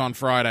 chances on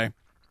Friday?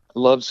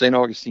 love St.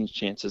 Augustine's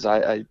chances.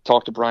 I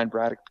talked to Brian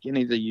Braddock at the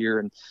beginning of the year,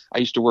 and I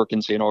used to work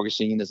in St.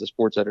 Augustine as a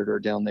sports editor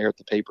down there at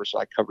the paper, so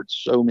I covered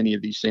so many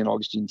of these St.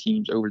 Augustine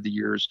teams over the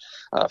years,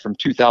 from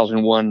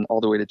 2001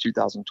 all the way to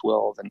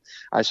 2012, and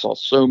I saw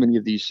so many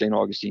of these St.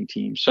 Augustine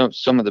teams,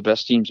 some of the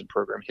best teams in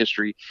program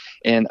history,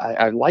 and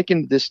I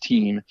likened this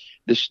team,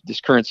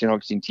 this current St.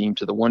 Augustine team,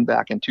 to the one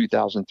back in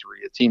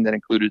 2003, a team that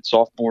included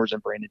sophomores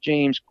and Brandon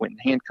James, Quentin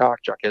Hancock,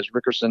 Jaquez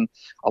Rickerson,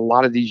 a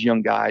lot of these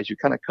young guys who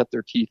kind of cut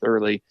their teeth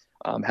early.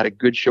 Had a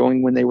good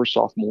showing when they were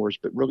sophomores,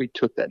 but really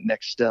took that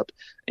next step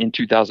in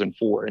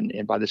 2004.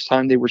 And by this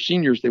time they were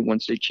seniors, they won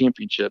state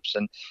championships.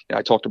 And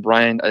I talked to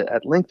Brian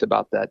at length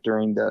about that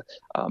during the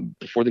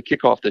before the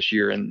kickoff this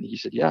year. And he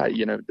said, yeah,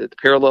 the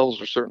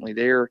parallels are certainly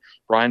there.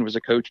 Brian was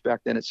a coach back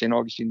then at St.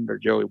 Augustine under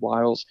Joey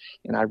Wiles.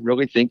 And I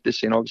really think the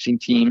St. Augustine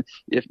team,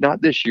 if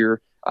not this year,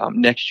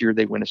 next year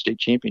they win a state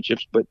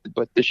championships,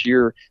 but this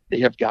year they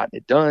have gotten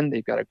it done.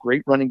 They've got a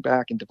great running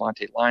back in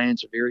Devontae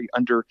Lyons, a very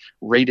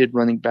underrated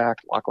running back.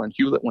 Lachlan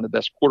Hewlett, one of the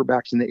best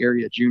quarterbacks in the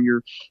area,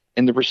 junior.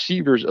 And the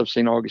receivers of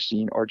St.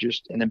 Augustine are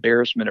just an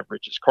embarrassment of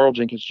riches. Carl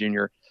Jenkins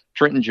Jr.,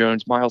 Trenton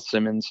Jones, Miles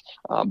Simmons,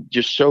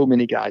 just so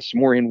many guys.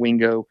 Samorian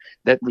Wingo.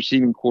 That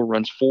receiving core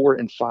runs 4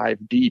 and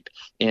 5 deep,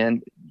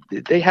 and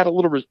they had a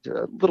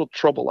little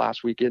trouble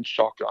last week against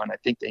Chalkdon. I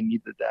think they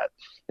needed that.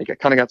 They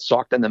kind of got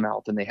socked in the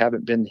mouth, and they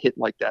haven't been hit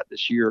like that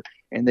this year.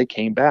 And they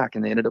came back,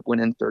 and they ended up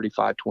winning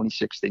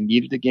 35-26. They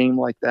needed a game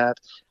like that.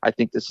 I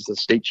think this is a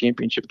state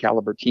championship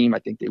caliber team. I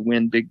think they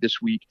win big this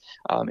week,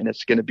 and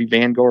it's going to be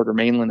Vanguard or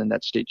Mainland in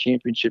that state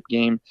championship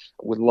game.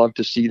 I would love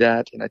to see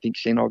that, and I think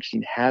St.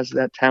 Augustine has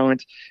that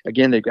talent.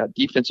 Again, they've got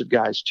defensive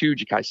guys too,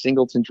 Ja'Kai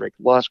Singleton, Drake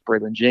Lusk,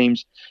 Braylon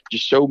James,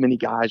 just so many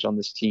guys on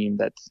this team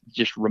that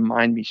just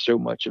remind me so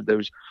much of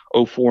those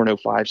 04 and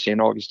 05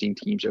 St. Augustine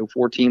teams.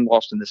 04 team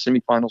lost in the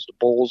semifinals to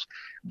Bowles,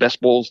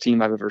 best Bowles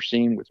team I've ever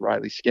seen, with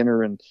Riley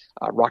Skinner and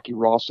Rocky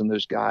Ross and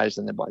those guys.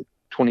 And then by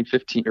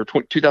 2015 or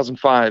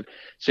 2005,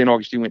 St.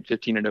 Augustine went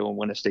 15-0 and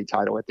won a state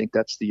title. I think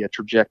that's the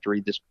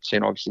trajectory this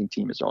St. Augustine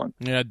team is on.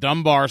 Yeah,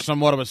 Dunbar,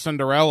 somewhat of a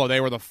Cinderella. They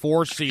were the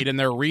 4 seed in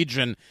their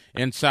region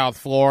in South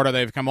Florida.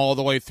 They've come all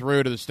the way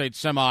through to the state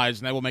semis,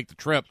 and they will make the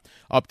trip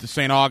up to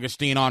St.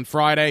 Augustine on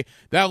Friday.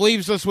 That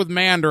leaves us with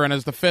Mandarin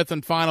as the 5th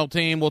and final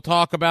team. We'll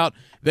talk about,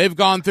 they've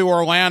gone through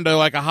Orlando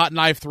like a hot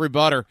knife through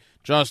butter.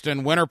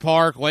 Justin, Winter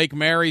Park, Lake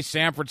Mary,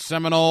 Sanford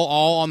Seminole,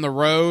 all on the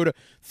road.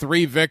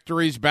 3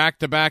 victories back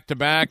to back to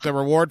back. The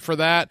reward for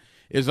that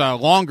is a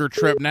longer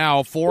trip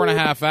now,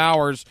 4.5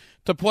 hours,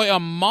 to play a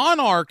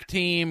Monarch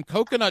team,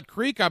 Coconut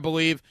Creek, I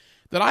believe,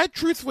 that I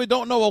truthfully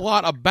don't know a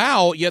lot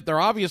about, yet they're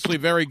obviously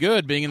very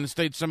good, being in the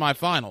state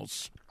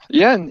semifinals.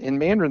 Yeah, and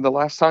Mandarin, the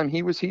last time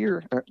he was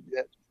here,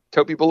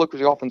 Toby Bullock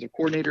was the offensive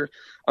coordinator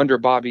under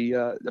Bobby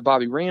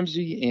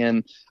Ramsey,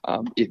 and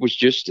it was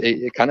just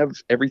a kind of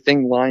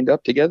everything lined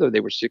up together. They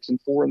were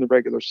 6-4 in the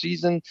regular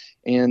season,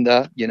 and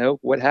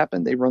what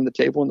happened? They run the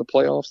table in the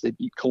playoffs. They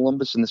beat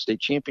Columbus in the state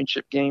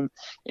championship game,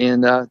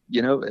 and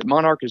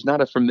Monarch is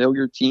not a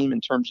familiar team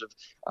in terms of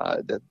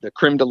the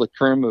creme de la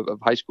creme of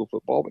high school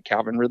football. But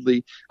Calvin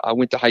Ridley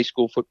went to high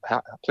school,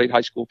 played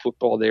high school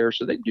football there,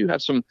 so they do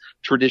have some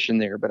tradition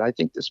there. But I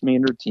think this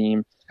Mandarin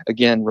team,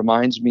 again,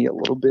 reminds me a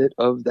little bit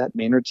of that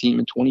Mandarin team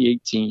in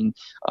 2018.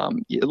 A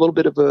little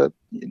bit of a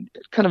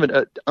kind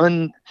of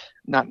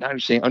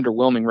not saying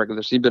underwhelming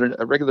regular season, but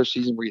a regular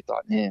season where you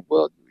thought,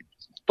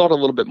 thought a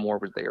little bit more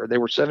was there. They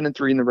were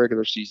 7-3 in the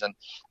regular season,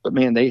 but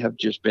man, they have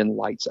just been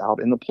lights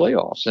out in the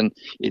playoffs, and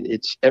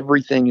it's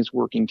everything is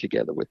working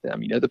together with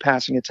them. The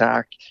passing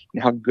attack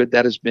and how good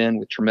that has been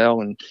with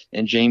Trammell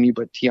and Jamie,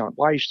 but Tion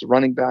Weiss, the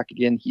running back,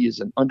 again, he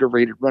is an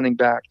underrated running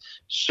back,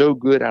 so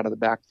good out of the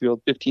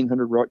backfield,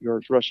 1,500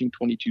 yards rushing,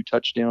 22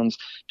 touchdowns.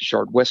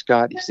 Deshard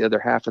Westcott, he's the other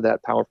half of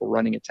that powerful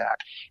running attack.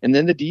 And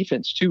then the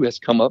defense too has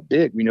come up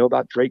big. We know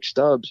about Drake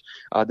Stubbs,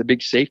 the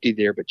big safety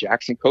there, but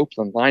Jackson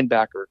Copeland,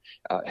 linebacker,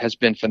 has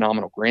been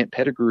phenomenal. Grant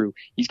Pettigrew,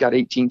 he's got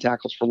 18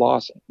 tackles for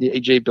loss.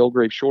 AJ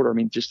Belgrave Shorter. I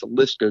mean, just the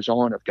list goes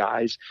on of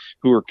guys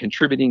who are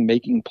contributing,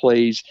 making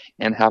plays,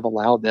 and have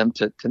allowed them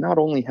to not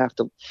only have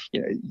to,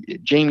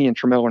 Jamie and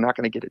Trammell are not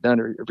going to get it done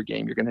every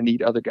game. You're going to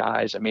need other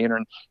guys. And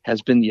Mandarin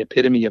has been the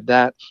epitome of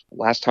that.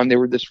 Last time they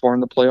were this far in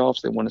the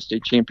playoffs, they won a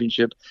state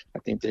championship. I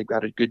think they've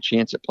got a good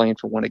chance at playing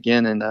for one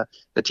again. And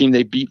the team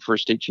they beat for a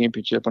state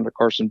championship under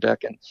Carson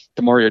Beck and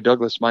Demario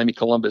Douglas, Miami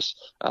Columbus,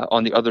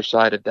 on the other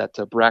side of that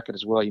bracket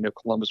as well.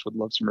 Columbus would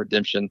love some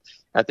redemption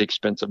at the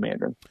expense of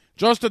Mandarin.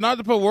 Justin, not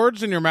to put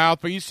words in your mouth,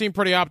 but you seem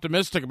pretty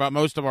optimistic about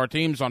most of our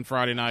teams on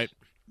Friday night.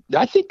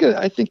 I think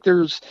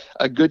there's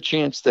a good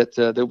chance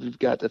that we've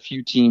got a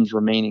few teams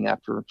remaining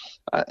after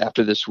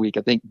this week.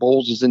 I think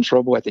Bowles is in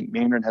trouble. I think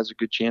Mandarin has a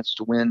good chance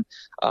to win.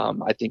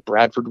 I think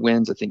Bradford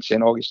wins. I think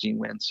St. Augustine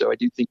wins. So I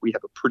do think we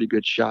have a pretty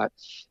good shot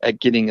at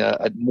getting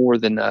more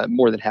than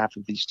half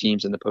of these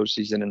teams in the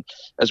postseason. And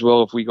as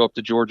well, if we go up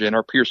to Georgia in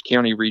our Pierce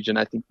County region,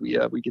 I think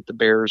we get the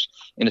Bears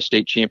in a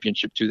state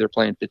championship too. They're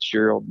playing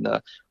Fitzgerald.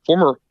 And,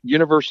 former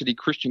University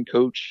Christian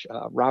coach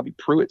Robbie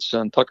Pruitt's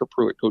son, Tucker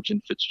Pruitt, coaching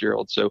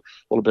Fitzgerald. So a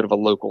little bit of a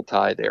local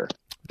tie there.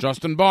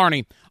 Justin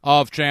Barney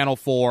of Channel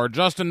 4.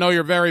 Justin, know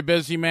you're very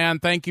busy, man.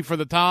 Thank you for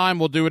the time.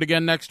 We'll do it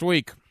again next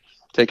week.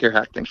 Take care,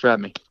 Hack. Thanks for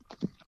having me.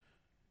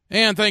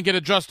 And thank you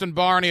to Justin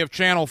Barney of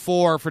Channel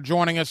 4 for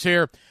joining us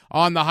here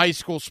on the High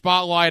School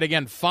Spotlight.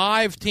 Again,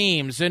 5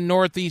 teams in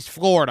Northeast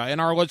Florida in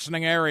our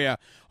listening area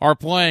are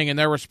playing in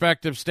their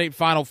respective state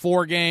Final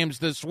Four games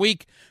this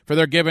week for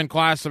their given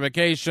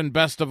classification.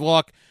 Best of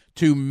luck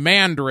to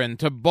Mandarin,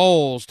 to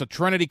Bowles, to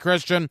Trinity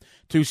Christian,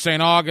 to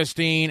St.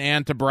 Augustine,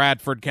 and to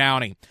Bradford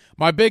County.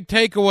 My big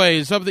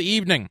takeaways of the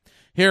evening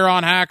here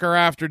on Hacker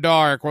After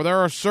Dark, well, there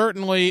are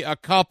certainly a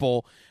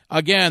couple.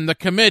 Again, the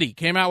committee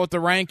came out with the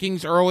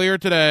rankings earlier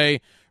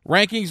today.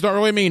 Rankings don't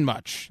really mean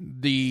much.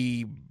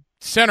 The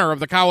center of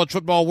the college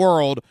football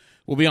world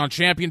will be on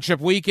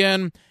championship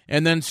weekend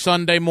and then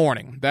Sunday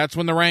morning. That's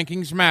when the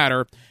rankings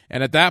matter.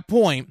 And at that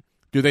point,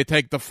 do they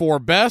take the 4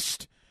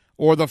 best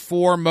or the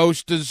 4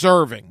 most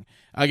deserving?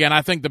 Again,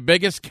 I think the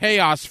biggest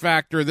chaos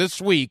factor this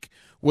week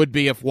would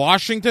be if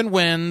Washington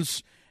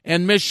wins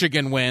and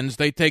Michigan wins,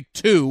 they take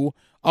 2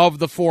 of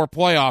the 4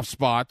 playoff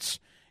spots.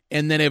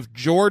 And then if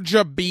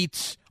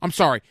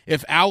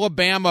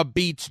Alabama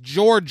beats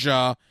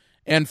Georgia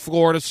and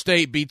Florida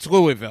State beats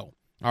Louisville,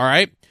 all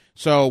right?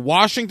 So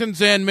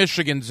Washington's in,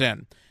 Michigan's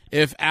in.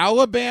 If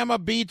Alabama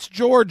beats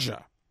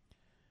Georgia,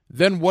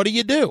 then what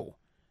do?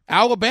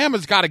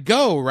 Alabama's got to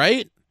go,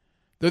 right?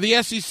 They're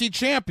the SEC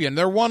champion.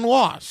 They're 1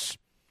 loss.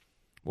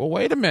 Well,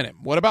 wait a minute.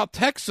 What about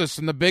Texas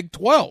in the Big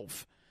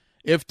 12?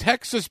 If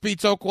Texas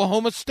beats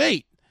Oklahoma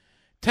State,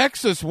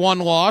 Texas 1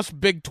 loss,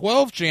 Big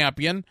 12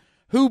 champion,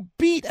 who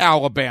beat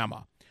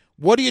Alabama.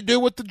 What do you do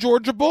with the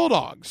Georgia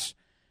Bulldogs?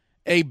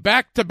 A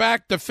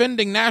back-to-back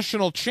defending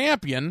national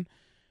champion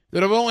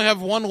that will only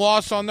have 1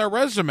 loss on their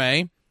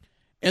resume.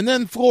 And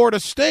then Florida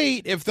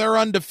State, if they're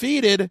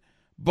undefeated,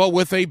 but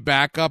with a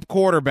backup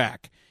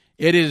quarterback.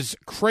 It is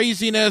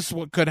craziness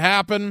what could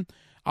happen.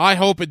 I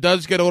hope it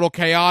does get a little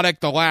chaotic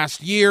the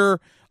last year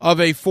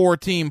of a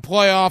 4-team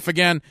playoff.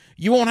 Again,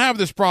 you won't have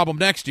this problem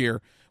next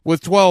year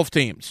with 12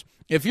 teams.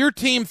 If you're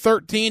team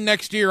 13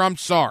 next year, I'm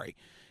sorry.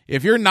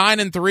 If you're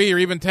 9-3 or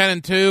even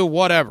 10-2,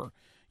 whatever,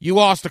 you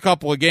lost a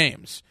couple of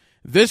games.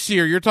 This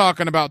year, you're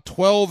talking about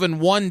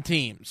 12-1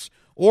 teams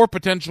or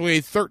potentially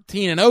a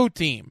 13-0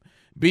 team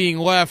being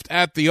left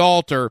at the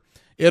altar.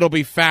 It'll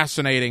be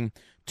fascinating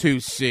to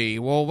see.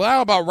 Well,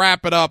 that'll about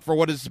wrap it up for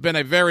what has been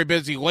a very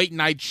busy late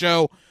night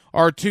show,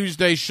 our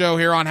Tuesday show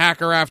here on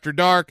Hacker After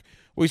Dark.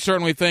 We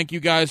certainly thank you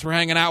guys for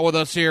hanging out with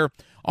us here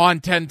on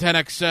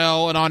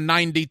 1010XL and on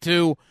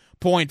 92.5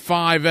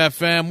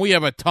 FM. We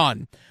have a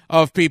ton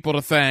of people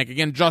to thank.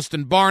 Again,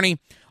 Justin Barney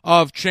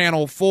of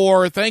Channel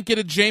 4. Thank you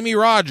to Jamie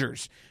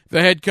Rogers,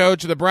 the head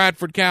coach of the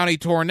Bradford County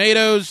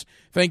Tornadoes.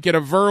 Thank you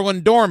to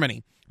Verlin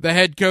Dormany, the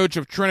head coach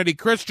of Trinity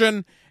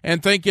Christian.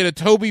 And thank you to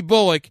Toby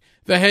Bullock,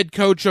 the head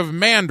coach of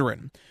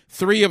Mandarin.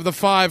 3 of the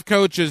 5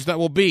 coaches that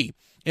will be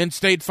in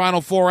state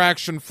Final Four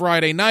action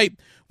Friday night.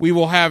 We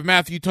will have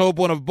Matthew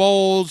Toblin of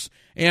Bowles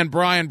and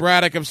Brian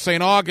Braddock of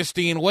St.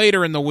 Augustine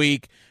later in the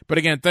week. But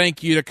again,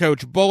 thank you to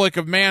Coach Bullock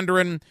of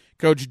Mandarin,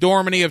 Coach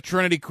Dormany of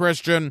Trinity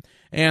Christian,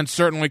 and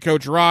certainly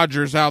Coach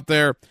Rogers out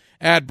there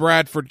at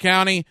Bradford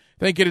County.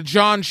 Thank you to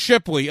John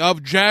Shipley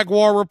of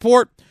Jaguar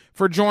Report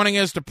for joining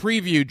us to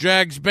preview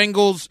Jags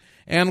Bengals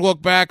and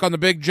look back on the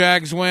big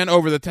Jags win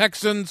over the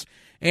Texans.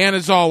 And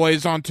as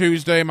always on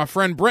Tuesday, my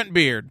friend Brent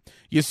Beard.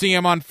 You see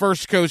him on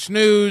First Coast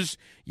News.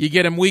 You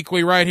get him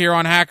weekly right here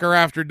on Hacker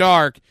After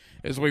Dark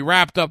as we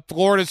wrapped up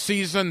Florida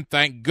season,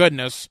 thank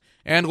goodness,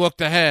 and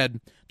looked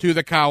ahead to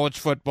the college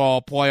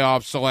football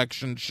playoff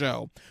selection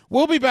show.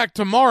 We'll be back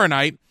tomorrow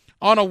night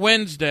on a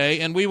Wednesday,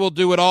 and we will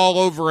do it all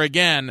over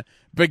again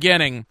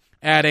beginning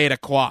at 8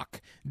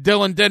 o'clock.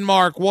 Dylan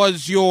Denmark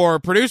was your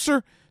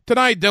producer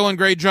tonight. Dylan,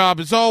 great job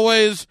as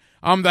always.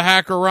 I'm the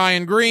Hacker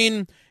Ryan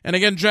Green. And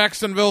again,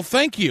 Jacksonville,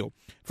 thank you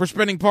for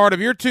spending part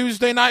of your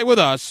Tuesday night with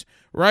us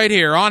right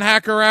here on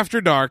Hacker After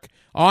Dark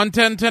on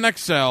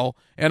 1010XL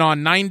and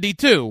on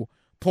 92.5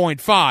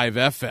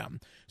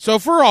 FM. So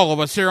for all of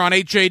us here on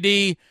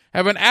HAD,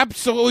 have an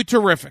absolutely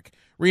terrific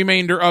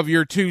remainder of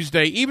your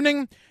Tuesday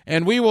evening,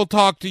 and we will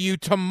talk to you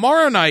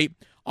tomorrow night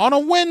on a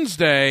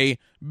Wednesday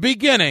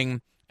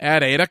beginning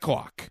at 8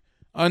 o'clock.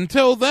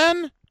 Until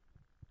then,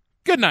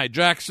 good night,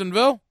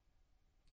 Jacksonville.